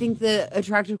think the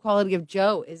attractive quality of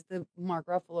Joe is the Mark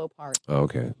Ruffalo part.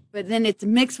 Okay. But then it's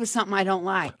mixed with something I don't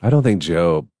like. I don't think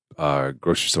Joe,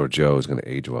 grocery store Joe, is going to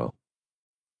age well.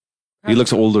 He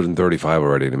looks older than 35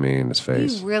 already to me in his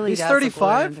face. He really He's does. 35?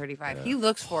 Look older than 35. Yeah. He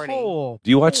looks 40. Oh, Do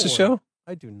you watch the boy. show?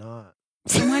 I do not.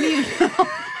 What do you know?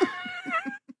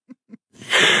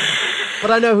 But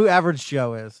I know who Average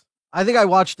Joe is. I think I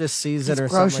watched this season It's or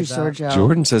grocery something like store that. Joe.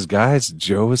 Jordan says, guys,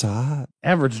 Joe is hot.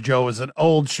 Average Joe is an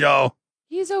old show.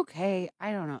 He's okay.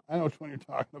 I don't know. I know which one you're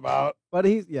talking about. But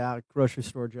grocery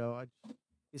store Joe.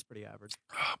 He's pretty average.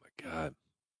 Oh, my God.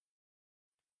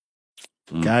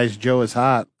 Guys, Joe is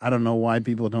hot. I don't know why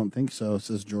people don't think so,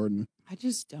 says Jordan. I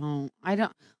just don't.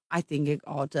 I think it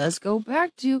all does go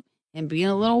back to him being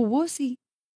a little wussy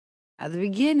at the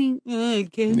beginning.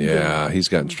 Yeah, he's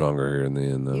gotten stronger here in the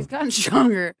end, though. He's gotten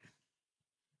stronger.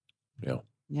 Yeah.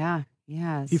 Yeah.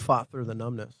 Yes. He fought through the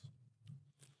numbness.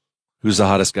 Who's the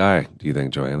hottest guy, do you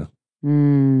think, Joanna?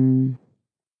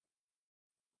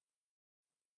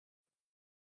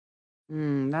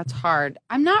 That's hard.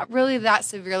 I'm not really that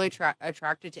severely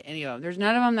attracted to any of them. There's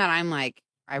none of them that I'm like,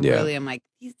 really am like,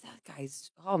 that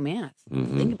guy's, oh man,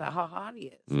 think about how hot he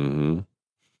is. Mm-hmm.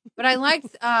 But I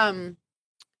liked,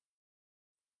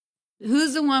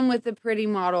 who's the one with the pretty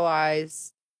model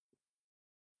eyes?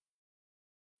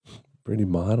 Pretty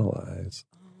model eyes.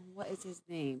 What is his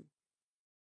name?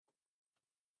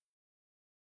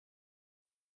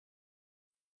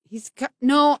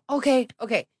 Okay.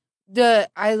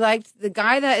 I liked the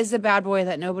guy that is the bad boy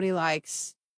that nobody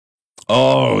likes.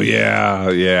 Oh, yeah.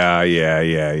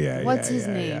 What's his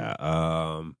name?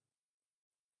 Yeah.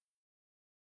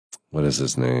 What is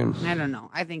his name? I don't know.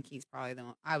 I think he's probably the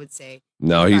one. I would say.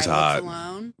 No, the he's guy who looks hot.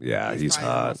 Alone, Yeah, he's probably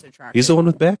the hot. most attractive. He's the one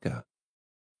with Becca.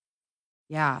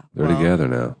 Yeah. They're together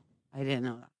now. I didn't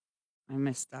know that. I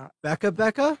missed that.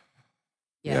 Becca?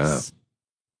 Yes.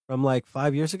 From like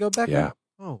 5 years ago, Becca? Yeah.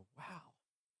 Oh, wow.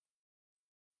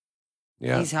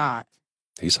 Yeah. He's hot.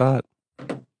 He's hot.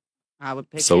 I would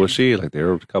pick him. So is she. Like,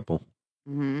 they're a couple.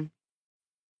 Mm-hmm.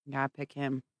 Yeah, I'd pick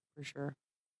him for sure.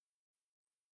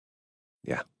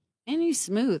 Yeah. And he's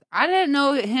smooth. I didn't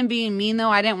know him being mean, though.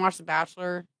 I didn't watch The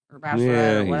Bachelor or Bachelorette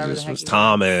Yeah, or he whatever just the heck was he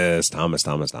Thomas.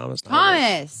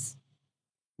 Thomas.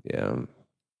 Yeah.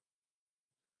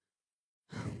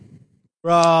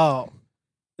 Bro,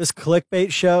 this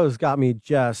clickbait show has got me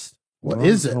just. What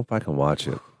is I it? hope I can watch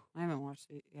it. I haven't watched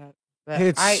it yet. But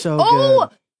It's so Oh!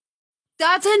 good.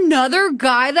 That's another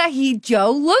guy that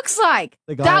Joe looks like.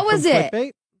 The guy That from was it.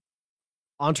 Clickbait?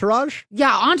 Entourage?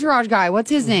 Yeah, Entourage guy. What's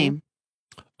his Mm-hmm. name?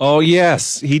 Oh,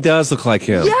 yes. He does look like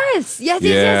him. Yes, yes,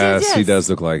 He does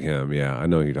look like him. Yeah, I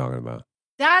know what you're talking about.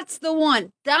 That's the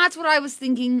one. That's what I was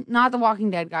thinking, not the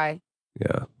Walking Dead guy.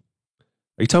 Yeah. Are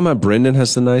you talking about Brendan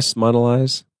has the nice model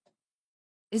eyes?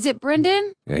 Is it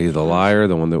Brendan? Yeah, he's the liar,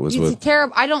 the one that was He's with.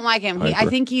 terrible. I don't like him. I Piper.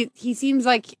 think he seems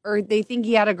like, or they think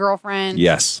he had a girlfriend.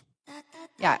 Yes.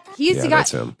 Yeah, he's Yeah, the guy.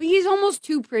 that's him. But he's almost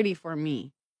too pretty for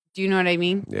me. Do you know what I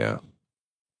mean? Yeah.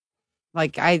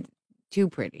 Like too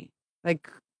pretty. Like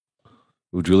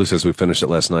Ooh, Julie says we finished it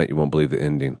last night. You won't believe the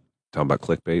ending. Talking about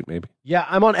clickbait, maybe? Yeah,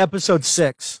 I'm on episode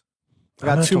 6. I I'll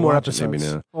got have 2 to more watch it episodes.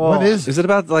 maybe now. What is Is it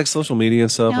about like social media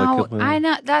and stuff? no, Like, I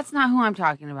know that's not who I'm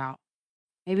talking about.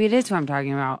 Maybe it is who I'm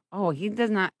talking about. Oh, he's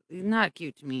not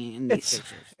cute to me in these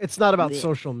pictures. It's not about Blech.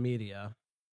 social media.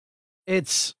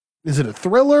 It's Is it a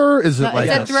thriller? Is it like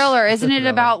it's a thriller, It's a isn't it? thriller.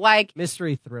 About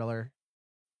mystery thriller.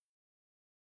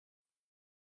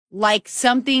 like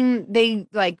something they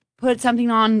like put something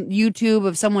on YouTube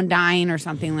of someone dying or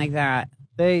something like that.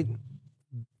 They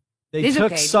It's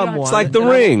took okay. someone. It's like The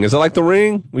Ring. Is it like The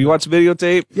Ring? We watch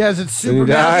videotape? Yeah, is it Then you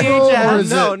die? supernatural? Or is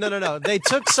No, it... no. They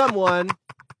took someone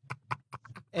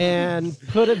and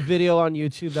put a video on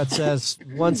YouTube that says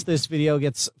once this video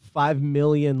gets 5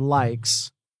 million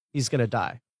likes, he's gonna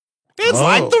die. It's Oh.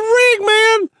 like The Ring,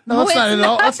 man. No, it's not at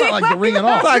all. That's not like The Ring at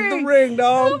all. It's like The Ring,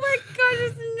 dog. Oh my gosh,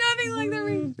 it's nothing like the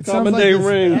Ring. It sounds like Comedy this,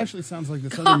 Ring. It actually sounds like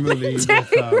this other movie with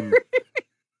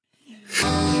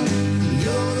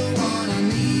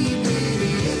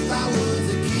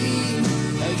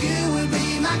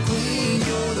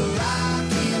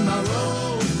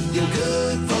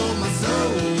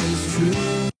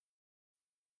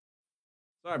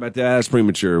Sorry about that. That's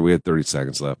premature. We had 30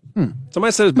 seconds left.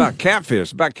 Somebody said it's about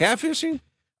catfish. About catfishing?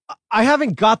 I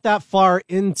haven't got that far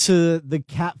into the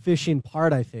catfishing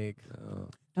part, I think.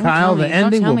 Don't Kyle, tell the me, don't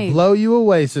ending tell will me. blow you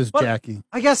away, says What? Jackie.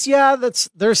 I guess, yeah,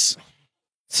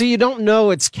 so you don't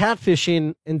know it's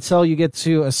catfishing until you get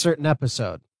to a certain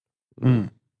episode. I'm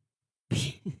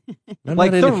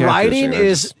Like not the into writing catfishing. I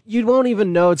is, just- you won't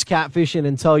even know it's catfishing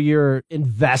until you're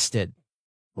invested.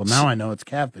 Well, now I know it's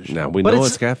catfish. No, we But know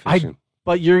it's- it's catfishing.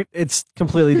 But it's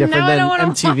completely different Now I than don't wanna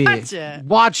MTV. watch it.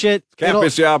 Watch it. It'll-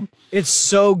 Catfish job. It's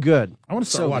so good. I want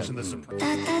to start So watching good.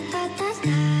 this.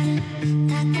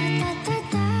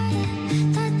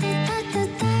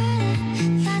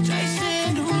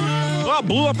 Well,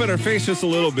 blew up in her face just a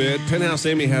little bit. Penthouse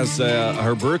Amy has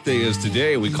her birthday is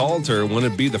today. We called her,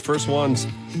 wanted to be the first ones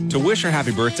to wish her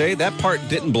happy birthday. That part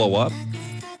didn't blow up.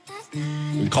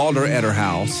 We called her at her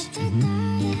house,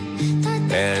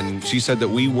 and she said that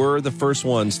we were the first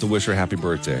ones to wish her happy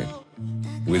birthday.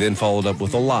 We then followed up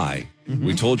with a lie.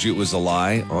 We told you it was a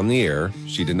lie on the air.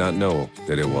 She did not know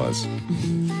that it was.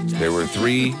 There were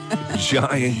 3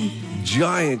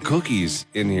 giant cookies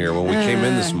in here when we came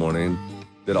in this morning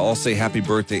that all say happy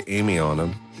birthday Amy on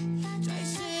them.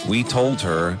 We told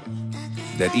her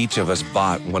that each of us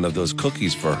bought one of those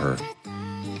cookies for her,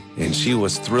 and she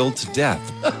was thrilled to death.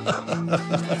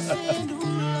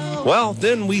 Well,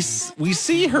 then we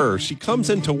see her. She comes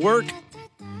into work.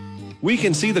 We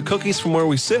can see the cookies from where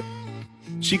we sit.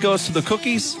 She goes to the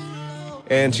cookies,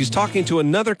 and she's talking to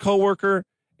another coworker,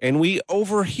 and we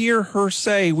overhear her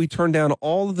say, we turn down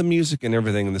all of the music and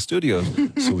everything in the studio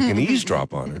so we can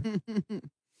eavesdrop on her.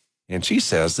 And she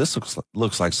says, this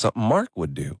looks like something Mark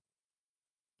would do.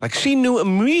 Like she knew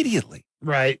immediately.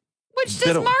 Right. Which They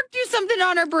does don't- Mark do something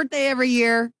on her birthday every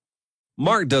year?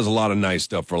 Mark does a lot of nice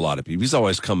stuff for a lot of people. He's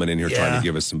always coming in here trying Yeah. to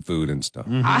give us some food and stuff.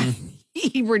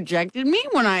 He rejected me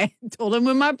when I told him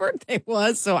when my birthday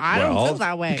was, so I don't feel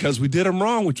that way. Because we did him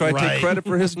wrong. We tried to Right. take credit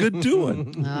for his good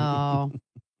doing. Oh.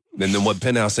 And then what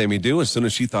Penthouse Amy do, as soon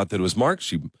as she thought that it was Mark,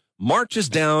 she marches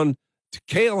down to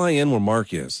KLIN where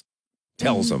Mark is,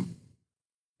 tells him.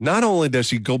 Not only does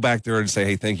she go back there and say,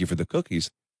 hey, thank you for the cookies,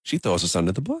 she throws us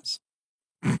under the bus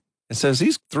and says,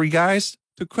 these 3 guys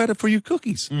took credit for your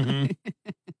cookies.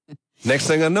 Next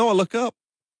thing I know, I look up.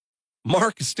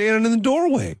 Mark is standing in the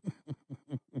doorway,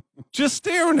 just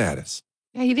staring at us.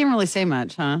 Yeah, he didn't really say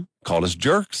much, huh? Called us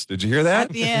jerks. Did you hear that? At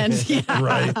the end. Yeah.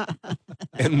 Right.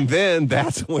 And then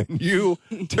that's when you,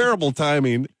 terrible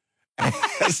timing,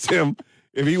 asked him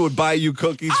if he would buy you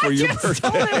cookies for your Just birthday.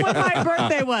 told him when my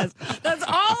birthday was. That's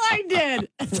all I did.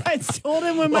 I told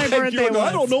him when my birthday was.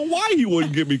 I don't know why he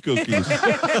wouldn't give me cookies.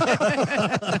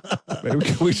 Maybe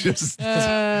can we just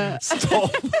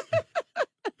stop?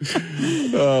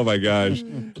 Oh my gosh.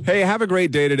 Hey, have a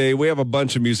great day today. We have a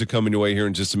bunch of music coming your way here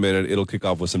in just a minute. It'll kick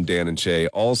off with some Dan and Shay.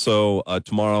 Also,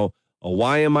 tomorrow,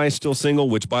 Why Am I Still Single,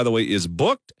 which, by the way, is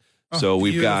booked. So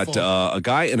we've got beautiful. a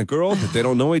guy and a girl that they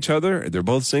don't know each other. They're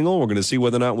both single. We're going to see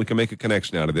whether or not we can make a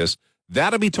connection out of this.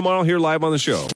 That'll be tomorrow here live on the show.